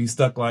 And you'd be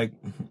stuck like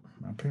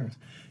my parents.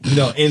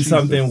 In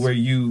something where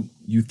you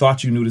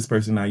thought you knew this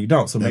person, now you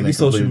don't. So maybe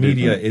social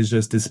media is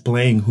just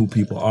displaying who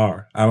people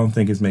are. I don't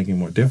think it's making it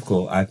more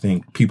difficult. I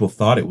think people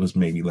thought it was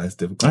maybe less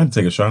difficult. I'd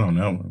take a shot on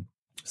that one.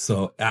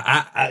 So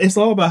it's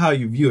all about how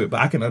you view it,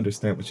 but I can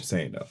understand what you're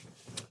saying, though.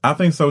 I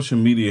think social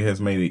media has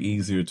made it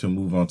easier to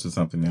move on to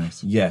something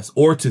else. Yes,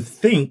 or to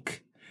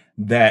think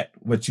that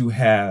what you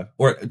have,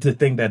 or to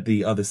think that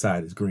the other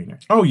side is greener.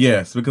 Oh,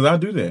 yes, because I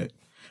do that.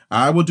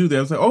 I will do that.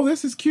 I'll say, oh,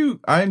 this is cute.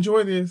 I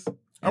enjoy this.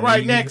 All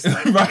right, next.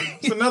 Right.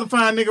 It's another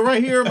fine nigga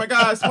right here. My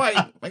God, it's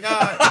white. My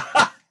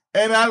God.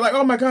 And I'm like,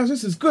 oh my gosh,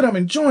 this is good. I'm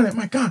enjoying it.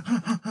 My God.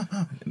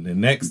 And the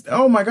next.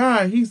 Oh my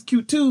God, he's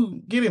cute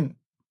too. Get him.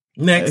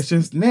 Next. It's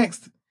just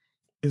next.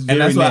 It's very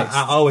and that's next.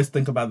 Why I always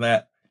think about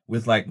that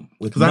with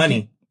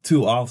money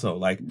too also.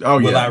 Like,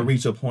 will I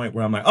reach a point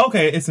where I'm like,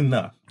 okay, it's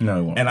enough. No,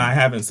 it won't. And I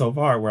haven't so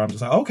far where I'm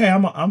just like, okay,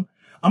 I'm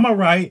all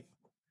right.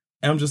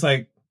 And I'm just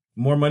like,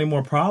 more money,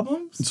 more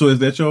problems. So is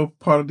that your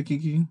part of the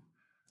kiki?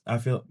 I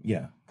feel,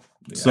 yeah.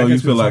 So you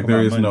feel like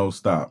there is no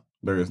stop.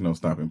 There is no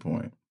stopping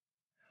point.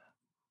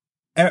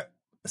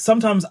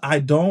 Sometimes I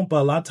don't,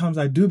 but a lot of times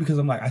I do, because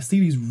I'm like, I see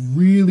these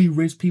really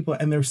rich people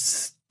and they're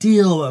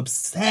still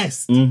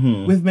obsessed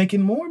with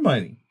making more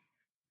money.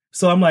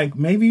 So I'm like,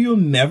 maybe you'll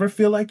never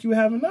feel like you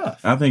have enough.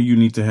 I think you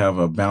need to have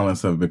a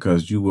balance of it,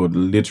 because you will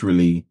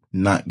literally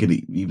not get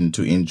even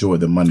to enjoy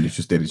the money that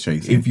you're steady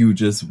chasing. If you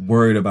just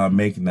worried about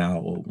making that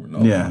over and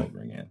over and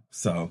over again.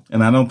 So,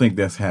 and I don't think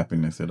that's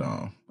happiness at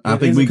all. I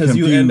think because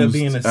you end up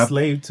being a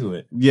slave to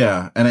it.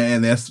 Yeah,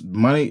 and that's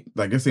money.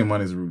 Like I said,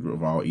 money is the root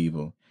of all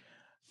evil.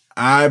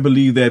 I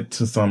believe that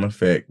to some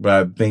effect, but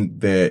I think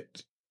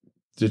that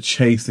the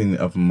chasing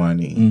of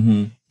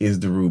money is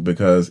the root,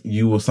 because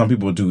some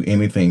people will do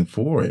anything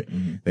for it.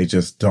 They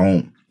just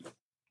don't.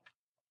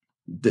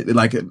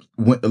 Like,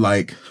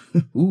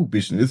 ooh,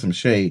 bitch, there's some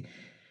shade.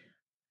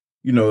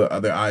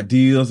 Their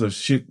ideals of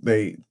shit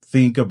they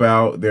think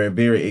about, their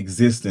very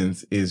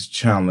existence is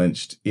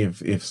challenged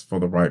if it's for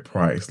the right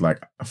price.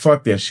 Like,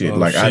 fuck that shit.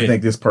 Shit. I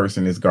think this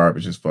person is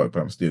garbage as fuck,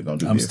 but I'm still gonna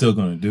do this. I'm still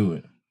gonna do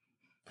it.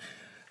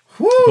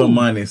 For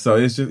money. So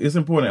it's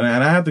important.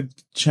 And I have to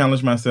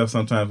challenge myself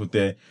sometimes with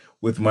that,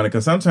 with money.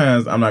 Because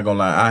sometimes, I'm not gonna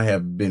lie, I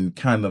have been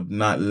kind of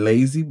not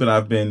lazy, but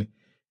I've been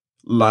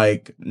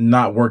like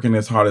not working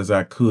as hard as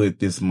I could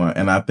this month.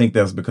 And I think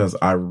that's because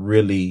I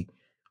really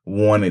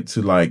wanted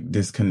to like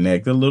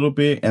disconnect a little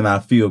bit, and I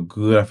feel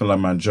good. I feel like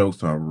my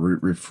jokes are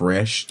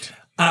refreshed.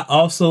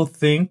 I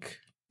think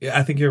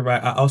you're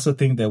right. I also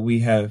think that we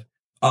have,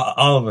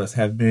 all of us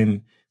have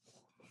been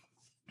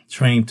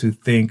trained to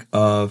think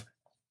of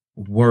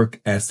work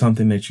as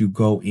something that you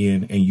go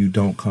in and you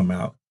don't come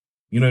out.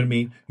 You know what I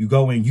mean? You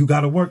go in, you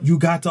got to work. You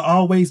got to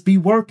always be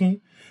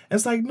working.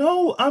 It's like,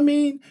 no, I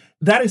mean,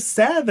 that is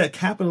sad that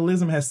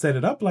capitalism has set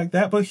it up like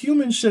that, but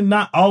humans should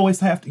not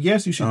always have to.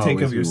 Yes, you should take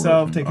care of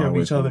yourself, take care of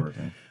each other,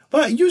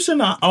 but you should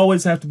not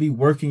always have to be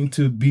working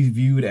to be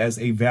viewed as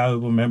a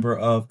valuable member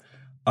of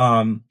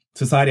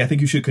society. I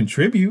think you should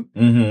contribute,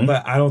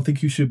 but I don't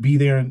think you should be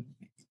there in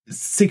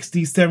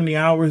 60, 70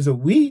 hours a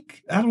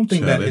week. I don't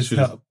think that is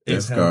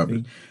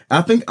healthy.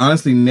 I think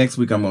honestly, next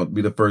week I'm gonna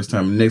be the first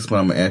time. Next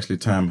one I'm gonna actually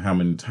time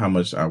how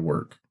much I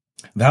work.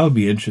 That would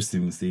be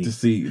interesting to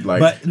see.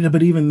 But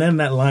even then,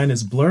 that line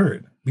is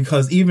blurred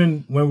because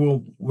even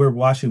when we're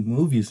watching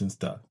movies and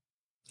stuff,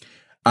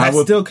 that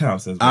still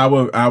counts as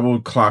work. I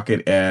will clock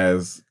it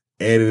as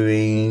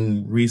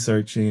editing,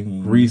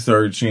 researching,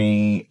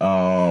 writing,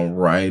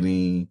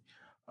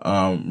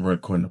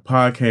 recording the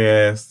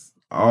podcast.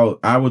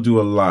 I will do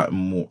a lot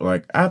more.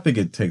 Like, I think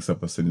it takes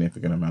up a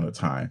significant amount of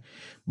time,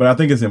 but I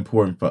think it's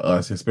important for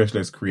us, especially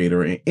as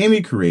creator and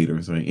any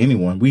creators or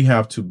anyone, we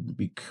have to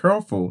be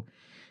careful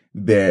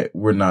that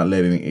we're not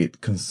letting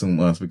it consume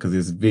us because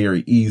it's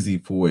very easy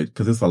for it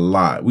because it's a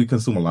lot. We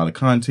consume a lot of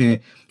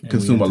content,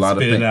 consume a lot of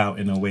things. Spit it out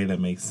in a way that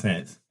makes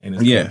sense and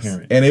it's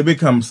coherent. And it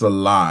becomes a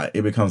lot.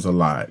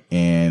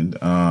 And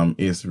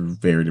it's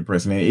very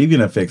depressing. And it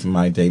even affects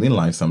my dating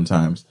life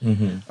sometimes.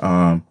 And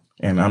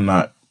I'm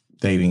not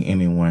dating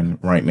anyone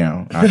right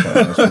now. I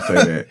should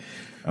say that.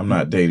 I'm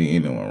not dating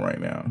anyone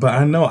right now. But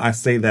I know I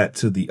say that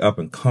to the up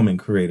and coming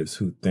creators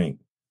who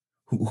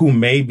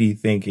may be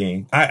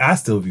thinking, I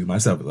still view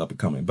myself as up and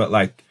coming, but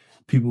like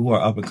people who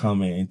are up and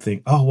coming and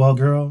think, oh, well,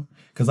 girl,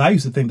 because I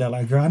used to think that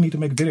like, girl, I need to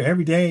make a video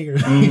every day, or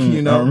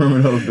you know, I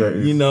remember those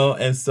days, you know,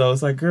 and so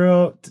it's like,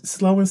 girl,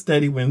 slow and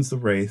steady wins the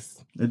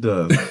race. It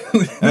does.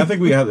 And I think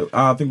we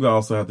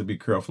also have to be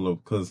careful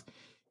of because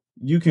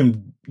you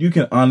can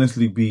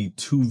honestly be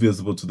too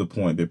visible to the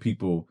point that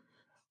people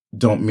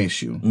don't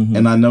miss you.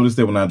 And I noticed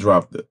that when I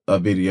dropped a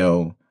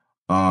video,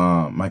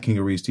 my King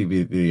of Reach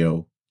TV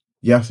video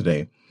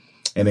yesterday.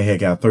 And they had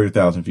got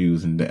 30,000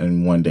 views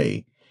in one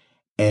day.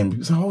 And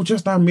people say, oh,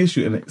 just I miss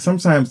you. And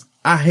sometimes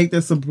I hate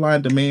that supply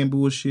and demand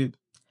bullshit.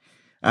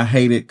 I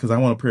hate it because I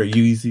want a pair of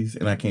Yeezys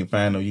and I can't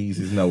find no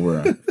Yeezys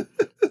nowhere.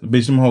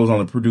 Bitch, them hoes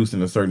only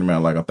producing a certain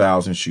amount, like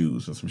 1,000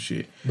 shoes or some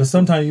shit. But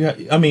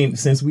sometimes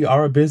since we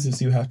are a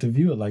business, you have to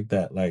view it like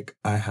that. Like,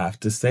 I have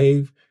to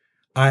save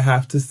my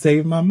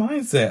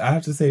mindset. I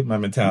have to save my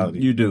mentality.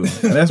 You do.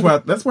 And that's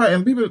why,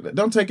 and people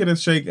don't take it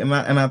as shake. And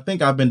I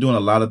think I've been doing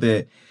a lot of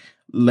that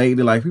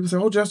lately. Like people say,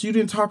 oh, Just, you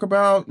didn't talk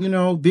about,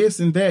 this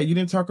and that. You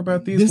didn't talk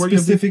about this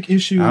specific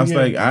issue. I was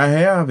like, I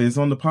have. It's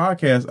on the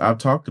podcast. I've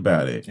talked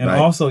about it. And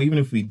also, even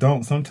if we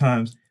don't,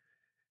 sometimes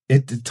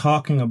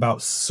talking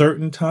about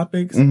certain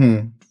topics,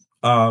 it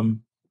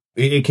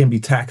can be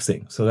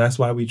taxing. So that's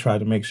why we try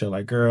to make sure,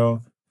 like,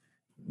 girl,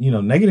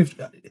 negative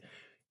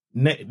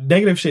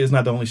shit is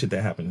not the only shit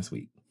that happened this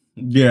week.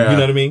 Yeah. You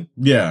know what I mean?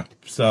 Yeah.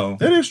 So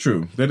that is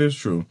true.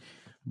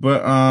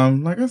 But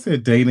like I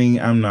said, dating,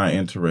 I'm not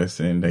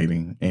interested in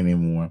dating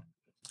anymore.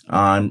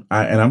 I'm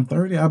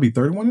 30. I'll be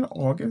 31 in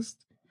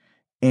August.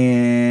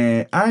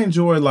 And I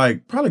enjoy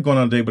probably going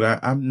on a date, but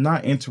I'm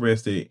not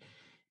interested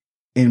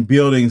in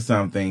building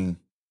something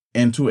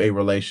into a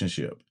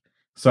relationship.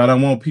 So I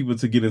don't want people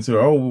to get into,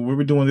 oh,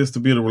 we're doing this to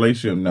build a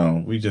relationship.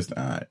 No, we just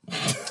not.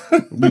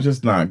 We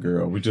just not,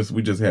 girl. We just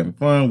having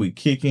fun. We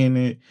kicking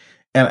it.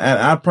 And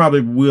I probably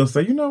will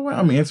say, you know what?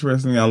 I'm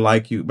interested in you. I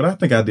like you. But I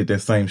think I did that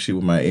same shit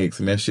with my ex,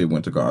 and that shit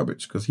went to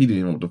garbage because he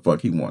didn't know what the fuck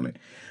he wanted.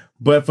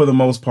 But for the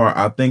most part,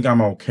 I think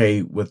I'm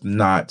okay with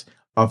not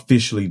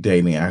officially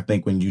dating. I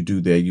think when you do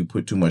that, you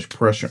put too much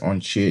pressure on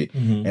shit,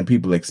 and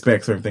people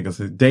expect certain things.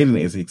 Because dating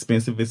is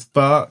expensive as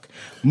fuck.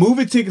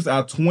 Movie tickets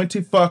are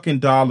 $20 fucking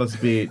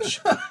bitch.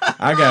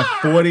 I got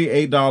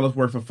 $48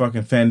 worth of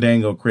fucking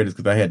Fandango credits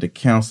because I had to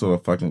cancel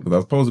because I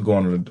was supposed to go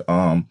on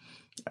the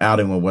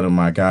outing with one of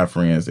my guy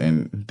friends,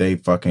 and they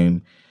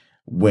fucking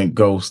went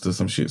ghost or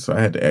some shit. So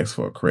I had to ask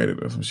for a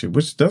credit or some shit,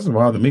 which doesn't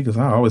bother me because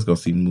I always go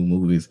see new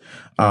movies.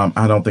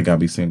 I don't think I'll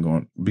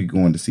be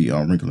going to see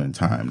Wrinkle in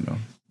Time though.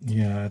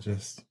 Yeah,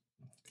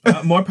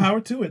 more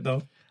power to it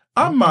though.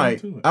 I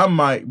might,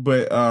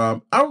 but I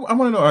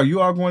want to know: are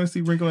you all going to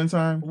see Wrinkle in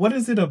Time? What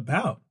is it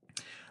about?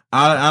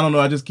 I don't know.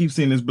 I just keep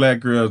seeing this black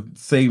girl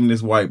saving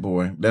this white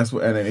boy. That's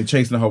what, and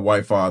chasing her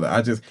white father.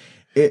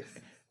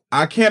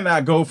 I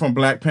cannot go from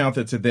Black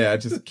Panther to that. I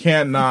just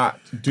cannot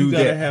do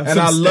that. And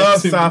I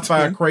love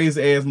sci-fi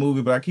crazy ass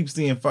movie, but I keep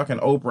seeing fucking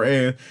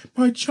Oprah ass.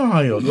 My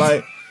child,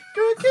 like,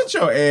 girl, get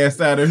your ass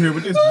out of here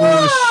with this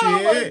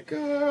bullshit.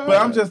 But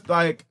I'm just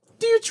like,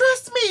 do you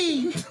trust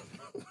me?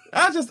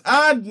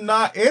 I'm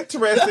not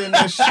interested in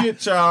this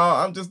shit,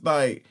 y'all. I'm just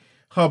like,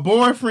 her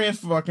boyfriend's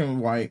fucking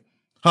white.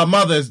 Her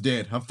mother's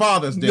dead. Her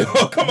father's dead.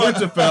 No,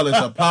 Winterfell is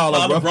a pile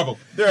of rubble.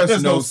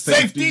 There's no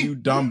safety, you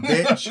dumb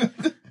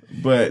bitch.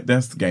 But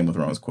that's the Game of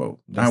Thrones quote.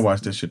 I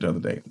watched this shit the other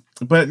day.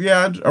 But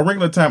yeah, A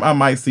Wrinkle in Time, I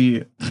might see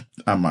it.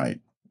 I might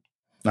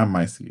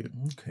see it.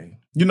 Okay.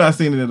 You're not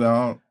seeing it at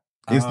all?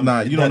 It's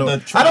not. You don't know.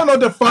 I don't know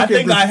what the fuck I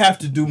think I have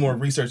to do more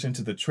research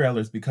into the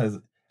trailers because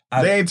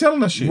they ain't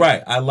telling us shit.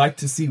 Right. I like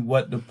to see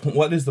what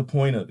is the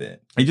point of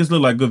it. It just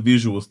look like good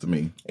visuals to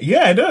me.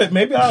 Yeah, it does.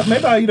 Maybe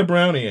I'll eat a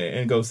brownie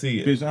and go see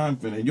it. Bitch, I'm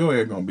finna. Your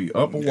ass gonna be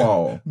up a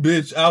wall.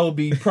 Bitch, I will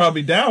be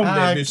probably down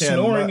there, bitch,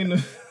 snoring in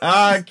the.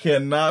 I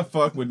cannot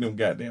fuck with them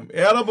goddamn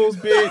edibles,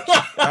 bitch.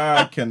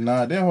 I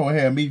cannot. That whole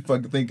had me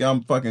fucking think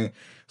I'm fucking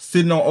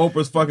sitting on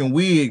Oprah's fucking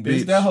wig,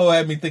 bitch. That whole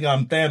had me think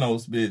I'm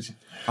Thanos, bitch.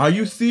 Are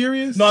you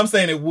serious? No, I'm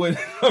saying it would.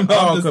 I'm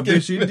because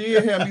bitch, you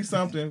did have me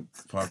something.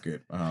 Fuck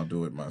it, I'll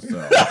do it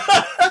myself.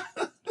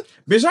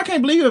 Bitch, I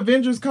can't believe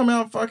Avengers come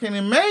out fucking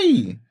in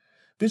May.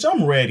 Bitch,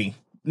 I'm ready.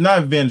 Not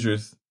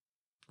Avengers.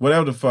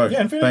 Whatever the fuck.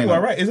 Yeah, Infinity War,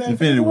 right? Is that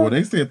Infinity War?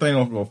 They said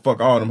Thanos gonna fuck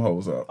all them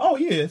hoes up. Oh,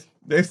 yes.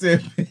 They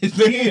said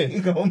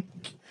that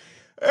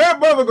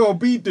brother gonna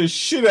beat the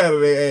shit out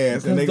of their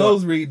ass. And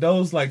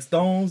those like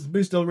stones,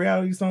 bitch, those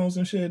reality stones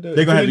and shit.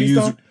 They're gonna have to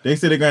use. They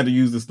said they're gonna have to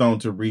use the stone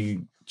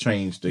to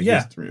change the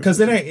history. Because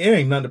it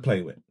ain't nothing to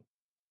play with.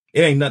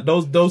 It ain't not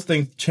those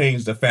things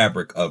change the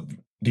fabric of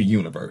the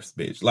universe,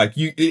 bitch. Like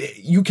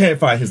you can't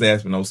fight his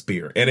ass with no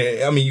spear,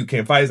 and you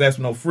can't fight his ass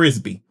with no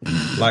frisbee,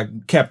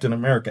 like Captain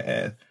America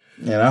ass.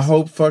 And I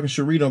hope fucking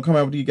Cherie don't come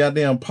out with these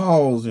goddamn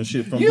paws and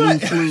shit from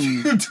Blue's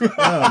Clues.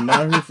 I'm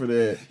not here for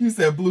that. You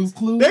said Blue's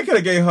Clues? They could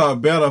have gave her a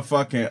better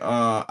fucking.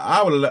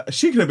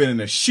 She could have been in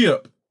the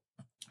ship.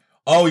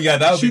 Oh yeah,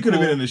 that would she be could have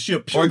cool. been in the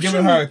ship, or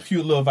giving her a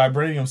cute little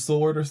vibranium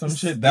sword or some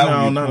shit. That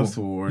would be not cool. A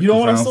sword. You don't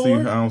want a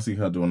sword? I don't see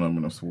her doing nothing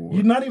with a sword.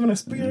 You're not even a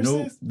spear,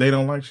 nope. Sis? They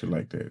don't like shit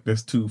like that.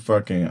 That's too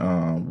fucking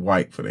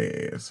white for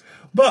their ass.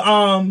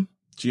 But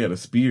she had a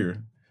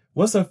spear.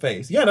 What's her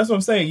face? Yeah, that's what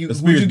I'm saying.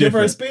 Would you give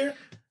her a spear?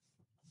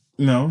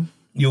 No.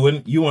 You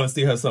wouldn't. You want to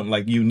see her something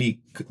like unique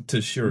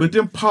to Shuri. But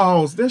them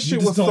paws, that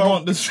shit was so.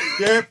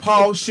 That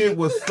paw shit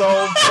was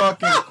so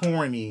fucking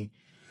corny.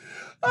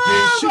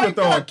 Bitch, she was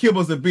throwing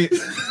kibbles a bit.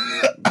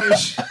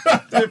 Bitch,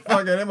 that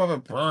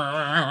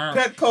motherfucker.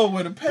 Petco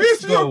with a Petco.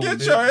 Bitch, you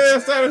get your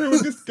ass out of here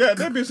with this guy.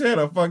 That bitch had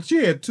a fuck. She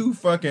had 2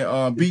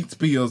 fucking Beats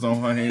pills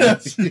on her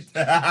hands.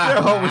 That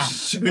hoe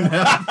was shooting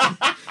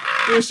out.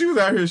 Bitch, she was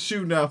out here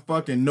shooting out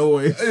fucking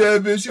noise. Yeah,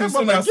 bitch, she was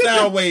shooting out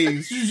sound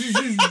waves.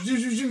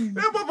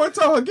 That motherfucker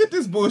told her, get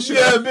this bullshit.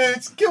 Yeah,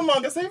 bitch.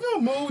 Killmonger say, if you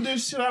don't move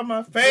this shit out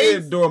my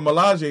face. Yeah, Dora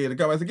Milaje had to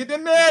come and say, get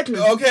that necklace.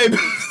 Okay, get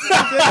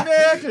that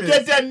necklace.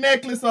 Get that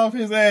necklace off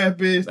his ass,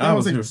 bitch. I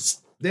was like,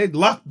 they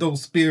locked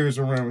those spears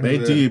around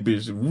his ass. They did,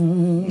 bitch.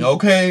 Ooh.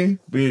 Okay.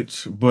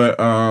 Bitch. But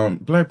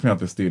Black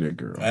Panther's still that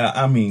girl.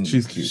 I mean,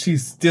 she's cute.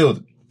 She's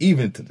still,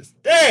 even to this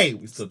day,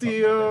 we still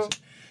talking about that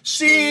shit.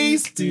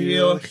 She's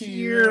still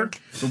here.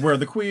 But we're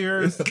the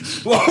queers.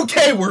 Well,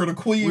 okay, we're the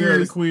queers. We're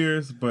the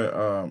queers.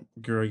 But,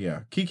 girl,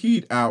 yeah.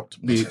 Kiki'd out,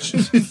 bitch.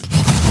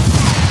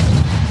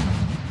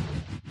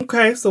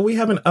 Okay, so we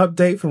have an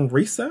update from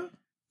Risa.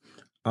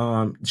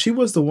 She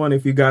was the one,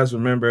 if you guys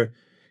remember,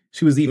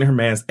 she was eating her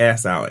man's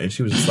ass out, and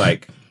she was just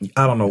like,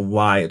 I don't know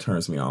why it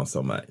turns me on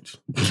so much.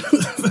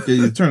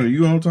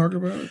 You want to talk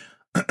about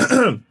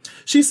it?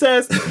 She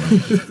says...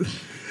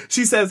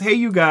 She says, hey,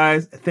 you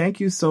guys, thank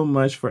you so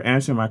much for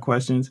answering my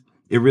questions.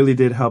 It really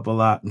did help a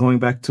lot. Going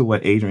back to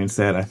what Adrian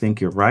said, I think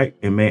you're right.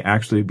 It may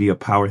actually be a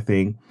power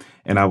thing,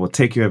 and I will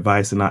take your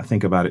advice and not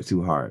think about it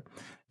too hard.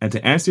 And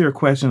to answer your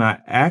question, I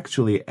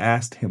actually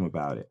asked him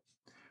about it.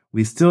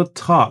 We still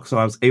talk, so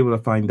I was able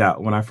to find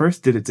out. When I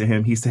first did it to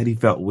him, he said he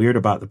felt weird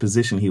about the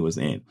position he was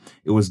in.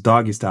 It was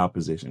doggy style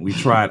position. We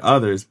tried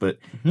others, but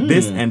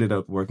this ended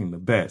up working the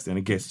best. And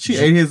it gets... She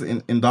ate his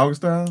in doggy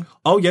style?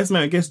 Oh, yes,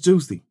 man. It gets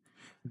juicy.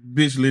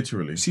 Bitch,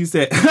 literally. He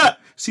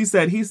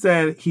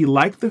said he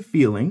liked the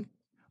feeling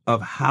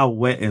of how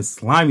wet and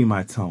slimy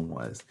my tongue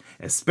was,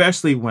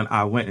 especially when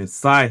I went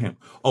inside him.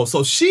 Oh,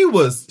 so she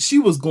was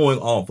going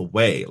all the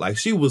way. Like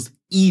she was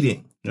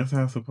eating. That's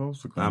how it's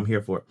supposed to go. I'm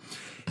here for it.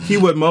 He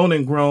would moan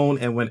and groan,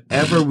 and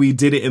whenever we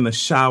did it in the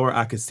shower,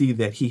 I could see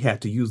that he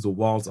had to use the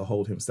walls to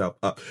hold himself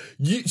up.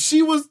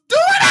 She was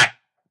doing it!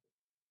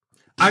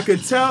 I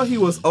could tell he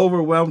was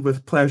overwhelmed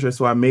with pleasure,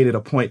 so I made it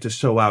a point to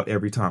show out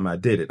every time I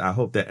did it. I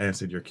hope that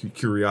answered your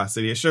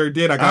curiosity. It sure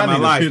did. I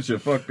need a picture.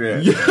 Fuck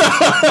that.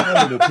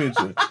 I need a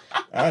picture.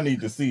 I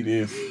need to see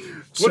this.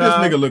 What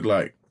does this nigga look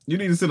like? You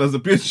need to send us a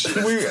picture.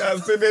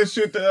 Send that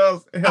shit to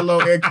us.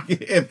 Hello,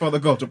 at For the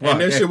Culture Podcast.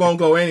 And that shit won't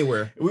go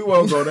anywhere. We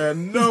won't go there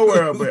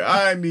nowhere, but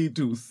I need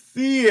to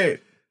see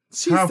it.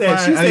 She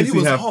said he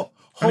was holding up the wall.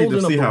 I need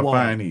to see how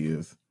fine he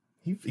is.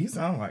 He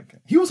sounded like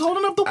it. He was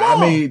holding up the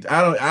wall. I mean,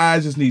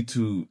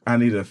 I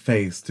need a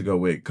face to go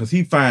with, because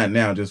he fine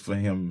now just for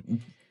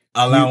him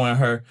allowing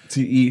her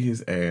to eat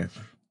his ass.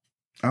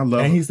 I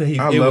love. And he said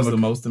it was the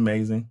most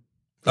amazing.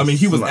 I mean,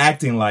 he was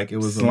acting like it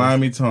was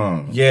slimy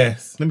tongue.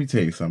 Yes. Let me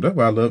tell you something. That's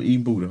why I love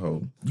eating booty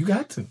hole. You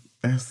got to.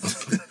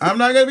 I'm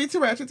not gonna be too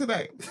ratchet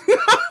today.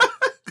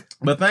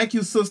 But thank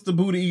you, Sister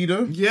Booty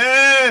Eater.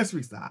 Yes,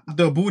 Risa.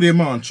 The Booty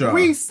Mantra.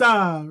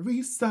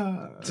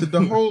 Risa. To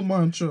the whole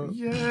mantra.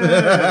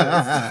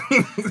 Yes.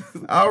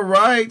 All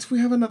right. We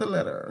have another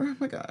letter. Oh,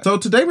 my God. So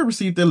today we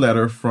received a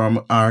letter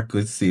from our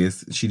good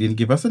sis. She didn't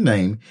give us a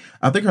name.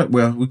 I think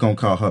we're going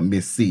to call her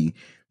Miss C.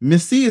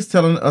 Miss C is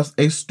telling us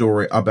a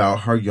story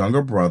about her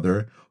younger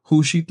brother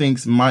who she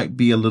thinks might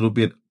be a little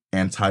bit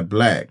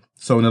anti-black.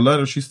 So in the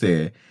letter she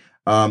said,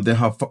 that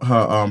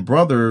her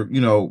brother,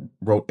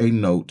 wrote a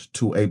note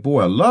to a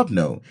boy, a love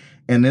note.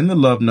 And in the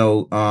love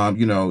note,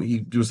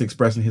 he was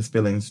expressing his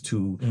feelings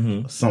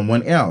to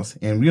someone else.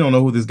 And we don't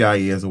know who this guy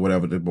is or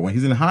whatever, but when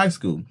he's in high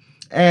school.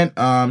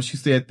 And she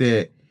said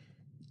that,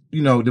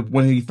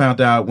 when he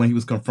found out, when he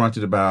was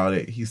confronted about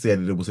it, he said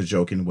that it was a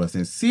joke and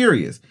wasn't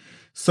serious.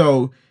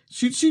 So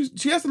she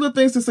has some little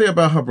things to say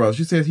about her brother.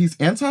 She says he's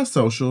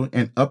antisocial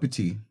and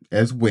uppity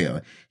as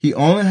well. He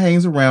only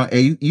hangs around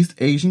East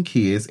Asian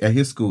kids at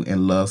his school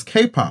and loves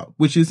K-pop,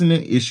 which isn't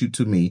an issue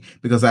to me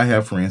because I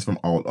have friends from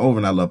all over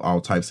and I love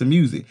all types of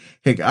music.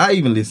 Heck, I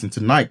even listen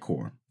to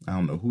Nightcore. I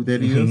don't know who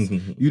that is.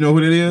 You know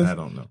who that is? I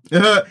don't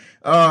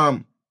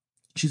know.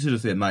 She should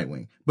have said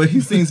Nightwing, but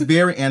he seems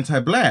very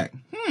anti-black.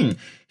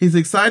 He's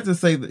excited to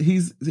say that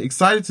he's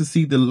excited to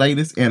see the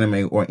latest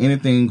anime or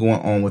anything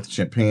going on with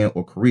Japan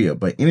or Korea,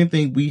 but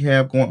anything we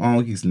have going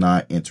on, he's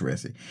not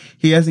interested.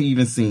 He hasn't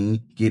even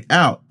seen Get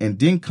Out and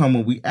didn't come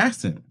when we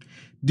asked him.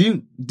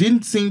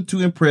 Didn't seem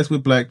too impressed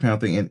with Black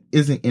Panther and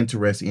isn't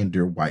interested in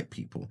dear white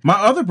people. My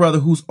other brother,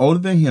 who's older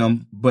than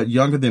him but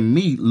younger than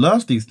me,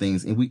 loves these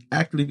things and we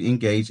actively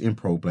engage in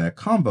pro-black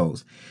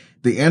combos.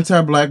 The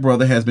anti-black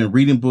brother has been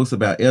reading books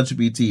about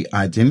LGBT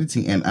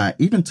identity, and I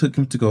even took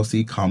him to go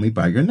see Call Me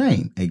By Your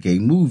Name, a gay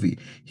movie.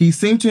 He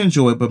seemed to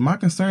enjoy it, but my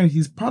concern is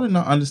he's probably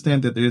not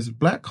understand that there's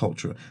black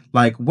culture,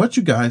 like what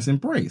you guys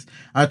embrace.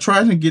 I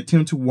tried to get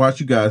him to watch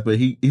you guys, but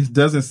he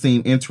doesn't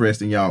seem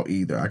interested in y'all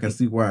either. I can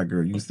see why,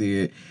 girl. You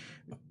said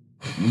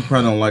you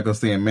probably don't like us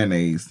saying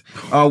mayonnaise.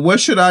 What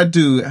should I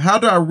do? How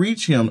do I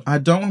reach him? I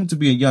don't want him to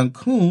be a young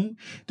coon.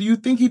 Do you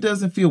think he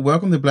doesn't feel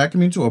welcome in the black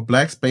community or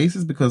black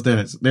spaces because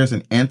there's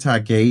an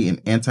anti-gay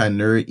and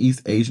anti-nerd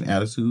East Asian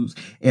attitudes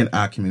in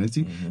our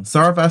community?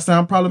 Sorry if I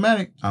sound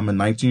problematic. I'm a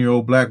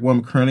 19-year-old black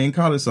woman currently in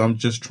college, so I'm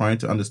just trying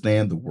to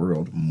understand the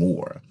world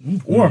more.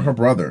 Or her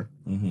brother.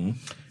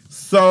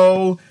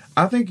 So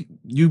I think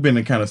you've been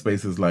in kind of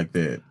spaces like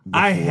that before.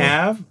 I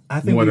have.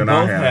 I think we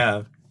both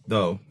have.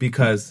 Though,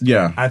 because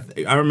I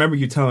remember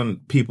you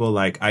telling people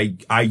like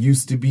I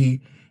used to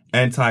be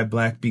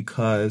anti-black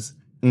because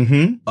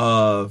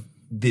of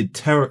the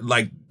terror,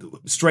 like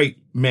straight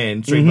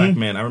black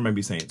men. I remember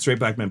you saying straight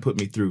black men put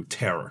me through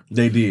terror.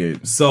 They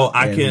did. So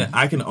I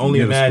can only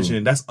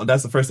imagine. That's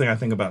the first thing I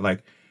think about.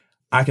 Like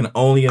I can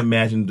only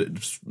imagine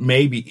that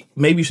maybe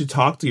you should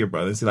talk to your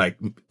brother and say like,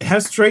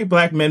 have straight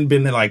black men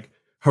been like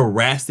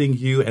harassing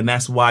you, and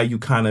that's why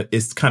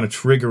it's kind of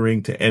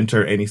triggering to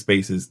enter any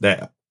spaces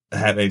that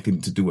have anything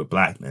to do with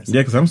blackness.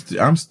 Yeah, because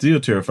I'm still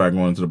terrified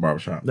going to the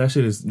barbershop. That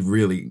shit is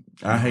really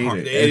I hate hard.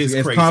 it. It is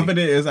as crazy.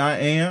 Confident as I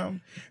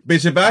am,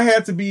 bitch. If I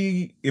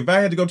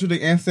had to go to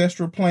the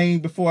ancestral plane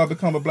before I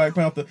become a Black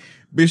Panther,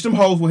 bitch, them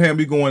hoes will have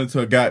me going into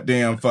a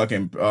goddamn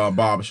fucking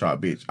barbershop,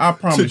 bitch. I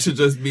promise. to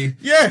just be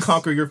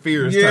conquer your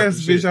fears.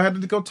 Yes, bitch. I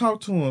had to go talk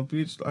to him,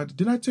 bitch.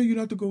 Did I tell you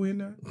not to go in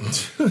there?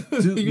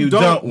 you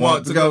don't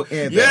want to go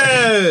in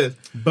there. Yes.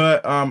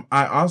 But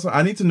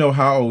I need to know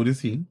how old is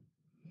he.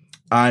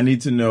 I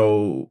need to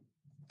know,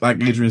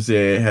 like Adrian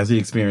said, has he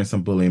experienced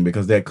some bullying?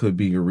 Because that could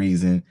be a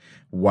reason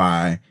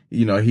why,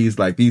 he's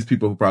like these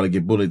people who probably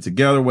get bullied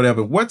together,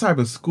 whatever. What type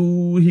of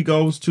school he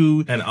goes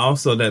to. And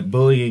also that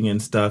bullying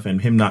and stuff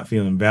and him not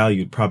feeling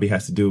valued probably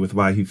has to do with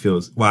why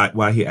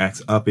he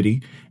acts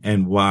uppity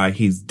and why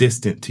he's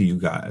distant to you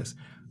guys.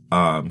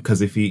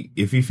 Cause if he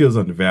feels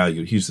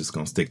undervalued, he's just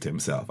going to stick to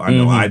himself. I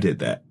know I did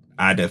that.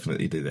 I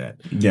definitely did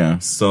that. Yeah.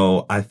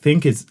 So I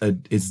think it's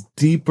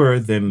deeper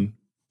than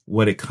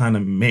what it kind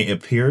of may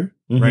appear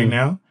right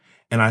now.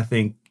 And I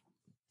think,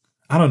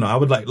 I don't know, I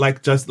would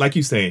like just like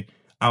you say,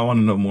 I want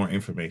to know more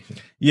information.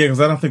 Yeah, because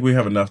I don't think we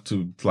have enough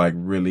to like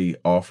really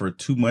offer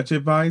too much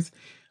advice.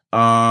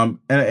 And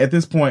at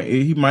this point,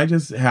 he might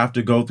just have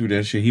to go through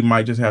that shit. He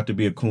might just have to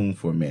be a coon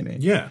for a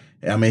minute. Yeah.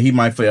 I mean, he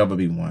might forever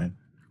be one.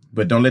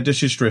 But don't let this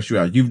shit stress you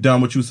out. You've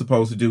done what you're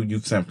supposed to do.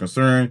 You've some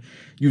concern.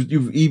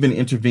 You've even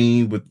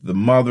intervened with the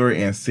mother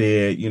and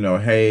said,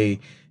 hey,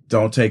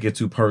 don't take it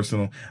too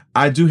personal.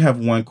 I do have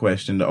one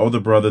question. The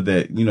older brother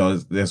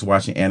that, that's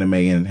watching anime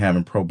and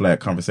having pro-black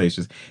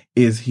conversations,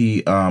 is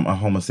he a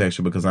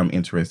homosexual? Because I'm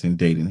interested in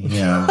dating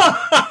him.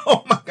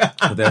 Oh my God.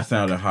 But that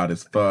sounded hot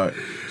as fuck.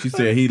 She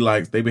said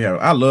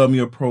I love me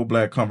a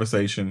pro-black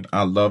conversation.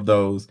 I love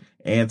those.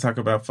 And talk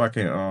about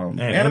fucking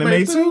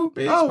anime too.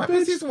 Bitch. Oh, my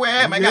pussy's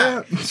wet, my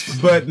God.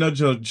 But no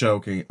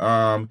joking.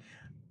 I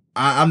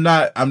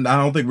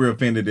don't think we're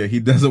offended that he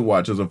doesn't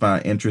watch us or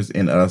find interest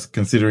in us,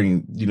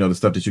 considering, the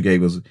stuff that you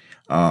gave us.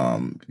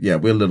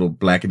 We're a little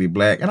blackety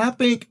black. And I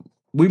think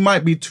we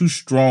might be too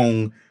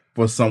strong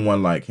for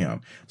someone like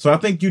him. So I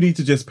think you need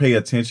to just pay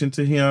attention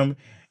to him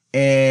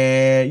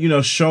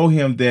and, show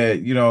him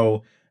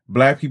that,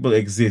 black people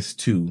exist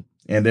too.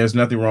 And there's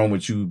nothing wrong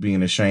with you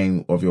being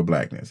ashamed of your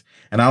blackness.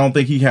 And I don't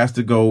think he has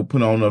to go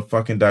put on a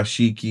fucking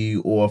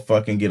dashiki or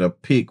fucking get a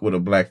pick with a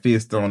black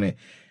fist on it.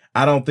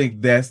 I don't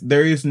think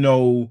there is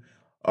no,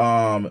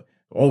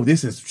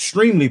 this is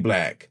extremely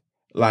black.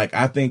 Like,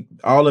 I think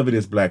all of it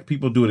is black.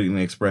 People do it and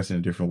express it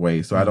in different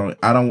ways. So I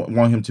don't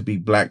want him to be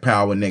Black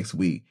Power next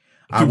week.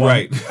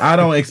 I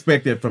don't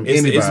expect it from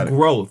anybody. It's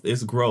growth.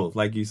 It's growth,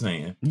 like you're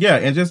saying. Yeah,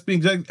 and just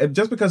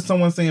because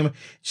someone's saying,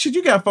 shit,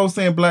 you got folks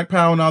saying black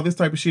power and all this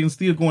type of shit and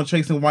still going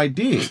chasing white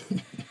dick.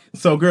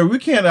 So, girl, we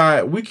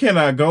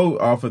cannot go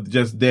off of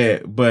just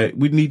that, but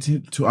we need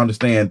to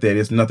understand that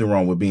there's nothing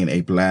wrong with being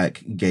a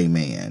black gay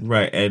man.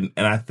 Right, and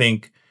I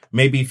think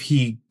maybe if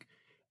he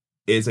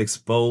is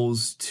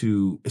exposed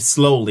to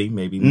slowly,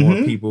 maybe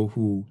more people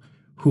who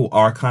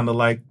are kind of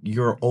like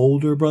your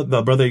older brother,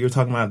 the brother you're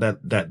talking about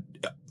that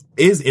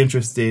is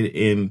interested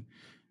in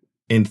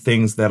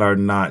things that are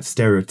not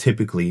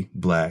stereotypically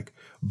black,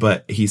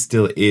 but he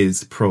still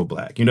is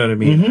pro-black. You know what I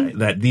mean?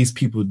 That these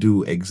people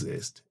do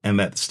exist and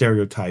that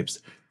stereotypes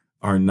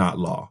are not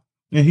law.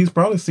 And he's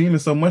probably seen it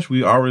so much.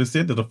 We already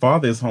said that the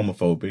father is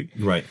homophobic.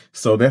 Right.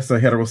 So that's a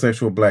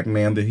heterosexual black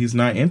man that he's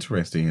not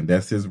interested in.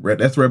 That's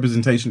that's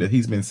representation that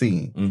he's been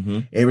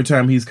seeing. Every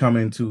time he's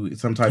coming to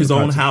some type of his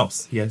own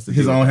house. Yes.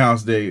 His own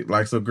house. They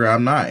like, so girl,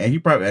 I'm not. And he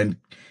probably, and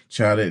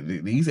child,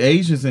 these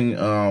Asians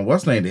and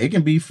what's the name? They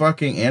can be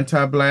fucking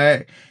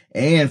anti-black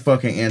and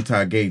fucking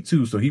anti-gay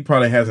too. So he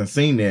probably hasn't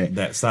seen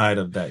that side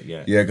of that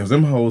yet. Yeah, because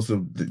them hoes,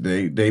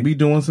 they be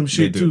doing some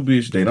shit too,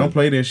 bitch. They don't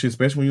play that shit,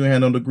 especially when you ain't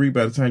had no degree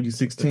by the time you're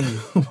 16.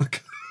 Oh my God.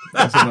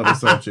 That's another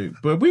subject.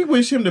 But we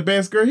wish him the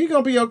best, girl. He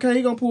gonna be okay.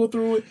 He gonna pull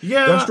through it.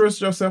 Yeah. Don't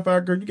stress yourself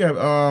out, girl. You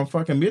got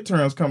fucking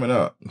midterms coming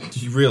up.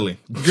 Really?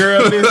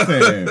 Girl,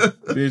 listen.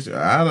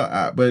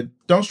 Bitch, but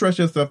don't stress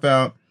yourself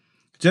out.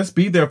 Just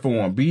be there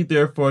for him. Be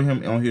there for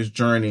him on his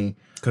journey.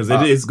 Because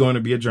it is going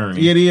to be a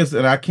journey. It is,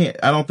 and I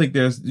don't think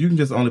you can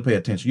just only pay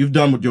attention. You've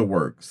done with your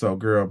work. So,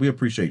 girl, we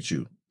appreciate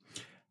you.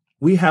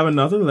 We have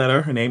another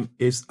letter. Her name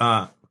is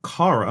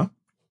Cara.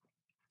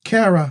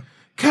 Cara,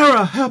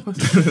 help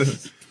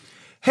us.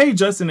 Hey,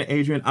 Justin and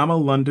Adrian, I'm a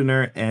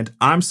Londoner, and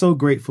I'm so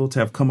grateful to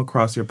have come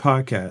across your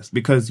podcast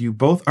because you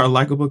both are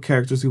likable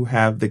characters who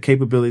have the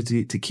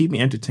capability to keep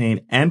me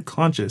entertained and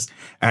conscious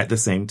at the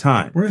same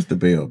time. Where's the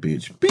bell,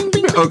 bitch? Bing,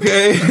 bing.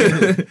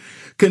 Okay.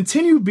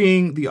 Continue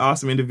being the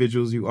awesome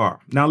individuals you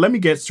are. Now, let me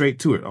get straight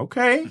to it,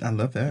 okay? I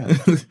love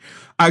that.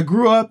 I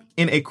grew up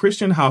in a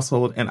Christian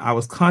household, and I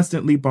was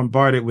constantly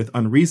bombarded with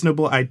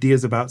unreasonable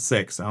ideas about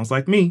sex. Sounds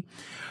like me.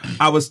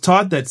 I was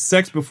taught that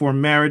sex before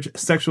marriage,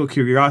 sexual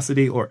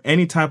curiosity, or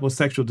any type of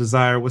sexual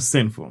desire was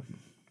sinful.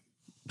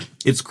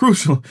 It's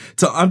crucial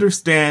to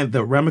understand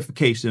the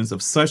ramifications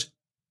of such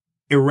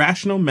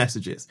irrational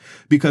messages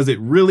because it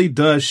really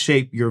does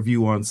shape your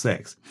view on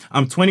sex.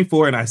 I'm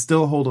 24 and I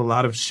still hold a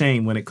lot of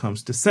shame when it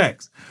comes to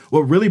sex.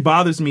 What really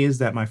bothers me is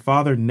that my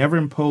father never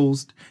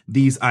imposed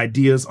these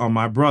ideas on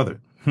my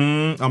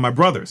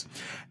brothers.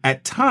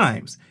 At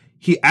times,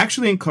 he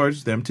actually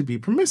encouraged them to be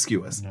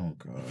promiscuous. Oh,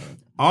 God.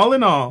 All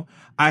in all,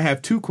 I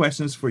have two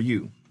questions for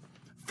you.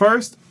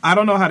 First, I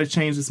don't know how to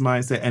change this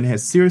mindset and it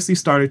has seriously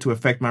started to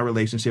affect my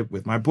relationship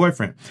with my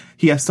boyfriend.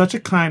 He has such a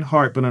kind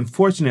heart, but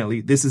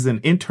unfortunately, this is an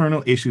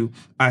internal issue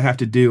I have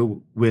to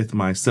deal with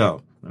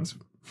myself. That's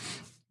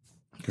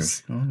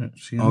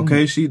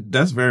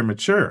very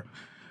mature.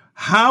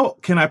 How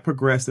can I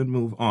progress and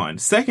move on?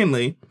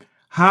 Secondly,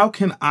 how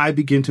can I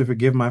begin to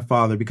forgive my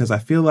father? Because I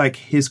feel like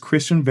his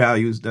Christian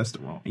values, that's the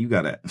wrong. You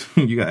got to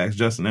ask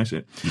Justin that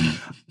shit.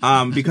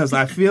 Because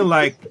I feel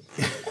like,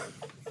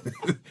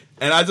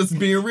 and I just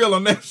being real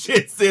on that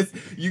shit, sis.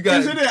 You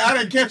got it. I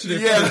didn't catch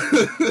it. Yeah.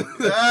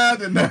 I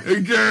did not.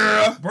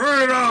 Girl.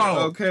 Burn it all.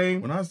 Okay.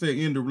 When I say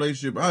end the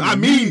relationship, I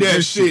mean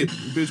that shit.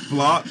 Bitch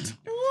blocked.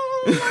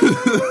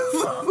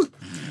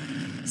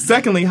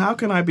 Secondly, how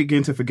can I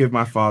begin to forgive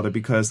my father?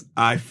 Because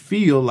I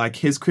feel like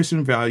his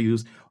Christian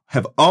values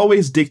have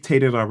always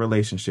dictated our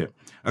relationship.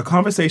 A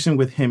conversation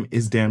with him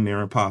is damn near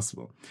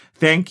impossible.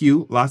 Thank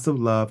you. Lots of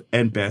love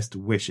and best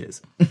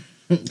wishes.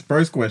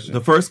 First question.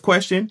 The first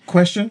question.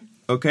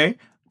 Okay.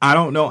 I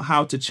don't know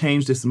how to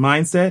change this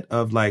mindset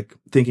of like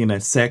thinking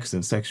that sex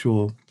and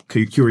sexual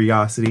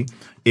curiosity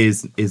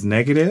is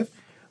negative.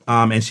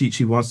 And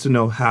she wants to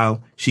know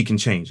how she can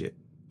change it.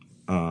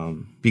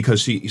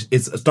 Because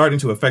it's starting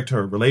to affect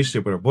her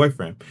relationship with her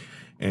boyfriend.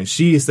 And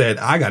she said,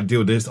 I got to deal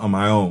with this on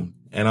my own.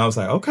 And I was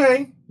like,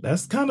 okay,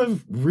 that's kind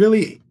of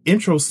really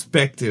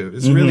introspective.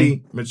 It's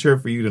really mature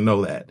for you to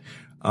know that.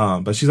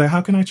 But she's like, how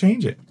can I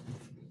change it?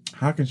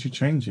 How can she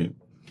change it?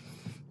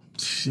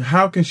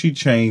 How can she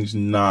change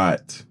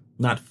not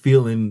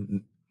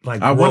feeling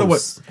like I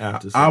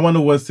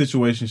wonder what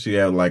situation she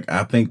had. Like,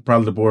 I think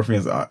probably the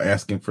boyfriend's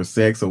asking for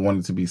sex or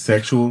wanting to be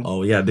sexual.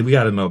 Oh yeah, we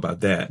got to know about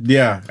that.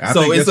 Yeah,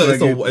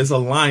 it's a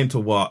line to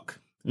walk.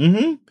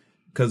 Mm-hmm.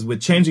 Because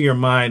with changing your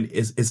mind,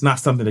 it's not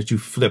something that you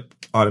flip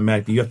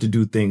automatically. You have to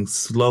do things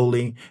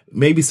slowly.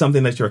 Maybe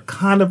something that you're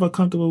kind of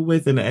uncomfortable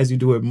with, and as you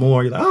do it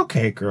more, you're like,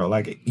 okay, girl,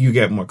 like you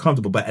get more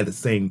comfortable. But at the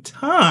same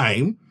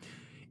time,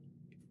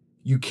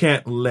 you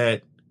can't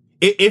let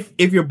if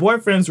your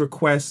boyfriend's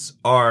requests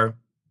are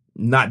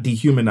not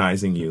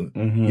dehumanizing you,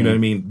 you know what I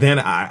mean? Then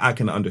I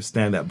can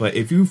understand that. But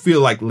if you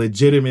feel like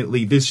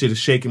legitimately this shit is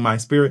shaking my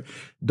spirit,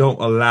 don't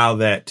allow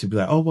that to be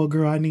like, oh well,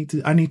 girl, I need to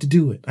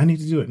do it. I need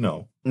to do it.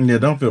 No. Yeah,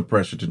 don't feel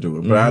pressure to do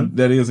it. But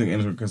that is an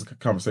interesting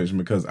conversation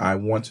because I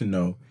want to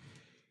know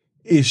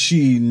is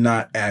she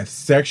not as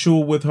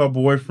sexual with her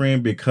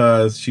boyfriend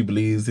because she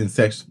believes in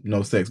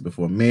no sex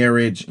before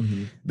marriage,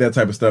 that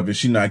type of stuff? Is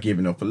she not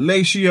giving up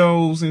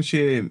fellatios and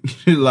shit?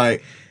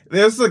 Like,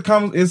 it's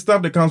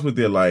stuff that comes with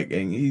it, like,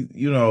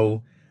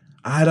 and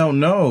I don't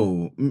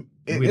know.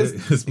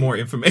 It's more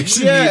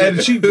information. Yeah,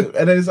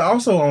 and it's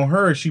also on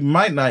her. She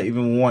might not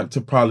even want to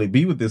probably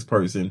be with this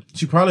person.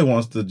 She probably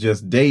wants to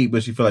just date,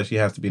 but she feels like she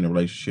has to be in a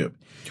relationship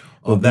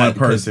with one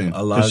person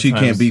because she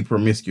can't be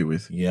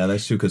promiscuous. Yeah,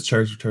 that's true. Because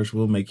church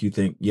will make you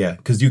think. Yeah,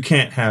 because you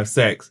can't have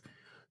sex.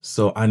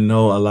 So I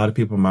know a lot of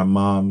people in my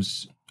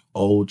mom's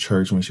old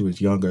church when she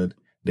was younger,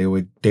 they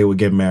would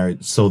get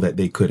married so that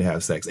they could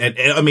have sex, and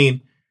I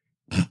mean,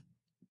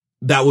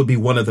 that would be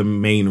one of the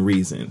main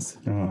reasons.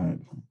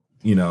 And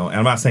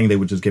I'm not saying they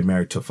would just get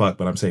married to fuck,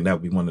 but I'm saying that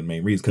would be one of the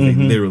main reasons because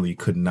they literally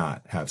could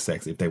not have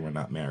sex if they were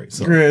not married.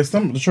 So, girl,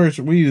 some of the church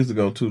we used to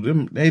go to,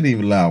 they didn't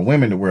even allow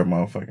women to wear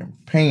motherfucking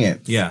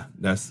pants. Yeah,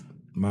 that's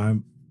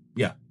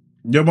yeah.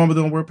 Your mama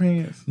don't wear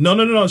pants?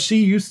 No. She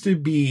used to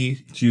be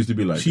like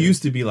that. She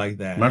used to be like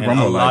that. My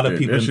grandma, a lot of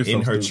people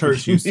in her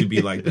church used to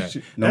be like that.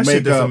 That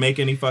shit doesn't make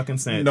any fucking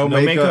sense. No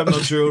makeup, no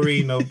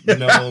jewelry, no.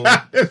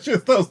 That's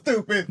just so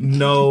stupid.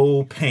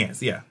 No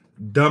pants. Yeah.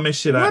 Dumbest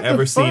shit I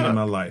ever seen in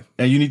my life.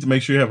 And you need to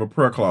make sure you have a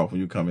prayer cloth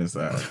when you come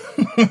inside.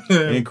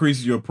 It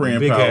increases your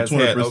praying power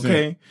 20%.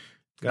 Okay.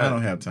 I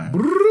don't have time.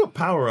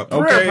 Power up.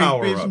 Okay,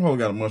 power bitch, up. I'm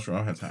got a mushroom. I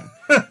don't have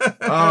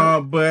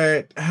time.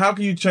 But how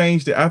can you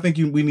change that? I think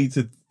we need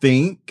to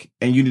think,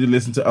 and you need to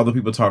listen to other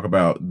people talk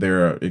about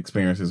their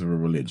experiences with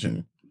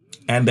religion.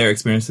 And their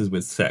experiences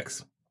with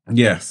sex.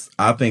 Yes,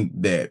 I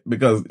think that.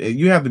 Because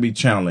you have to be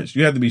challenged.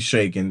 You have to be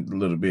shaken a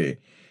little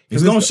bit.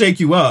 It's going to shake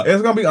you up.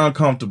 It's going to be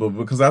uncomfortable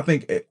because I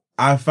think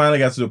I finally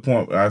got to the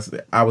point where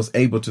I was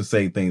able to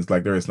say things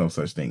like there is no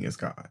such thing as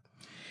God.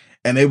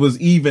 And it was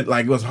even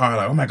like, it was hard,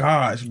 like, oh my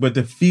gosh. But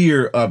the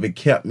fear of it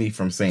kept me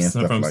from saying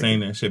stuff like that.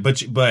 That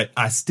shit. But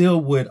I still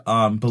would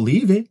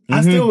believe it.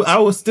 I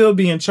would still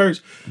be in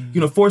church,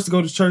 forced to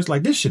go to church.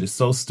 Like, this shit is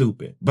so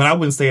stupid. But I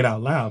wouldn't say it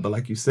out loud. But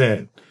like you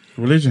said,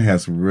 religion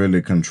has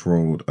really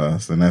controlled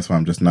us. And that's why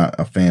I'm just not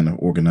a fan of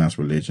organized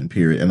religion,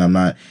 period. And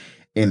I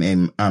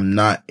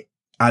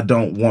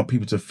don't want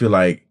people to feel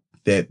like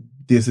that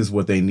this is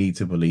what they need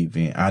to believe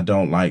in. I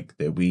don't like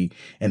that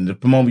and the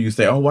moment you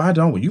say, oh, why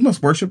don't we? You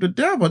must worship the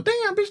devil.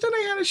 Damn, bitch, that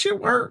ain't how this shit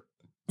work.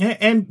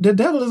 And the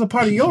devil is a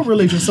part of your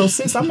religion. So,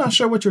 sis, I'm not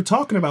sure what you're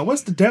talking about.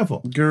 What's the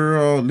devil?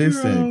 Girl,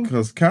 listen,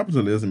 because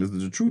capitalism is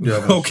the true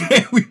devil.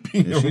 Okay, we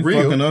being real. She's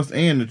fucking us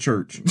and the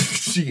church.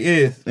 She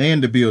is.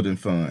 And the building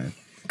fund.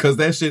 Because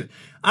that shit,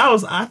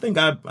 I think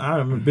I've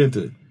been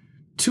to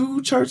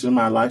 2 churches in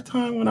my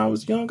lifetime when I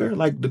was younger,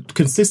 like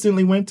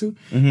consistently went to.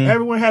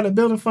 Everyone had a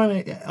building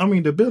fund. I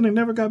mean, the building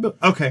never got built.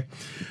 Okay.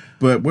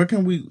 But where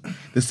can we...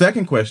 The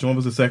second question, what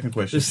was the second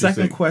question? The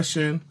second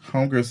question.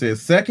 Homegirl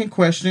says, second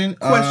question.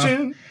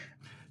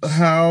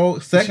 How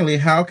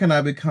can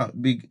I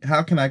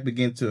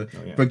begin to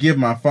forgive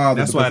my father?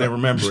 That's why I didn't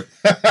remember it.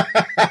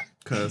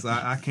 Because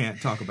I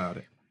can't talk about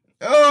it.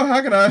 Oh,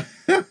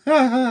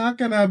 how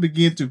can I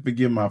begin to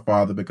forgive my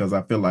father? Because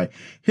I feel like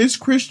his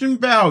Christian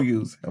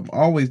values have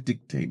always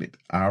dictated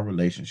our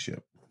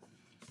relationship.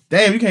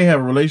 Damn, you can't have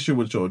a relationship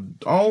with your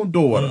own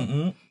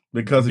daughter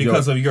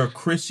because of your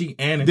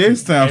Christianity.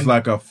 This sounds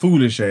like a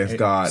foolish ass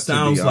God.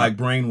 Sounds like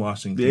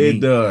brainwashing.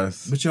 It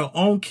does. But your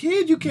own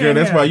kid, you can't. Yeah,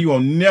 that's why you will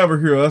never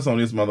hear us on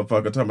this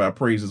motherfucker talking about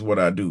praise is what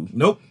I do.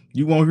 Nope.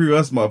 You won't hear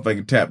us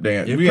motherfucking tap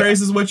dance. If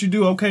praise is what you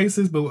do, okay,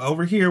 sis. But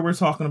over here, we're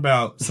talking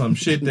about some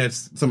shit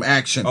that's some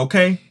action.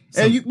 Okay,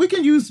 and we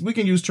can use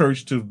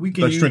church to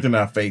strengthen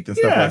our faith and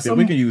stuff like that.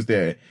 We can use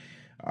that,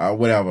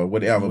 whatever.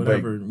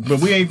 But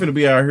we ain't finna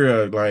be out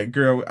here like,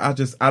 girl. I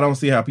don't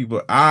see how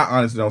people. I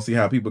honestly don't see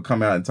how people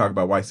come out and talk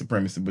about white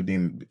supremacy, but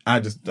then I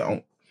just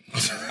don't.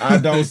 I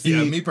don't see.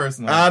 Yeah, me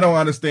personally, I don't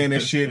understand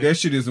that shit. That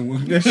shit is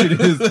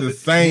the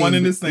same. One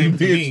and the same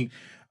to me.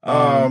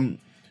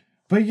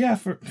 But yeah,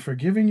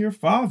 forgiving your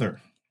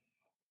father.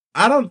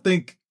 I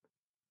think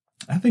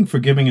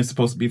forgiving is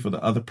supposed to be for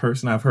the other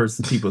person. I've heard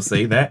some people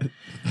say that.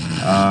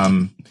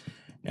 And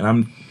I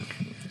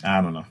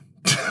don't know.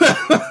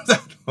 I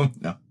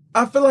don't know.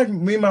 I feel like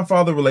me and my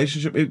father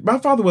relationship, my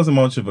father wasn't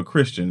much of a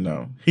Christian,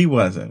 no. He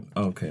wasn't.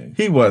 Okay.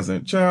 He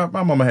wasn't. Child,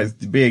 my mama has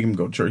to beg him to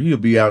go to church. He'll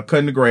be out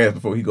cutting the grass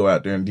before he go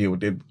out there and deal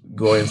with it,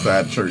 go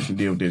inside the church and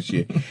deal with this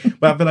shit.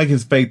 But I feel like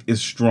his faith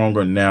is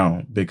stronger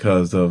now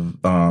because of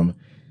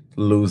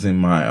losing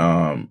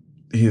my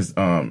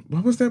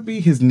what was that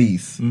be? His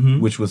niece,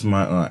 which was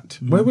my aunt.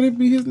 What would it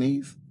be? His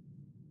niece?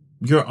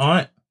 Your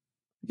aunt?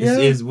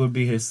 Yeah. Would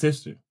be his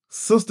sister.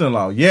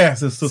 Sister-in-law.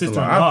 Yes, his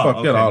sister-in-law. I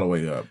fucked that all the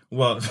way up.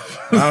 Well,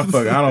 I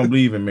don't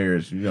believe in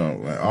marriage.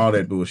 Like, all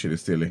that bullshit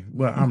is silly.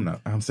 Well, I'm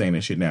not. I'm saying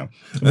that shit now.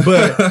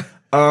 But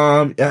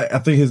I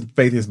think his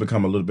faith has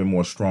become a little bit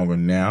more stronger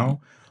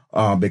now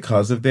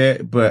because of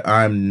that. But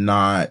I'm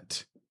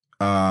not.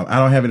 I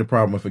don't have any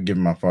problem with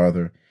forgiving my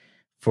father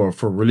for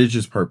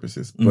religious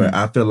purposes. But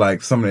I feel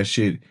like some of that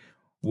shit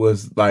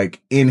was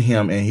like in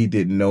him and he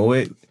didn't know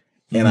it.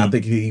 And I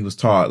think he was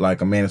taught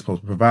like a man is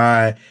supposed to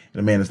provide and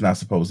a man is not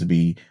supposed to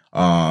be,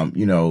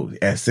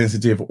 as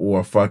sensitive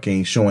or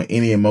fucking showing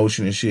any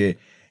emotion and shit.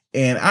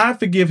 And I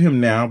forgive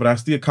him now, but I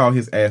still call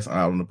his ass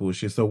out on the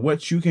bullshit. So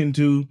what you can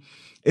do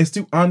is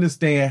to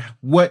understand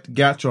what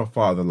got your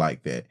father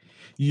like that.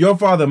 Your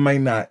father may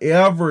not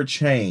ever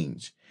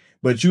change,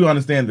 but you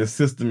understand the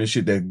system and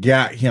shit that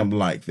got him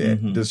like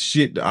that. The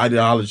shit, the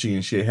ideology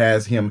and shit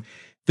has him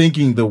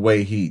thinking the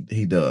way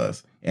he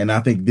does. And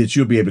I think that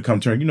you'll be able to come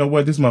to terms, you know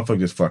what, this motherfucker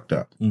just fucked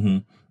up.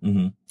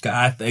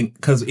 I think,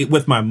 because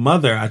with my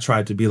mother, I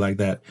tried to be like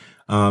that.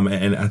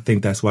 And I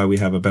think that's why we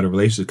have a better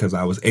relationship, because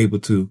I was able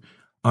to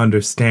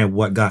understand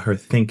what got her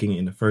thinking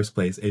in the first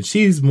place. And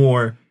she's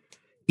more,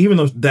 even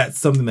though that's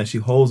something that she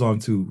holds on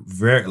to,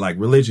 very, like,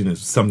 religion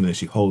is something that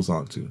she holds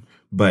on to.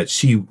 But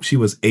she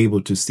was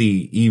able to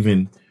see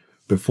even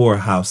before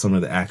how some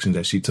of the actions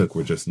that she took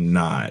were just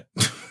not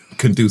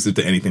conducive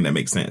to anything that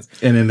makes sense.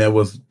 And then there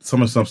was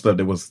some stuff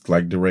that was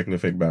like directly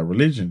affected by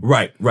religion.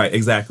 Right,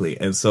 exactly.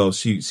 And so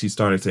she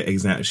started to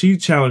examine, she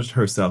challenged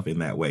herself in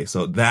that way.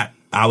 So that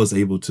I was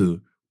able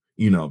to,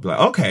 be like,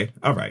 okay,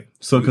 all right.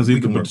 So because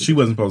she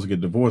wasn't supposed to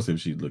get divorced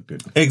if she looked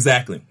at it.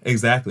 Exactly.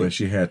 But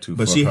she had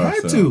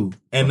to.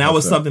 And that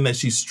was something that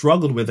she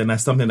struggled with. And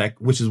that's something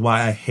which is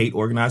why I hate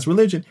organized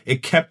religion.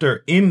 It kept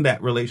her in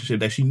that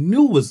relationship that she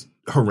knew was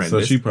horrendous.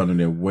 So she probably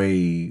there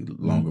way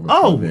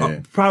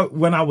longer. Probably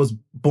when I was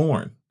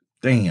born.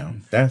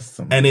 Damn, that's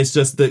something. And it's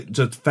just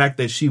the fact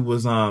that she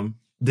was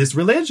this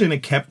religion.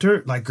 It kept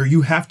her like, girl,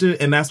 you have to,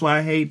 and that's why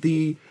I hate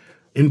the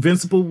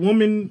invincible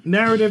woman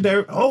narrative.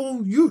 That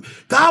God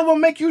will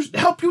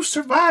help you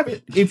survive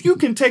it. If you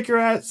can take your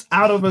ass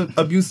out of an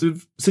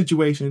abusive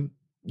situation,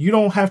 you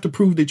don't have to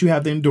prove that you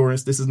have the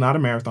endurance. This is not a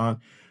marathon.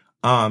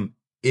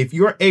 If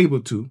you're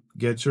able to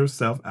get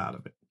yourself out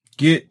of it,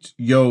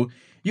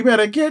 you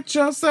better get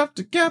yourself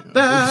together,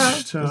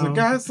 because I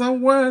got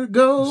somewhere to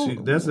go.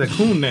 That's that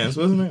coon dance,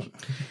 wasn't it?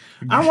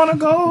 I want to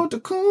go to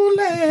Coon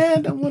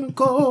Land. I want to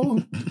go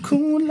to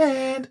Coon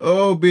Land.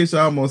 Oh, bitch,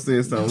 I almost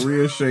said something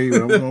real shady.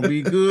 I'm going to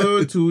be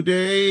good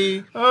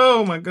today.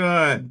 Oh, my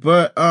God.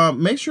 But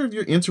make sure if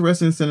you're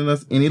interested in sending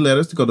us any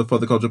letters to go to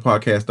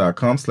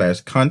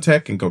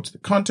furtherculturepodcast.com/contact and go to the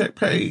contact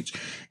page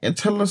and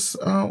tell us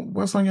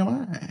what's on your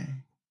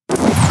mind.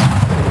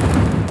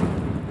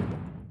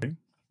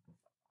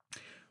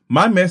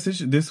 My message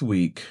this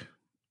week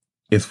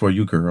is for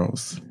you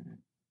girls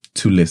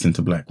to listen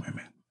to black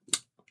women.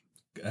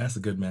 That's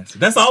a good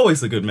message. That's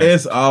always a good message.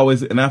 It's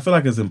always, and I feel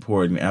like it's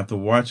important. After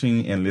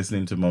watching and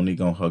listening to Monique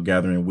on her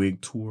gathering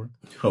wig tour,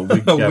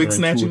 wig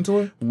snatching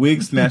tour,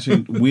 wig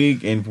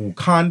in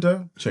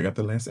Wakanda. Check out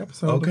the last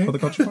episode for the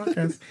Culture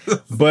Podcast.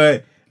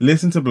 But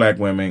listen to black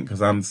women,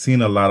 because I'm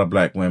seeing a lot of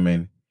black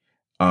women,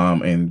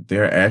 and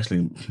they're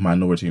actually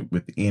minority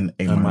within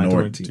a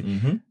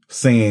minority.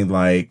 Saying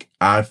like,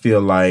 I feel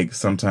like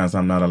sometimes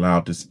I'm not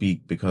allowed to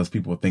speak because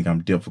people think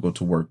I'm difficult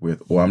to work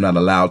with, or I'm not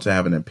allowed to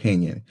have an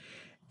opinion.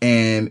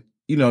 And,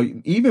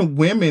 even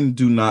women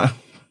do not,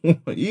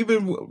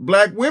 even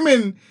black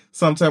women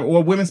sometimes,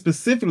 or women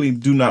specifically,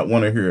 do not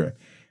want to hear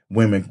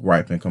women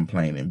gripe and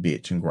complain and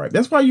bitch and gripe.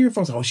 That's why you hear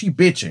folks, oh, she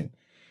bitching.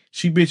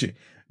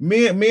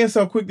 Men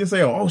so quick to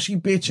say, oh, she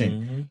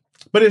bitching.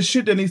 But it's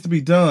shit that needs to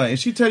be done. And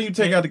she tell you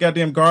take out the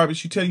goddamn garbage.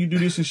 She tell you do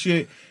this and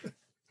shit.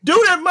 Do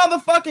that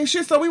motherfucking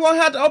shit so we won't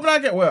have to open our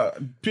gate. Well,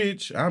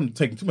 bitch, I'm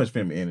taking too much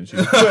feminine energy.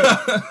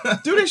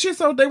 But do this shit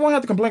so they won't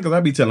have to complain, because I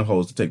be telling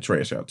hoes to take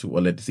trash out too,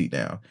 or let the seat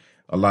down.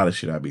 A lot of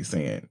shit I be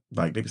saying.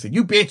 Like, they be saying,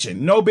 you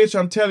bitching. No, bitch,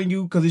 I'm telling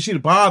you, because this shit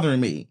is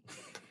bothering me.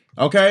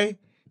 Okay?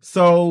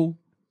 So,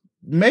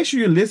 make sure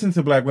you listen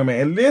to black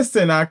women. And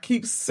listen, I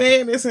keep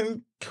saying this,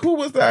 and who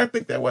was that? I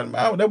think that wasn't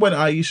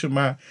Aisha,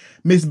 my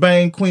Miss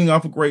Bang Queen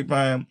off of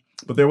Grapevine.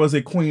 But there was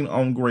a queen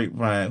on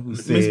Grapevine who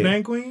said... Miss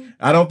Bang Queen?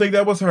 I don't think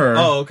that was her.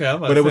 Oh, okay.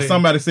 But it was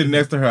somebody sitting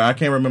next to her. I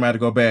can't remember how to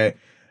go back.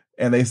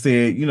 And they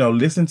said,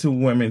 listen to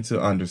women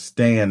to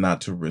understand, not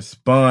to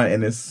respond.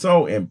 And it's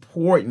so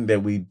important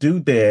that we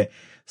do that.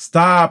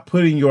 Stop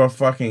putting your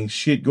fucking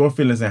shit, your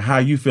feelings, and how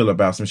you feel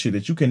about some shit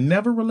that you can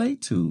never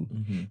relate to.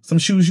 Some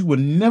shoes you would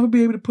never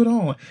be able to put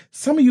on.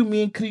 Some of you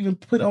men could even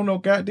put on no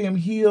goddamn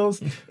heels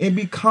and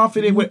be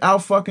confident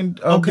without fucking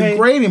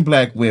degrading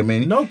black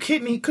women. No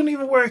kitten, he couldn't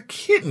even wear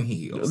kitten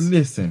heels.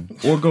 Listen,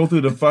 or go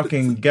through the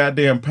fucking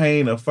goddamn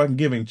pain of fucking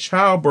giving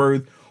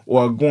childbirth,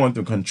 or going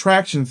through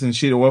contractions and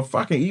shit, or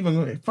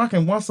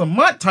fucking once a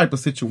month type of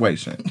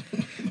situation.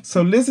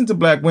 So listen to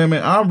black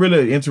women. I'm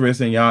really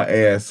interested in y'all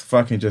ass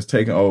fucking just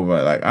taking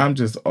over. Like, I'm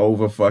just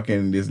over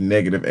fucking this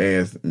negative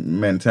ass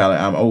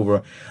mentality. I'm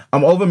over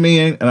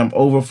men, and I'm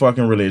over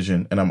fucking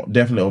religion, and I'm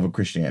definitely over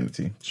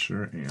Christianity.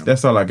 Sure am.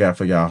 That's all I got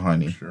for y'all,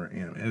 honey. Sure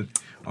am. And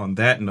on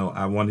that note,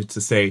 I wanted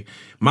to say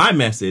my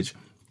message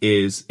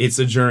is it's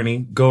a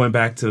journey. Going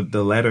back to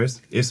the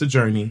letters, it's a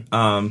journey.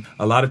 A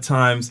lot of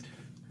times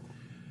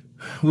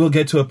we'll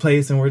get to a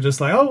place and we're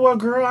just like, oh, well,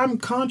 girl, I'm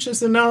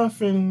conscious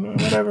enough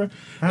and whatever.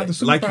 I have the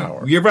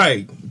superpower. You're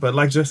right. But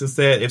like Justin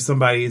said, if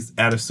somebody's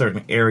at a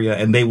certain area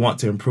and they want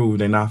to improve,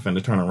 they're not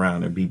finna turn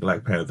around and be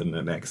Black Panther in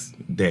the next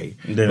day,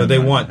 but they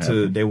want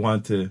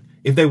to.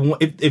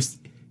 If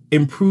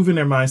improving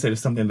their mindset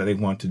is something that they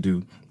want to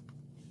do,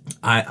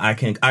 I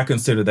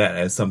consider that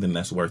as something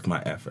that's worth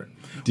my effort.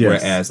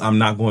 Yes. Whereas I'm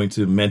not going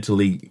to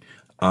mentally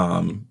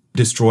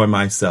destroy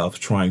myself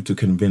trying to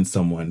convince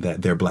someone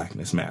that their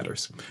blackness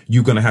matters.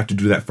 You're going to have to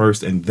do that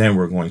first, and then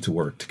we're going to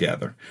work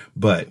together.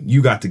 But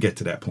you got to get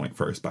to that point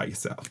first by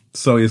yourself.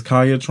 So is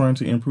Kaya trying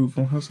to improve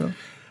on herself?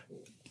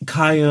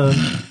 Kaya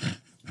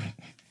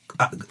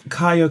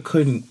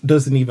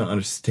doesn't even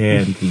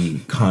understand the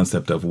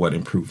concept of what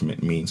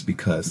improvement means,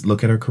 because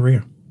look at her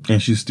career. And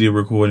she's still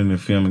recording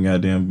and filming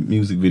goddamn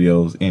music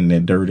videos in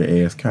that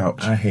dirty ass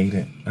couch. I hate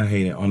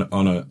it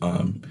on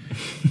a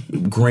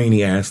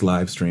grainy ass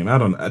live stream.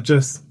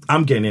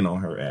 I'm getting in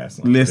on her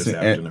ass. This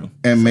afternoon.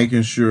 And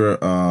making sure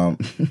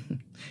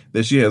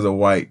that she has a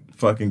white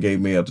fucking gay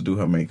male to do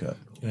her makeup.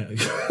 Yeah.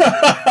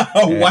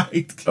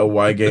 A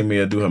white gay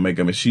male do her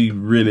makeup, and she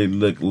really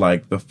looked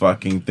like the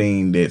fucking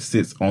thing that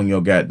sits on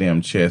your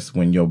goddamn chest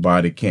when your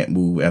body can't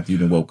move after you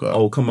done woke up.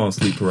 Oh, come on,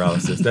 sleep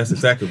paralysis. That's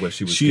exactly what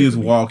she was. She is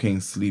walking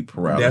sleep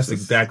paralysis. That's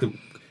exactly.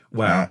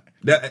 Wow.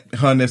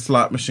 Her in that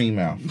slot machine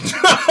mouth.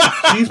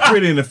 She's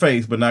pretty in the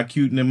face, but not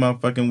cute in the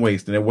motherfucking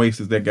waist. And that waist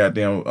is that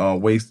goddamn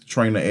waist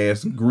trainer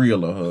ass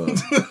grill of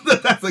hers.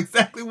 That's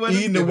exactly what.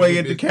 Eating away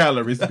at the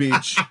calories,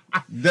 bitch.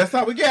 That's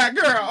how we got,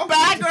 girl.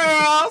 Bye,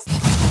 girls.